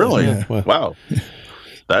 64%. Really? Yeah. Wow.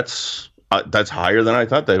 That's higher than I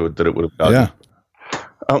thought it would have gotten. Yeah.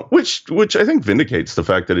 Which I think vindicates the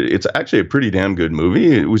fact that it's actually a pretty damn good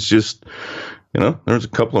movie. It was just, there was a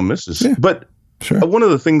couple of misses. Yeah. But sure. One of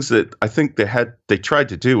the things that I think they tried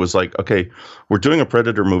to do was like, okay, we're doing a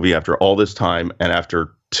Predator movie after all this time, and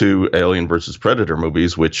after 2 Alien versus Predator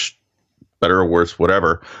movies, which better or worse,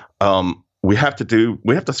 whatever. We have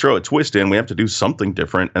to throw a twist in. We have to do something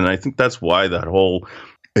different. And I think that's why that whole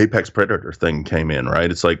Apex Predator thing came in, right?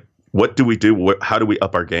 It's like, what do we do? How do we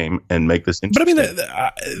up our game and make this interesting? But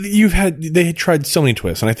I mean, they had tried so many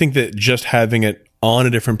twists, and I think that just having it on a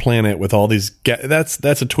different planet with all these, that's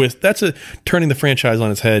a twist. That's turning the franchise on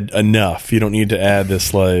its head enough. You don't need to add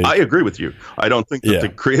this like. I agree with you. I don't think that the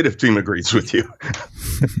creative team agrees with you,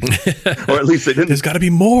 or at least they didn't. There's got to be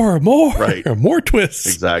more, right? More twists.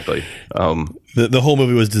 Exactly. The whole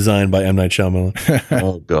movie was designed by M. Night Shyamalan.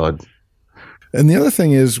 Oh God. And the other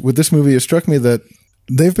thing is, with this movie, it struck me that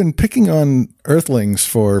they've been picking on Earthlings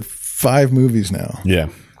for 5 movies now. Yeah.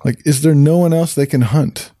 Like, is there no one else they can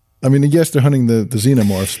hunt? I mean, yes, they're hunting the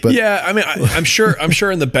xenomorphs, but yeah, I mean, I'm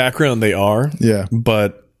sure in the background they are. Yeah.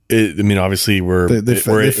 But obviously we're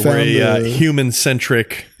a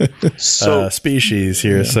human-centric species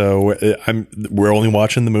here, so we're only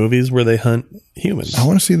watching the movies where they hunt humans. I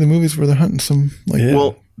want to see the movies where they're hunting some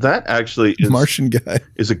Well, that actually is Martian guy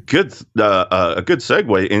is a good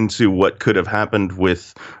segue into what could have happened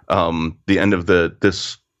with the end of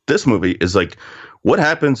this movie. Is like, what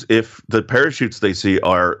happens if the parachutes they see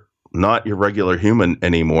are not your regular human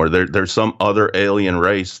anymore? There's some other alien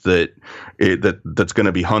race that's going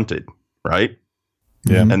to be hunted, right?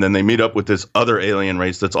 Yeah, and then they meet up with this other alien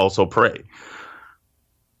race that's also prey.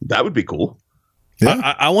 That would be cool.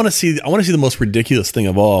 Yeah. I want to see the most ridiculous thing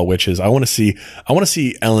of all, which is I want to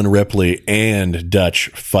see Ellen Ripley and Dutch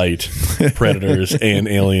fight predators and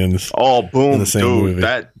aliens. Oh, boom, in the same movie.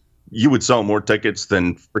 That you would sell more tickets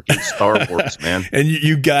than freaking Star Wars, man. And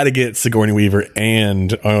you got to get Sigourney Weaver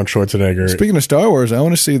and Arnold Schwarzenegger. Speaking of Star Wars, I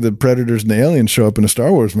want to see the predators and the aliens show up in a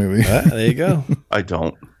Star Wars movie. There you go. I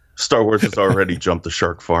don't. Star Wars has already jumped the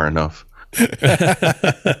shark far enough.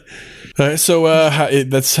 All right, so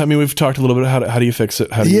we've talked a little bit. How do you fix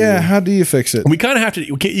it? How do you fix it? We kind of have to.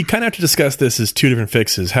 You kind of have to discuss this as two different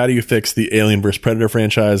fixes. How do you fix the Alien vs Predator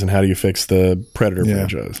franchise, and how do you fix the Predator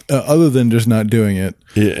franchise? Other than just not doing it.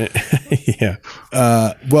 Yeah.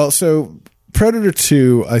 Well, so Predator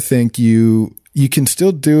 2, I think you can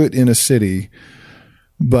still do it in a city,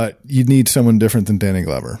 but you need someone different than Danny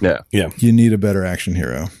Glover. Yeah. You need a better action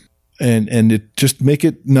hero. And it just make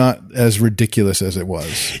it not as ridiculous as it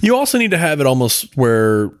was. You also need to have it almost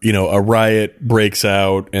where, a riot breaks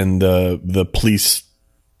out and the police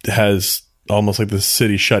has almost like the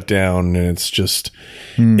city shut down, and it's just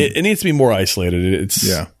it needs to be more isolated.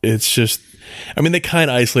 It's just, they kind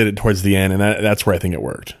of isolated towards the end, and that's where I think it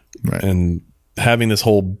worked. Right. And having this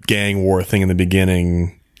whole gang war thing in the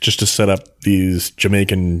beginning just to set up these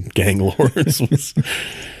Jamaican gang lords was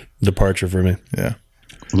departure for me. Yeah.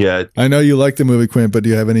 Yeah, I know you like the movie, Quint, but do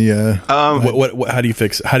you have any? What? How do you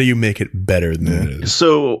fix? How do you make it better than it is?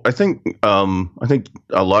 So I think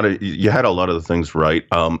a lot of you had a lot of the things right.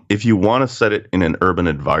 If you want to set it in an urban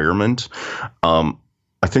environment,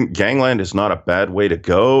 I think Gangland is not a bad way to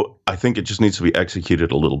go. I think it just needs to be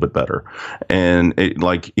executed a little bit better, and it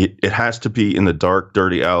has to be in the dark,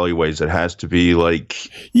 dirty alleyways. It has to be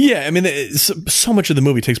so much of the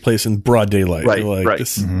movie takes place in broad daylight. Right.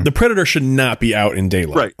 The Predator should not be out in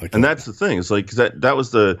daylight. Right, and that's the thing. It's like that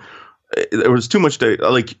was there was too much day.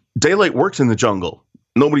 Like, daylight works in the jungle.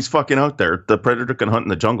 Nobody's fucking out there. The Predator can hunt in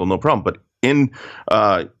the jungle, no problem. But in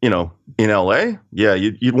LA,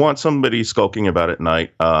 you'd want somebody skulking about at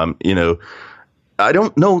night. I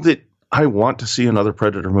don't know that I want to see another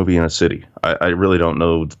Predator movie in a city. I really don't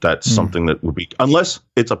know that that's something that would be, unless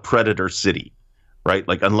it's a Predator city, right?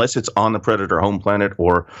 Like, unless it's on the Predator home planet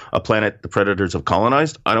or a planet the Predators have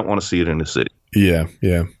colonized, I don't want to see it in a city. Yeah.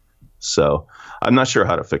 So I'm not sure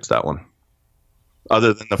how to fix that one,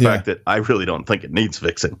 other than the fact that I really don't think it needs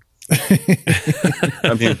fixing.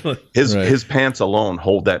 His pants alone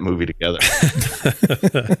hold that movie together.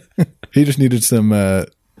 He just needed some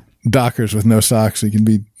Dockers with no socks so he can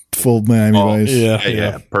be full Miami Vice.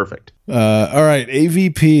 Yeah, perfect. All right,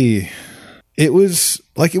 AVP. It was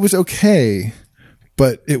okay,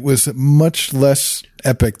 but it was much less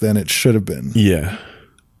epic than it should have been. Yeah.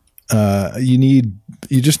 I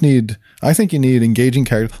think you need engaging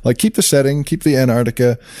characters. Like, keep the setting, keep the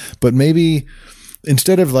Antarctica, but maybe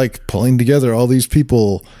instead of like pulling together all these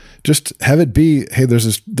people, just have it be, hey, there's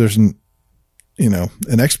an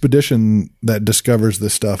expedition that discovers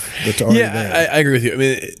this stuff that's already there. I agree with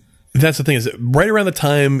you. That's the thing, is right around the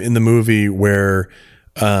time in the movie where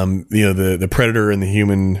the Predator and the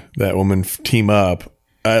human, that woman, team up,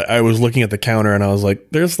 I was looking at the counter and I was like,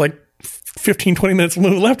 there's like 15-20 minutes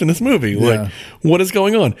left in this movie. Like, what is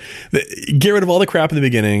going on? Get rid of all the crap in the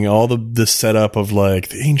beginning, all the setup of like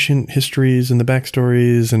the ancient histories and the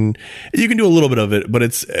backstories, and you can do a little bit of it, but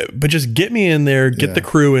just get me in there, get the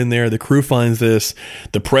crew in there. The crew finds this,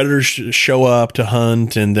 the Predators show up to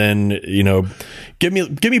hunt, and then give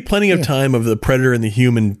me plenty of time of the Predator and the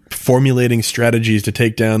human formulating strategies to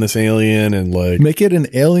take down this alien, and like make it an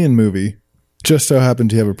alien movie. Just so happen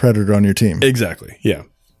to have a Predator on your team. Exactly. Yeah.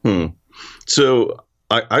 So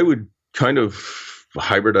I would kind of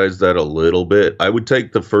hybridize that a little bit. I would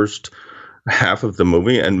take the first half of the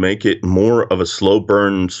movie and make it more of a slow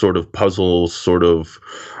burn sort of puzzle sort of.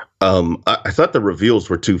 I thought the reveals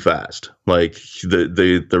were too fast. Like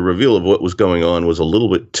the reveal of what was going on was a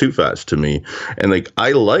little bit too fast to me. And like,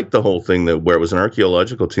 I liked the whole thing where it was an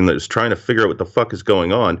archaeological team that was trying to figure out what the fuck is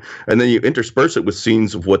going on. And then you intersperse it with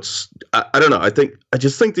scenes of I don't know. I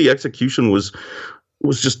just think the execution was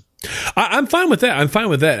just I'm fine with that.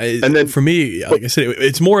 And then for me, like I said,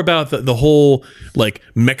 it's more about the whole like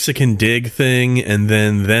Mexican dig thing, and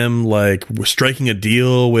then them like striking a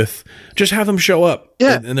deal with just have them show up,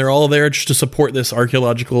 and they're all there just to support this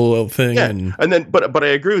archaeological thing. Yeah, and then but I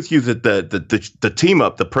agree with you that the team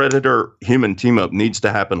up, the Predator human team up, needs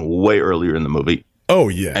to happen way earlier in the movie. Oh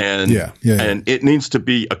yeah, and and it needs to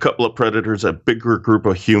be a couple of Predators, a bigger group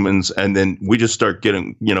of humans, and then we just start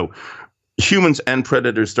getting humans and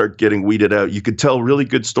Predators start getting weeded out. You could tell really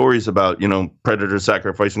good stories about, Predators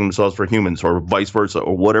sacrificing themselves for humans or vice versa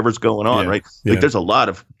or whatever's going on, right? Like there's a lot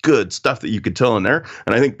of good stuff that you could tell in there.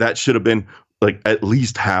 And I think that should have been like at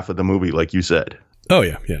least half of the movie, like you said. Oh,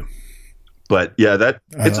 yeah. Yeah. But yeah,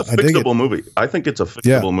 it's a fixable movie. I think it's a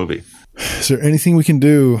fixable movie. Is there anything we can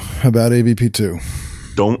do about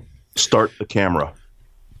AVP2? Don't start the camera.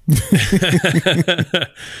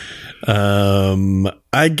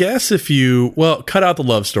 I guess if you cut out the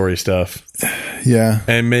love story stuff,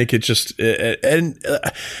 and make it just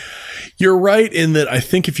you're right in that. I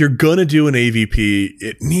think if you're gonna do an AVP,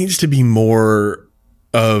 it needs to be more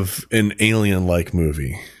of an alien-like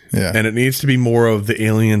movie, and it needs to be more of the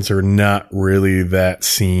aliens are not really that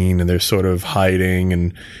seen and they're sort of hiding,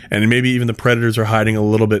 and maybe even the Predators are hiding a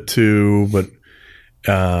little bit too, but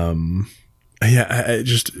I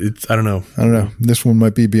don't know. This one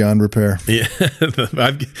might be beyond repair. Yeah.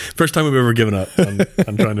 First time we've ever given up on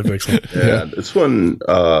trying to fix it. Yeah. This one,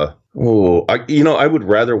 I would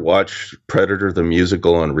rather watch Predator the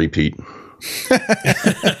musical on repeat. I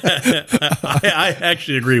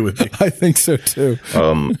actually agree with you. I think so too.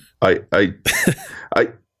 I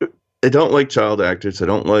don't like child actors. I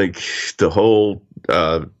don't like the whole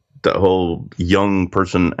young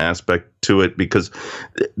person aspect to it, because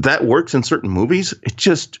that works in certain movies.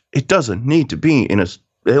 It doesn't need to be in a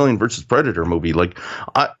Alien versus Predator movie. Like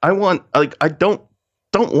I don't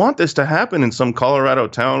want this to happen in some Colorado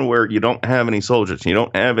town where you don't have any soldiers. You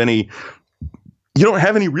don't have any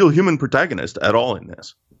real human protagonist at all in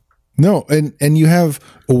this. No, and you have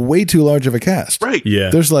a way too large of a cast. Right.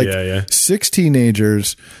 Yeah. There's like 6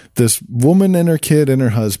 teenagers, this woman and her kid and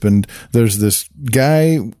her husband. There's this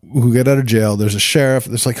guy who got out of jail. There's a sheriff.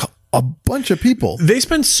 There's like a bunch of people. They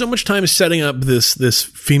spend so much time setting up this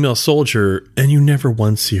female soldier, and you never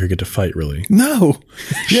once see her get to fight, really. No.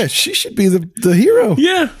 Yeah, she should be the hero.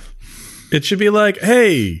 Yeah. It should be like,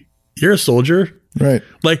 hey, you're a soldier. Right.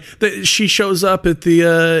 Like she shows up at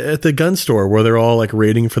the gun store where they're all like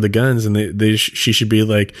raiding for the guns, and they should be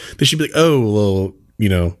like, oh, well,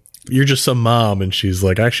 you're just some mom, and she's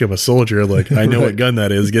like, actually I'm a soldier, like I know what gun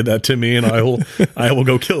that is, get that to me and I will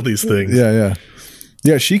go kill these things.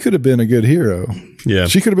 Yeah, she could have been a good hero. Yeah,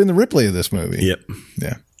 she could have been the Ripley of this movie. Yep.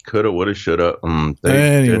 Yeah, coulda, woulda, shoulda.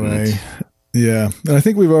 Anyway, didn't. Yeah, and I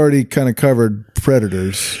think we've already kind of covered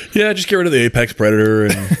Predators. Yeah, just get rid of the apex predator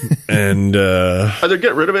and either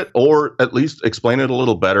get rid of it or at least explain it a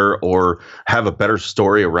little better, or have a better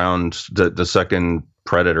story around the second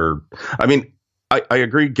Predator. I mean, I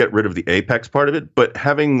agree, get rid of the apex part of it, but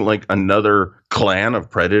having like another clan of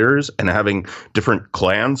Predators and having different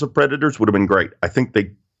clans of Predators would have been great. I think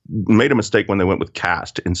they made a mistake when they went with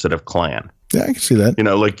cast instead of clan. Yeah, I can see that.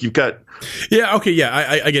 Like you've got. Yeah. Okay.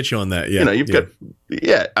 Yeah. I get you on that. Yeah. You've got.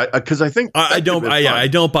 Yeah. Because I think I don't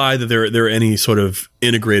buy that they're any sort of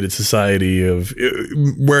integrated society of,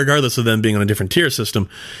 regardless of them being on a different tier system.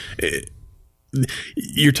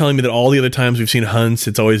 You're telling me that all the other times we've seen hunts,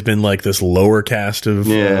 it's always been like this lower caste of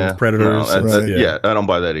Predators. No, yeah, I don't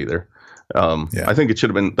buy that either. I think it should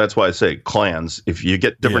have been. That's why I say clans. If you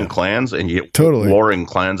get different clans and you get warring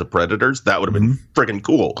clans of Predators, that would have been freaking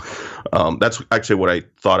cool. That's actually what I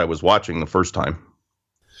thought I was watching the first time.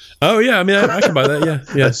 Oh yeah, I mean I can buy that.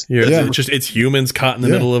 Yeah. It's humans caught in the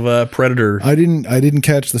middle of a predator. I didn't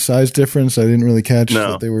catch the size difference. I didn't really catch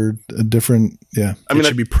that they were a different. Yeah, I mean it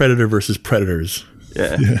should be Predator versus Predators.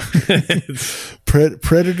 Yeah.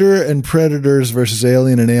 Predator and Predators versus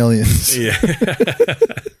Alien and Aliens. Yeah.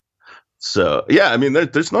 So yeah, I mean,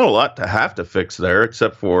 there's not a lot to have to fix there,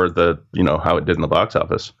 except for the how it did in the box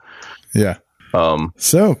office. Yeah.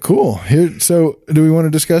 So cool. So do we want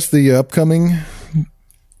to discuss the upcoming?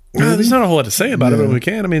 There's not a whole lot to say about it, but we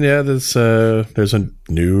can. I mean, there's a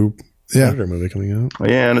new Predator movie coming out.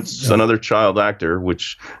 Yeah, and it's another child actor,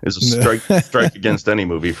 which is a strike against any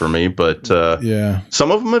movie for me. But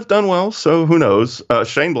some of them have done well, so who knows?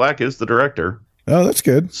 Shane Black is the director. Oh, that's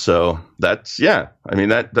good. So that's, I mean,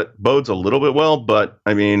 that bodes a little bit well, but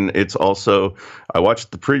I mean, it's also, I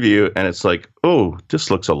watched the preview and it's like, oh,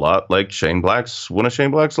 this looks a lot like one of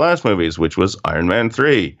Shane Black's last movies, which was Iron Man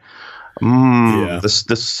 3. Yeah.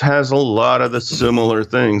 This has a lot of the similar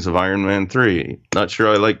things of Iron Man 3. Not sure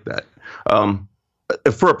I like that.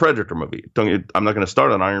 For a Predator movie, I'm not going to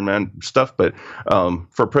start on Iron Man stuff, but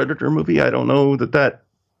for a Predator movie, I don't know that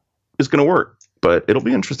is going to work, but it'll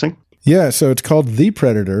be interesting. Yeah, so it's called The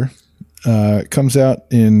Predator. It comes out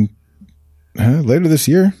in later this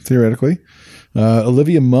year, theoretically.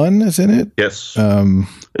 Olivia Munn is in it. Yes.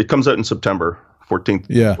 It comes out in September, 14th.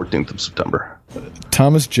 Yeah. 14th of September.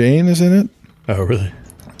 Thomas Jane is in it. Oh, really?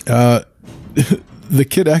 The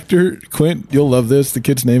kid actor, Quint, you'll love this. The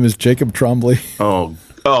kid's name is Jacob Tremblay. Oh,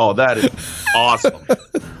 that is awesome.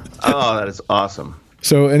 That is awesome.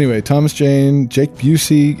 So anyway, Thomas Jane, Jake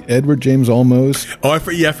Busey, Edward James Olmos. Oh, I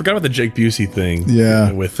forgot about the Jake Busey thing.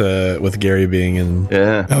 Yeah, with Gary being in.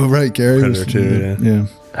 Yeah. Oh, right, Gary Predator was too. Yeah.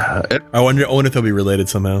 I wonder if they'll be related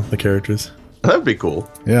somehow. The characters. That'd be cool.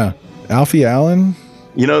 Yeah, Alfie Allen.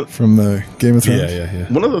 From the Game of Thrones. Yeah.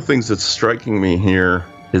 One of the things that's striking me here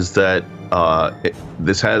is that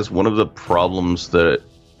this has one of the problems that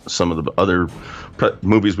some of the other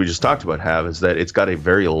movies we just talked about have, is that it's got a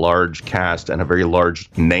very large cast and a very large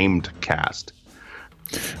named cast.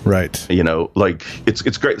 Right. Like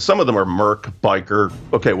it's great. Some of them are Merc, Biker,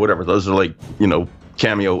 okay, whatever. Those are like,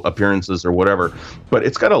 cameo appearances or whatever. But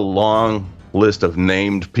it's got a long list of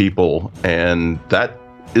named people, and that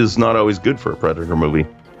is not always good for a Predator movie.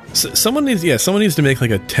 So someone needs to make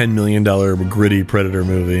like a $10 million gritty Predator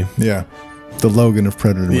movie. Yeah. The Logan of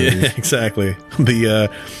Predator movies. Yeah, exactly. The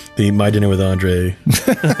My Dinner with Andre. Dinner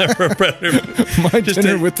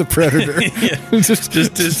with the Predator. Yeah. just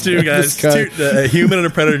two guys, a human and a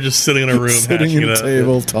predator just sitting in a room, sitting at a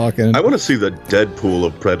table talking. I want to see the Deadpool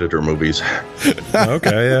of Predator movies.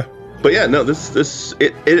 Okay, yeah. But yeah, no, it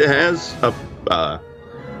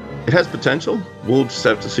has potential. We'll just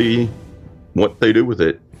have to see what they do with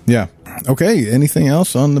it. Yeah. Okay. Anything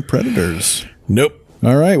else on the Predators? Nope.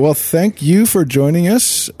 All right. Well, thank you for joining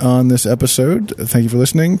us on this episode. Thank you for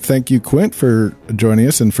listening. Thank you, Quint, for joining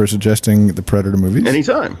us and for suggesting the Predator movies.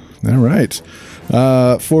 Anytime. All right.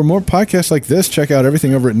 For more podcasts like this, check out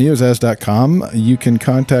everything over at neozaz.com. You can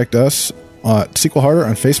contact us at Sequel Harder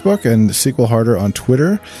on Facebook and Sequel Harder on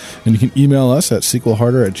Twitter. And you can email us at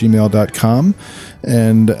sequelharder@gmail.com.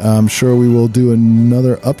 And I'm sure we will do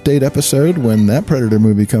another update episode when that Predator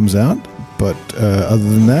movie comes out. But other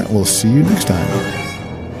than that, we'll see you next time.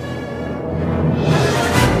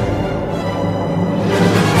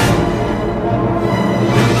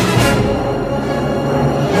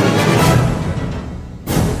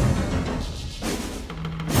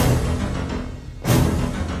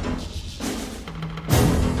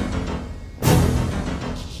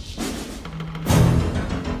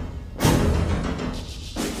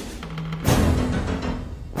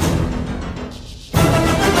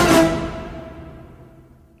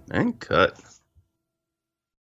 And cut.